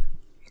hard?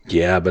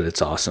 Yeah, but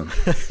it's awesome.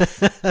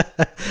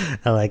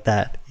 I like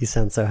that. You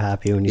sound so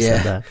happy when you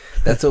said that.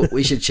 That's what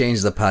we should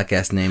change the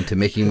podcast name to.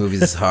 Making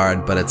Movies is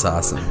Hard, but it's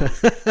awesome.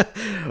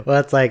 Well,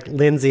 it's like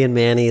Lindsay and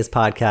Manny's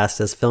podcast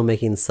is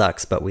Filmmaking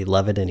Sucks, but we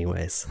love it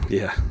anyways.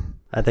 Yeah.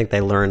 I think they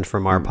learned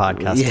from our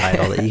podcast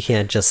title that you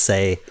can't just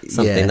say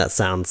something that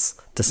sounds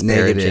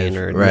disparaging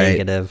or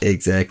negative.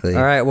 Exactly.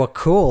 All right. Well,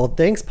 cool.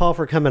 Thanks, Paul,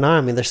 for coming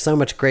on. I mean, there's so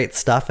much great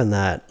stuff in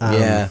that.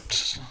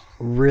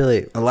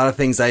 Really, a lot of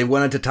things I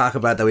wanted to talk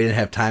about that we didn't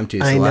have time to,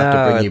 so we'll have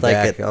to bring you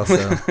back also.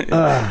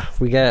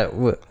 We got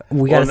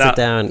to sit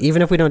down.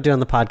 Even if we don't do it on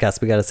the podcast,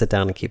 we got to sit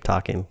down and keep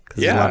talking,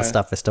 because there's a lot of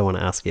stuff I still want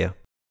to ask you.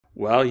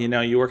 Well,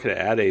 you work at an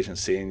ad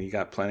agency and you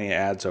got plenty of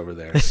ads over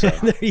there. So.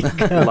 There you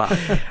go.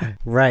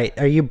 Right.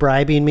 Are you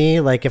bribing me?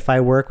 Like, if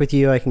I work with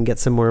you, I can get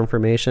some more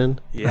information?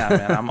 Yeah,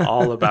 man. I'm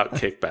all about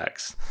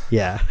kickbacks.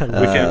 Yeah.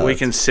 We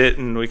can sit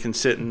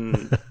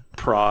in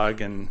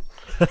Prague and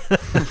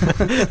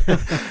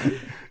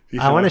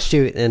I want to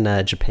shoot in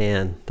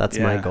Japan. That's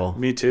my goal.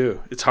 Me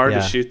too. It's hard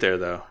to shoot there,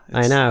 though.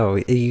 I know.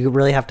 You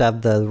really have to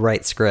have the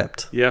right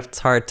script. Yeah. It's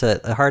hard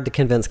to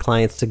convince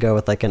clients to go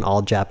with like an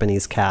all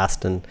Japanese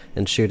cast and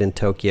shoot in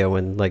Tokyo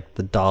when like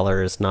the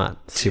dollar is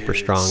not super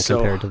strong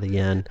compared to the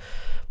yen.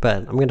 But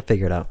I'm going to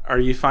figure it out.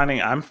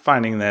 I'm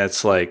finding that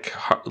it's like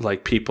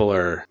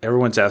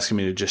everyone's asking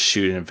me to just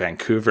shoot in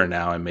Vancouver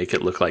now and make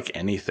it look like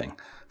anything.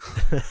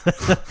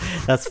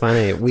 That's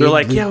funny. They're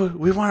like,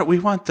 we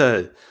want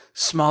the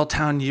small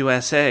town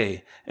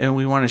USA and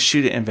we want to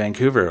shoot it in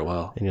Vancouver.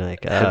 Well, and you're like,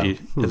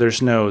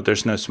 there's no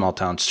small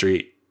town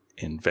street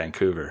in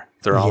Vancouver.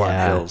 They're all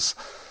on hills.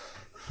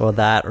 Well,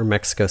 that or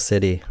Mexico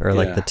City, or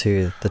like the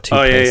two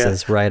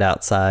places right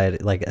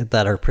outside, like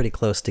that are pretty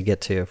close to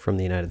get to from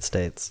the United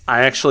States.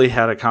 I actually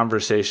had a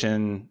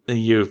conversation.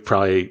 You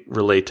probably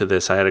relate to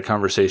this. I had a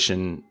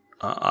conversation.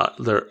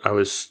 I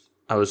was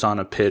on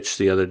a pitch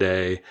the other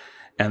day,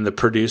 and the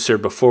producer,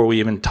 before we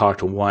even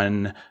talked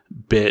one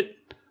bit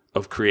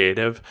of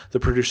creative,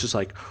 the producer's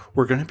like,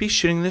 "We're going to be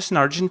shooting this in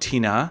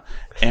Argentina,"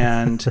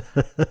 and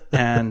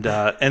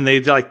they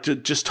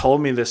like just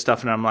told me this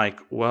stuff, and I'm like,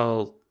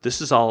 "Well,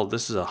 this is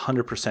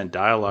 100%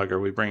 dialogue. Are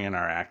we bringing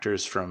our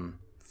actors from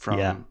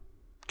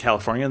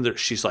California?" And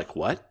she's like,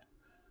 "What?"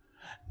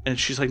 And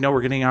she's like, "No,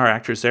 we're getting our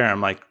actors there."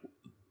 I'm like,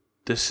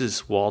 "This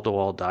is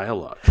wall-to-wall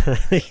dialogue."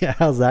 Yeah,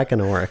 how's that going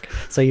to work?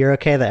 So you're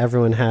okay that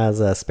everyone has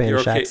a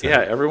Spanish accent? Yeah,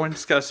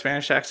 everyone's got a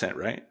Spanish accent,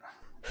 right?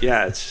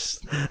 Yeah, it's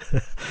just...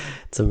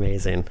 It's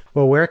amazing.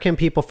 Well, where can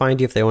people find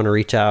you if they want to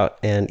reach out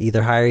and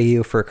either hire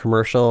you for a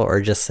commercial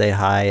or just say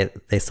hi,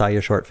 they saw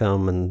your short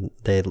film and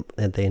they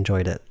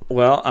enjoyed it?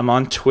 Well, I'm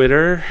on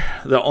Twitter.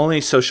 The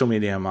only social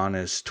media I'm on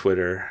is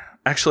Twitter.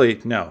 Actually,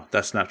 no,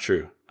 that's not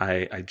true.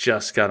 I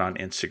just got on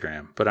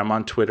Instagram, but I'm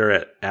on Twitter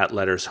at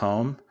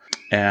 @lettershome.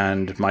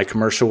 And my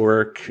commercial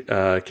work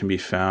can be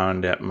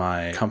found at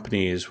my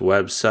company's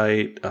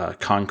website,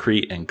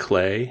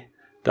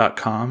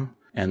 concreteandclay.com.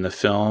 And the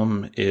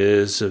film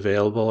is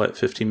available at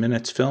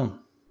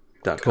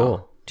 50minutesfilm.com.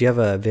 Cool. Do you have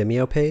a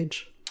Vimeo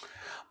page?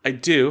 I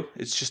do.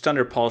 It's just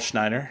under Paul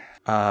Schneider.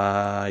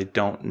 I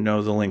don't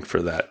know the link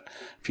for that.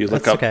 If you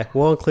look up... okay.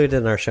 We'll include it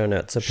in our show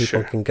notes so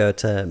people can go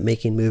to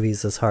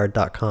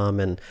makingmoviesishard.com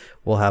and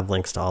we'll have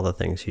links to all the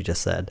things you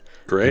just said.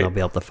 Great. And they'll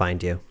be able to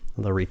find you.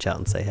 They'll reach out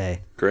and say,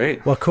 hey.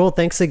 Great. Well, cool.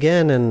 Thanks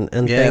again. And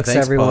thanks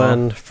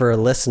everyone for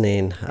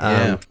listening.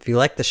 If you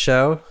like the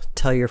show,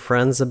 tell your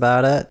friends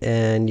about it,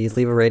 and you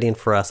leave a rating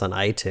for us on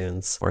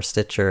iTunes or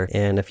Stitcher.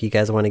 And if you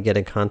guys want to get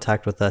in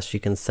contact with us, you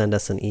can send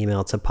us an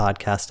email to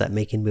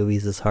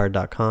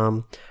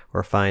podcast@makingmoviesishard.com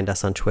or find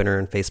us on Twitter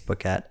and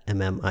Facebook at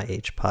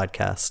MMIH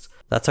Podcast.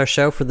 That's our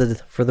show for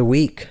the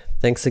week.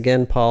 Thanks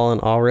again, Paul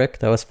and Ulrich.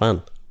 That was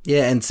fun.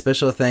 Yeah, and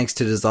special thanks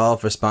to Dissolve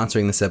for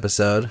sponsoring this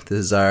episode. This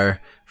is our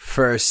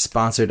first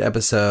sponsored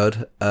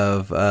episode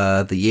of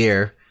the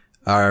year.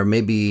 our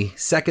maybe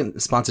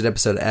second sponsored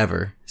episode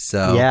ever.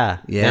 So yeah.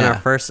 And our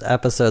first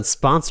episode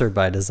sponsored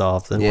by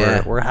Dissolve.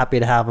 And we're happy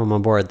to have them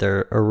on board.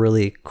 They're a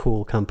really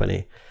cool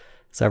company.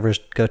 So everyone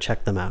go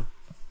check them out.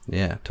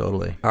 Yeah,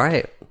 totally. All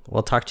right.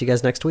 We'll talk to you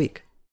guys next week.